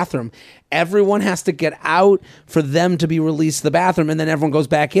to the bathroom, everyone has to get out for them to be released to the bathroom, and then everyone goes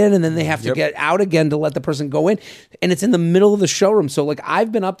back in, and then they have to get out again to let the person go in, and it's in the middle of the showroom. So, like,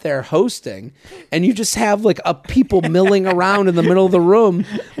 I've been up there hosting, and you just have, like, people milling around in the middle of the room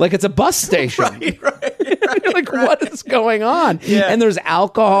like it's a bus station. Right. You're like, what is going on? Yeah. And there's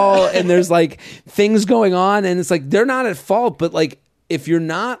alcohol and there's like things going on, and it's like they're not at fault, but like if you're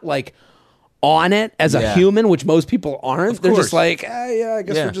not like on it as a human, which most people aren't, they're just like, I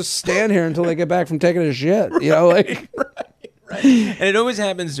guess we'll just stand here until they get back from taking a shit. You know, like Right. And it always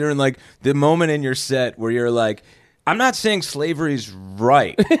happens during like the moment in your set where you're like, I'm not saying slavery's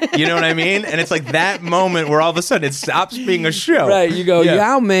right. You know what I mean? And it's like that moment where all of a sudden it stops being a show. Right. You go,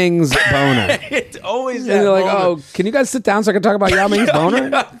 Yao Ming's boner. It's always that And you're like, moment. oh, can you guys sit down so I can talk about Yao Ming's boner?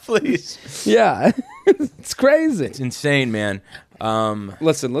 Yeah, please. Yeah. It's crazy. It's insane, man.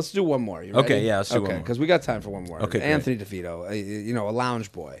 Listen, let's do one more. You ready? Okay, yeah, let's do one more. because we got time for one more. Okay, great. Anthony DeVito, a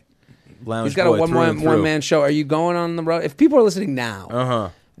lounge boy. Lounge He's got boy a through and through. one man show. Are you going on the road? If people are listening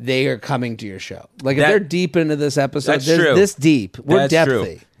now, they are coming to your show. Like if That- they're deep into this episode, That's they're true. this deep. We're That's depthy.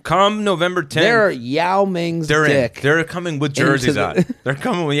 true. Come November 10th. They're Yao Ming's dick. They're coming with jerseys the- on. They're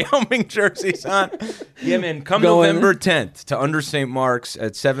coming with Yao Ming jerseys on. Yeah, man. Come Going- November 10th to Under St. Mark's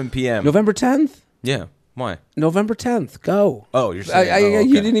at 7 p.m. November 10th? Yeah. Why? November 10th. Go. Oh, you're saying. You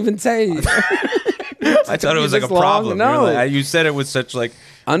okay. didn't even say. I thought it was like a this long. problem. No. You're like- you said it with such like.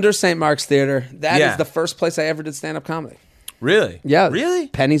 Under St. Mark's Theater. That is Yeah. the first place I ever did stand-up comedy. Really? Yeah. Really?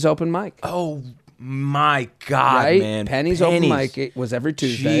 Penny's open mic. Oh my God, Right? man! Penny's open mic. It was every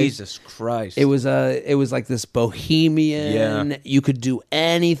Tuesday. Jesus Christ! It was like this bohemian. Yeah. You could do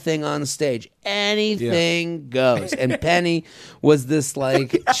anything on stage. Anything goes. And Penny was this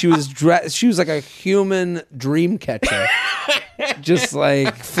like she was like a human dream catcher. Just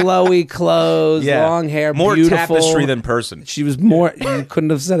like flowy clothes, long hair, more beautiful. tapestry than person. She was more. You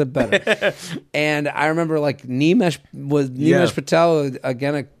couldn't have said it better. And I remember like Nimesh Patel,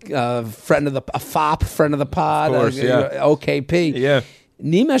 again a friend of a FOP friend of the pod, Of course, OKP. Yeah.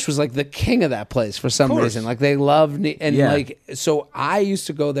 Nimesh was like the king of that place for some reason. Like they loved so I used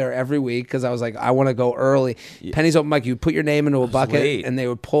to go there every week because I was like, I want to go early. Penny's open mic. You put your name into a bucket late. and they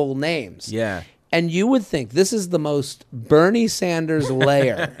would pull names. Yeah. And you would think this is the most Bernie Sanders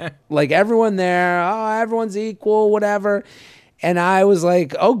layer. Like everyone there, everyone's equal, whatever. And I was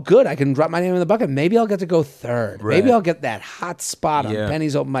like, oh, good. I can drop my name in the bucket. Maybe I'll get to go third. Right. Maybe I'll get that hot spot on Yeah.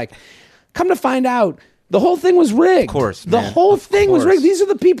 Penny's open mic. Come to find out, the whole thing was rigged. Of course, The man. whole Of thing was course. rigged. These are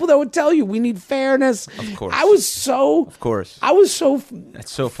the people that would tell you we need fairness. Of course. Of course. I was so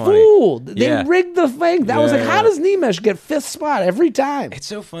That's so funny. fooled. They Yeah. rigged the thing. That was like, how does Nimesh get fifth spot every time? It's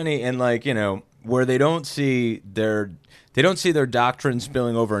so funny, and like where they don't see their doctrine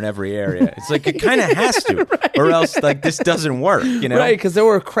spilling over in every area. It's like it kind of has to, or else like this doesn't work. Right, because there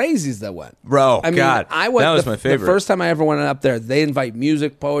were crazies that went. Bro, I mean, God, I went. that was my favorite. The first time I ever went up there, they invite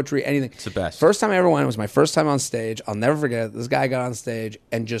music, poetry, anything. It's the best. First time I ever went, it was my first time on stage. I'll never forget it. This guy got on stage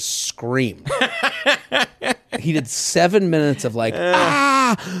and just screamed. He did 7 minutes of like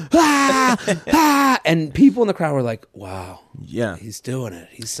and people in the crowd were like, "Wow, Yeah, he's doing it.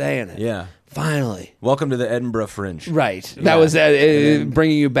 He's saying it. yeah. Finally." Welcome to the Edinburgh Fringe. Right. That Yeah. was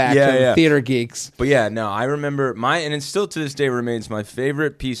bringing you back to theater geeks. But yeah, no, I remember and it still to this day remains my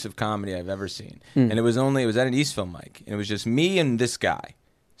favorite piece of comedy I've ever seen. And it was at an East Film mic, and it was just me and this guy.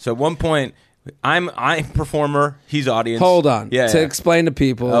 So at one point, I'm performer, he's audience. Hold on. Yeah. To explain to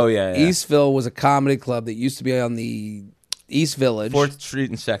people, Oh, yeah. Eastville was a comedy club that used to be on the East Village. 4th Street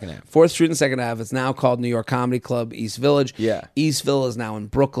and 2nd Ave. 4th Street and 2nd Ave. It's now called New York Comedy Club East Village. Yeah. Eastville is now in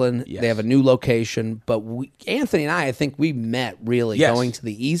Brooklyn. Yes. They have a new location. But Anthony and I think we met really Yes. going to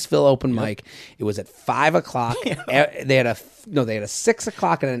the Eastville open mic. It was at 5 o'clock. They had a 6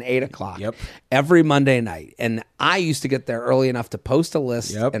 o'clock and an 8 o'clock Yep. every Monday night. And I used to get there early enough to post a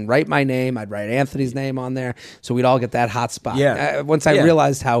list Yep. and write my name. I'd write Anthony's name on there. So we'd all get that hot spot. Yeah. Once I Yeah.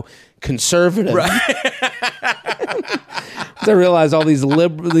 realized how conservative. Right. I realized all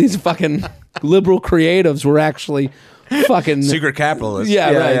these fucking liberal creatives were actually fucking Secret capitalists.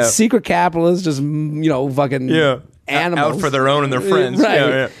 Yeah, right. Yeah. Secret capitalists, just fucking animals out for their own and their friends. Right.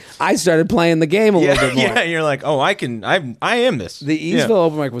 Yeah. I started playing the game a little bit more. Yeah, you're like, I am this. The Eastville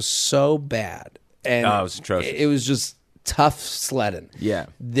open mic was so bad, and it was atrocious. It was just tough sledding. Yeah,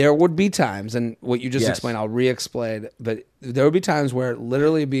 there would be times, and what you just explained, I'll re-explain. But there would be times where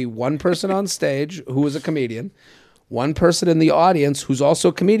literally be one person on stage who was a comedian. One person in the audience who's also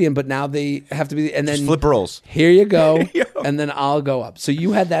a comedian, but now they have to be, and then just flip roles. Here you go, and then I'll go up. So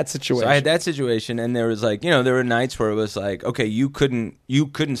you had that situation. So I had that situation, and there was there were nights where it was like, okay, you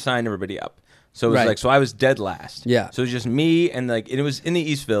couldn't sign everybody up. So it was like, so I was dead last. Yeah. So it was just me, and it was in the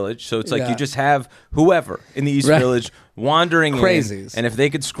East Village. So it's like you just have whoever in the East Village wandering Crazies. in, and if they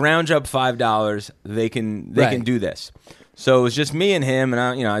could scrounge up $5, they can do this. So it was just me and him,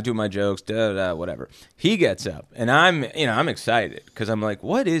 and I do my jokes, whatever. He gets up, and I'm excited because I'm like,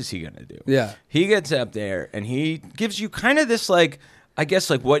 what is he gonna do? Yeah. He gets up there, and he gives you kind of this I guess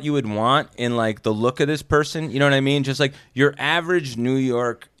what you would want in the look of this person. You know what I mean? Just like your average New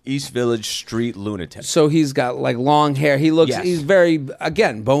York East Village street lunatic. So he's got long hair. He looks. He's very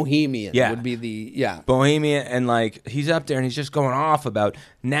bohemian. Yeah. Would be the bohemian, and he's up there and he's just going off about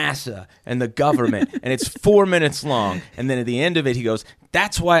NASA and the government, and it's 4 minutes long, and then at the end of it he goes,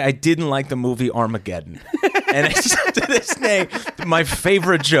 "That's why I didn't like the movie Armageddon," and it's to this day my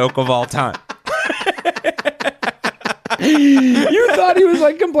favorite joke of all time. You thought he was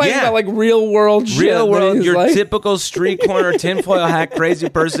complaining about real world shit. Real world, your typical street corner tinfoil hat crazy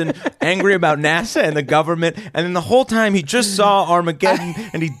person angry about NASA and the government, and then the whole time he just saw Armageddon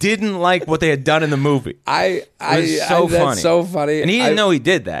and he didn't like what they had done in the movie. It was so funny. That's so funny. And he didn't know he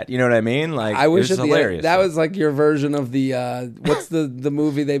did that. You know what I mean? I wish it was hilarious. That was your version of the what's the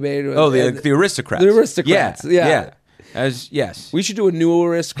movie they made? The Aristocrats. The Aristocrats. Yeah. Yes. We should do a new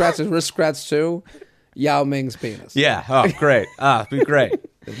Aristocrats 2. Yao Ming's penis. Yeah. Oh, great. It'd be great.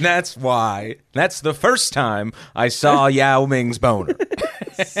 That's the first time I saw Yao Ming's boner.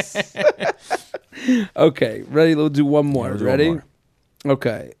 Okay, ready? We'll do one more. Yeah, ready? One more.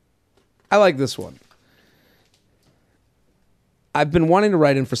 Okay. I like this one. I've been wanting to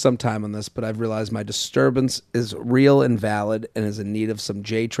write in for some time on this, but I've realized my disturbance is real and valid and is in need of some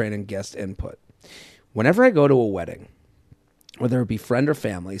J-Train and guest input. Whenever I go to a wedding, whether it be friend or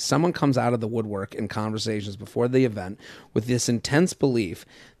family, someone comes out of the woodwork in conversations before the event with this intense belief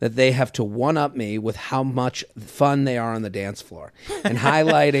that they have to one-up me with how much fun they are on the dance floor and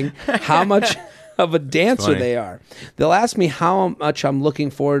highlighting how much of a dancer they are. They'll ask me how much I'm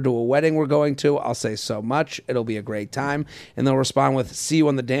looking forward to a wedding we're going to. I'll say so much. It'll be a great time. And they'll respond with, see you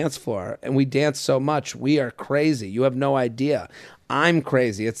on the dance floor. And we dance so much. We are crazy. You have no idea. I'm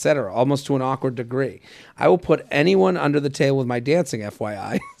crazy, etc., almost to an awkward degree. I will put anyone under the table with my dancing,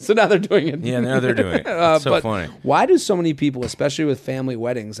 FYI. So now they're doing it. Yeah, now they're doing it. It's so funny. Why do so many people, especially with family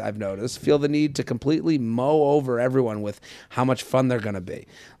weddings, I've noticed, feel the need to completely mow over everyone with how much fun they're going to be?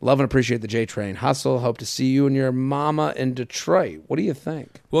 Love and appreciate the J-Train hustle. Hope to see you and your mama in Detroit. What do you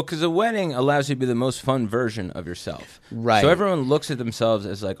think? Well, because a wedding allows you to be the most fun version of yourself. Right. So everyone looks at themselves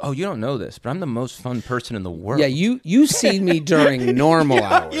as like, oh, you don't know this, but I'm the most fun person in the world. Yeah, you see me during normal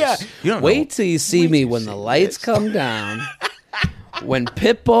hours. Yeah. You don't Wait till you see me when the lights come down. When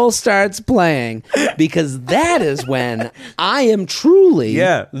Pitbull starts playing, because that is when I am truly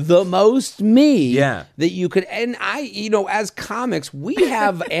the most me that you could. And as comics, we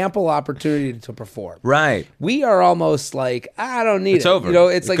have ample opportunity to perform. Right. We are almost like, I don't need it's over.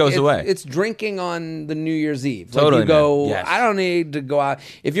 It's it goes away. It's drinking on the New Year's Eve. Totally. You go, yes. I don't need to go out.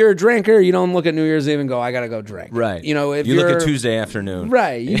 If you're a drinker, you don't look at New Year's Eve and go, I got to go drink. Right. If you look at Tuesday afternoon.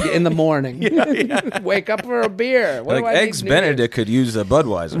 Right. In the morning. Wake up for a beer. What do I Eggs need Benedict could use a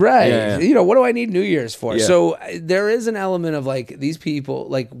Budweiser. Right. Yeah. What do I need New Year's for? Yeah. So there is an element of these people,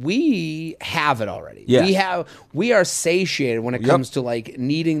 we have it already. Yes. We are satiated when it comes to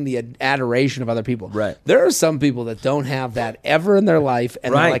needing the adoration of other people. Right. There are some people that don't have that ever in their life,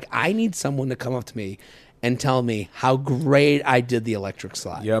 and they're Right. like, I need someone to come up to me and tell me how great I did the electric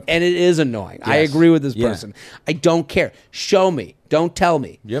slide. Yep. And it is annoying. Yes. I agree with this Yeah. person. I don't care. Show me. Don't tell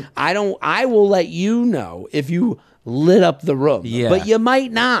me. Yep. I will let you know if you lit up the room. Yeah. But you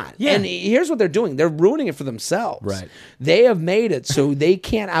might not. Yeah. And here's what they're doing. They're ruining it for themselves. Right. They have made it so they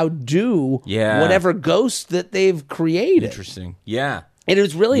can't outdo whatever ghost that they've created. Interesting. Yeah. And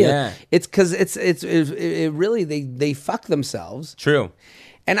it's really it's because it really they fuck themselves. True.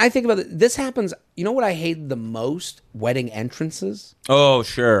 And I think about it. This happens. You know what I hate the most? Wedding entrances. Oh,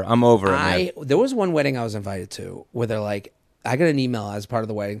 sure. I'm over it, man. There was one wedding I was invited to where they're like, I got an email as part of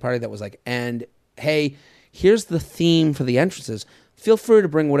the wedding party that was like, and hey, here's the theme for the entrances. Feel free to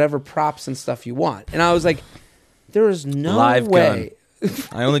bring whatever props and stuff you want. And I was like, there is no Live way. gun.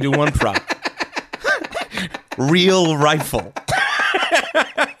 I only do one prop. Real rifle.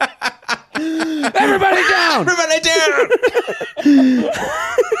 Everybody down! Everybody down!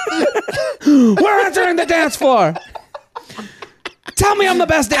 We're entering the dance floor. Tell me I'm the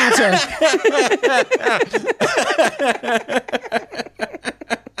best dancer.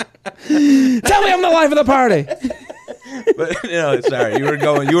 Tell me I'm the life of the party. But sorry, you were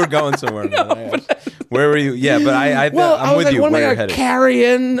going somewhere. No, where were you? Yeah, but I'm I was with like, you. what am Where I you're gonna headed. carry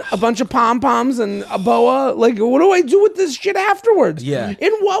in a bunch of pom poms and a boa? Like, what do I do with this shit afterwards? Yeah.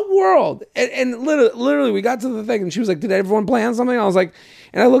 In what world? And literally, we got to the thing, and she was like, "Did everyone plan something?" I was like,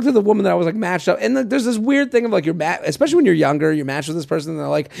 and I looked at the woman that I was like matched up, and there's this weird thing of like especially when you're younger, you're matched with this person, and they're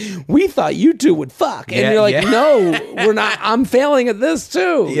like, "We thought you two would fuck," and Yeah, you're like, yeah. "No, we're not. I'm failing at this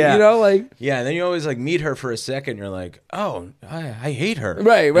too." Yeah. You know, like. Yeah, and then you always like meet her for a second. You're like, oh, I hate her.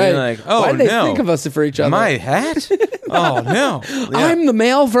 Right. And you're like, oh, why did they no. think of us for each other? My hat? Oh no. Yeah. I'm the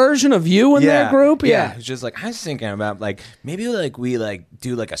male version of you in that group. Yeah. It's just like I was thinking about like maybe like we like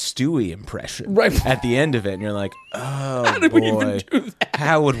do like a Stewie impression Right. at the end of it, and you're like, oh How did boy, we even do that?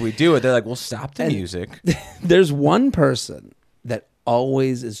 how would we do it? They're like, well, stop the music. There's one person that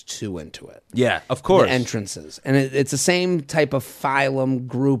always is too into it. Yeah, of course. The entrances. And it's the same type of phylum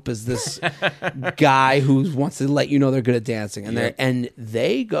group as this guy who wants to let you know they're good at dancing. And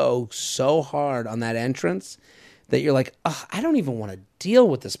they go so hard on that entrance that you're like, ugh, I don't even want to deal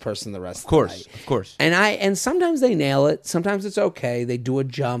with this person the rest of the night. Of course. And sometimes they nail it. Sometimes it's okay. They do a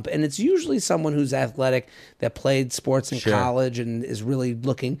jump. And it's usually someone who's athletic that played sports in college and is really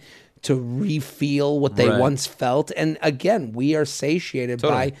looking to re-feel what they once felt. And again, we are satiated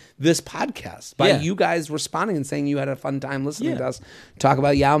by this podcast, by you guys responding and saying you had a fun time listening to us talk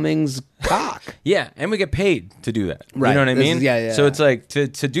about Yao Ming's cock. Yeah, and we get paid to do that. Right. You know what I This mean? is- So it's like to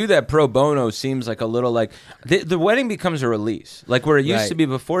do that pro bono seems like a little like the wedding becomes a release. Like where it used to be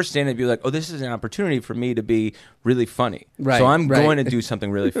before stand-up, you're like, oh, this is an opportunity for me to be really funny. Right, So I'm right. going to do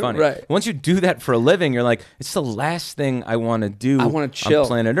something really funny. Right. Once you do that for a living, you're like, it's the last thing I want to do I wanna chill. on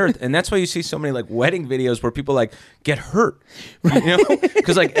planet Earth. And that's why you see so many like wedding videos where people like get hurt. You know?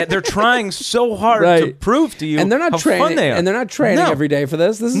 Because like they're trying so hard to prove to you and they're not how training, fun they are. and they're not training No. every day for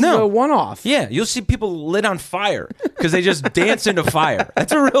this. This is No. a one-off. Yeah, you'll see people lit on fire because they just dance into fire.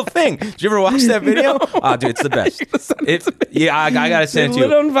 That's a real thing. Did you ever watch that video? No. Oh, dude, it's the best. I gotta send it to Lit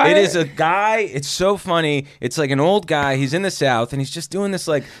you. on fire? It is a guy. It's so funny. It's like an old guy. He's in the South and he's just doing this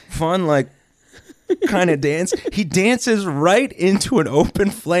like fun like kind of dance. He dances right into an open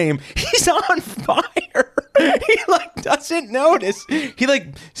flame. He's on fire. He like doesn't notice. He like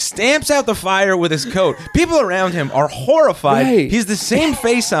stamps out the fire with his coat. People around him are horrified. Right. He's the same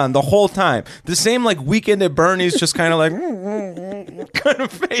face on the whole time. The same like Weekend at Bernie's, just kind of like kind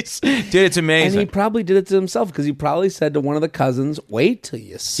of face. Dude, it's amazing. And he probably did it to himself because he probably said to one of the cousins, wait till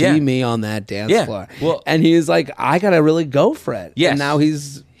you see me on that dance floor. Well, and he was like, I got to really go for it. Yes. And now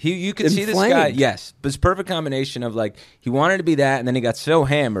he's you could see this guy, inflamed. yes, but it's perfect combination of like he wanted to be that, and then he got so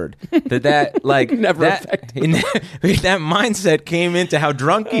hammered that like Never that that mindset came into how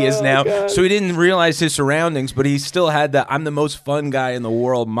drunk he is now. God. So he didn't realize his surroundings, but he still had the I'm the most fun guy in the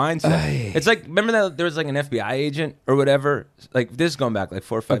world mindset. It's like remember that there was like an FBI agent or whatever. Like this is going back like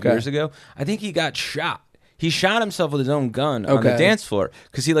 4 or 5 years ago. I think he got shot. He shot himself with his own gun on the dance floor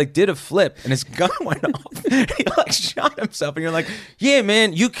because he like did a flip and his gun went off. He like shot himself, and you're like, yeah,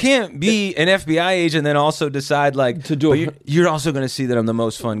 man, you can't be an FBI agent and then also decide like To do you're also going to see that I'm the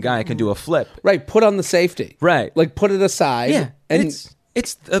most fun guy. I can do a flip. right. Put on the safety. Right. Like put it aside. Yeah, And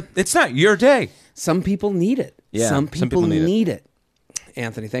it's not your day. some people need it. Yeah, Some people need it. need it.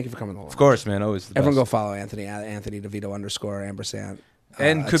 Anthony, thank you for coming along. Of course, man. Always the Everyone go best. follow Anthony at Anthony DeVito _ ampersand.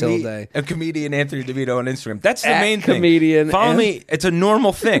 And Tilde. a comedian Anthony DeVito on Instagram. That's the At main thing. comedian Follow and- me. It's a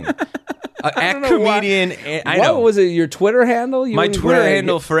normal thing. At know why- comedian. I What know. was it? Your Twitter handle? You My and Twitter Greg?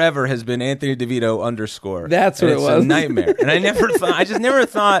 handle forever has been Anthony DeVito _ That's what And it it's was. a nightmare. And I just never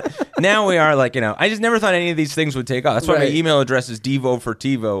thought, now we are like, I just never thought any of these things would take off. That's why my Right. email address is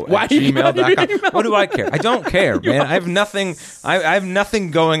devofortivo Why at you got your gmail.com. email? What do I care? I don't care, man. I have nothing. I have nothing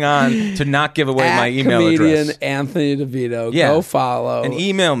going on to not give away my email comedian address. Anthony DeVito. Yeah. Go follow. And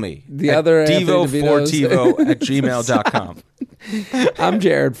email me. The at other Anthony devofortivo at gmail.com. I'm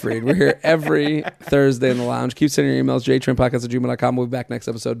Jared Freed. We're here every Thursday in the lounge. Keep sending your emails, jtrainpodcast@gmail.com. We'll be back next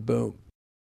episode. Boom.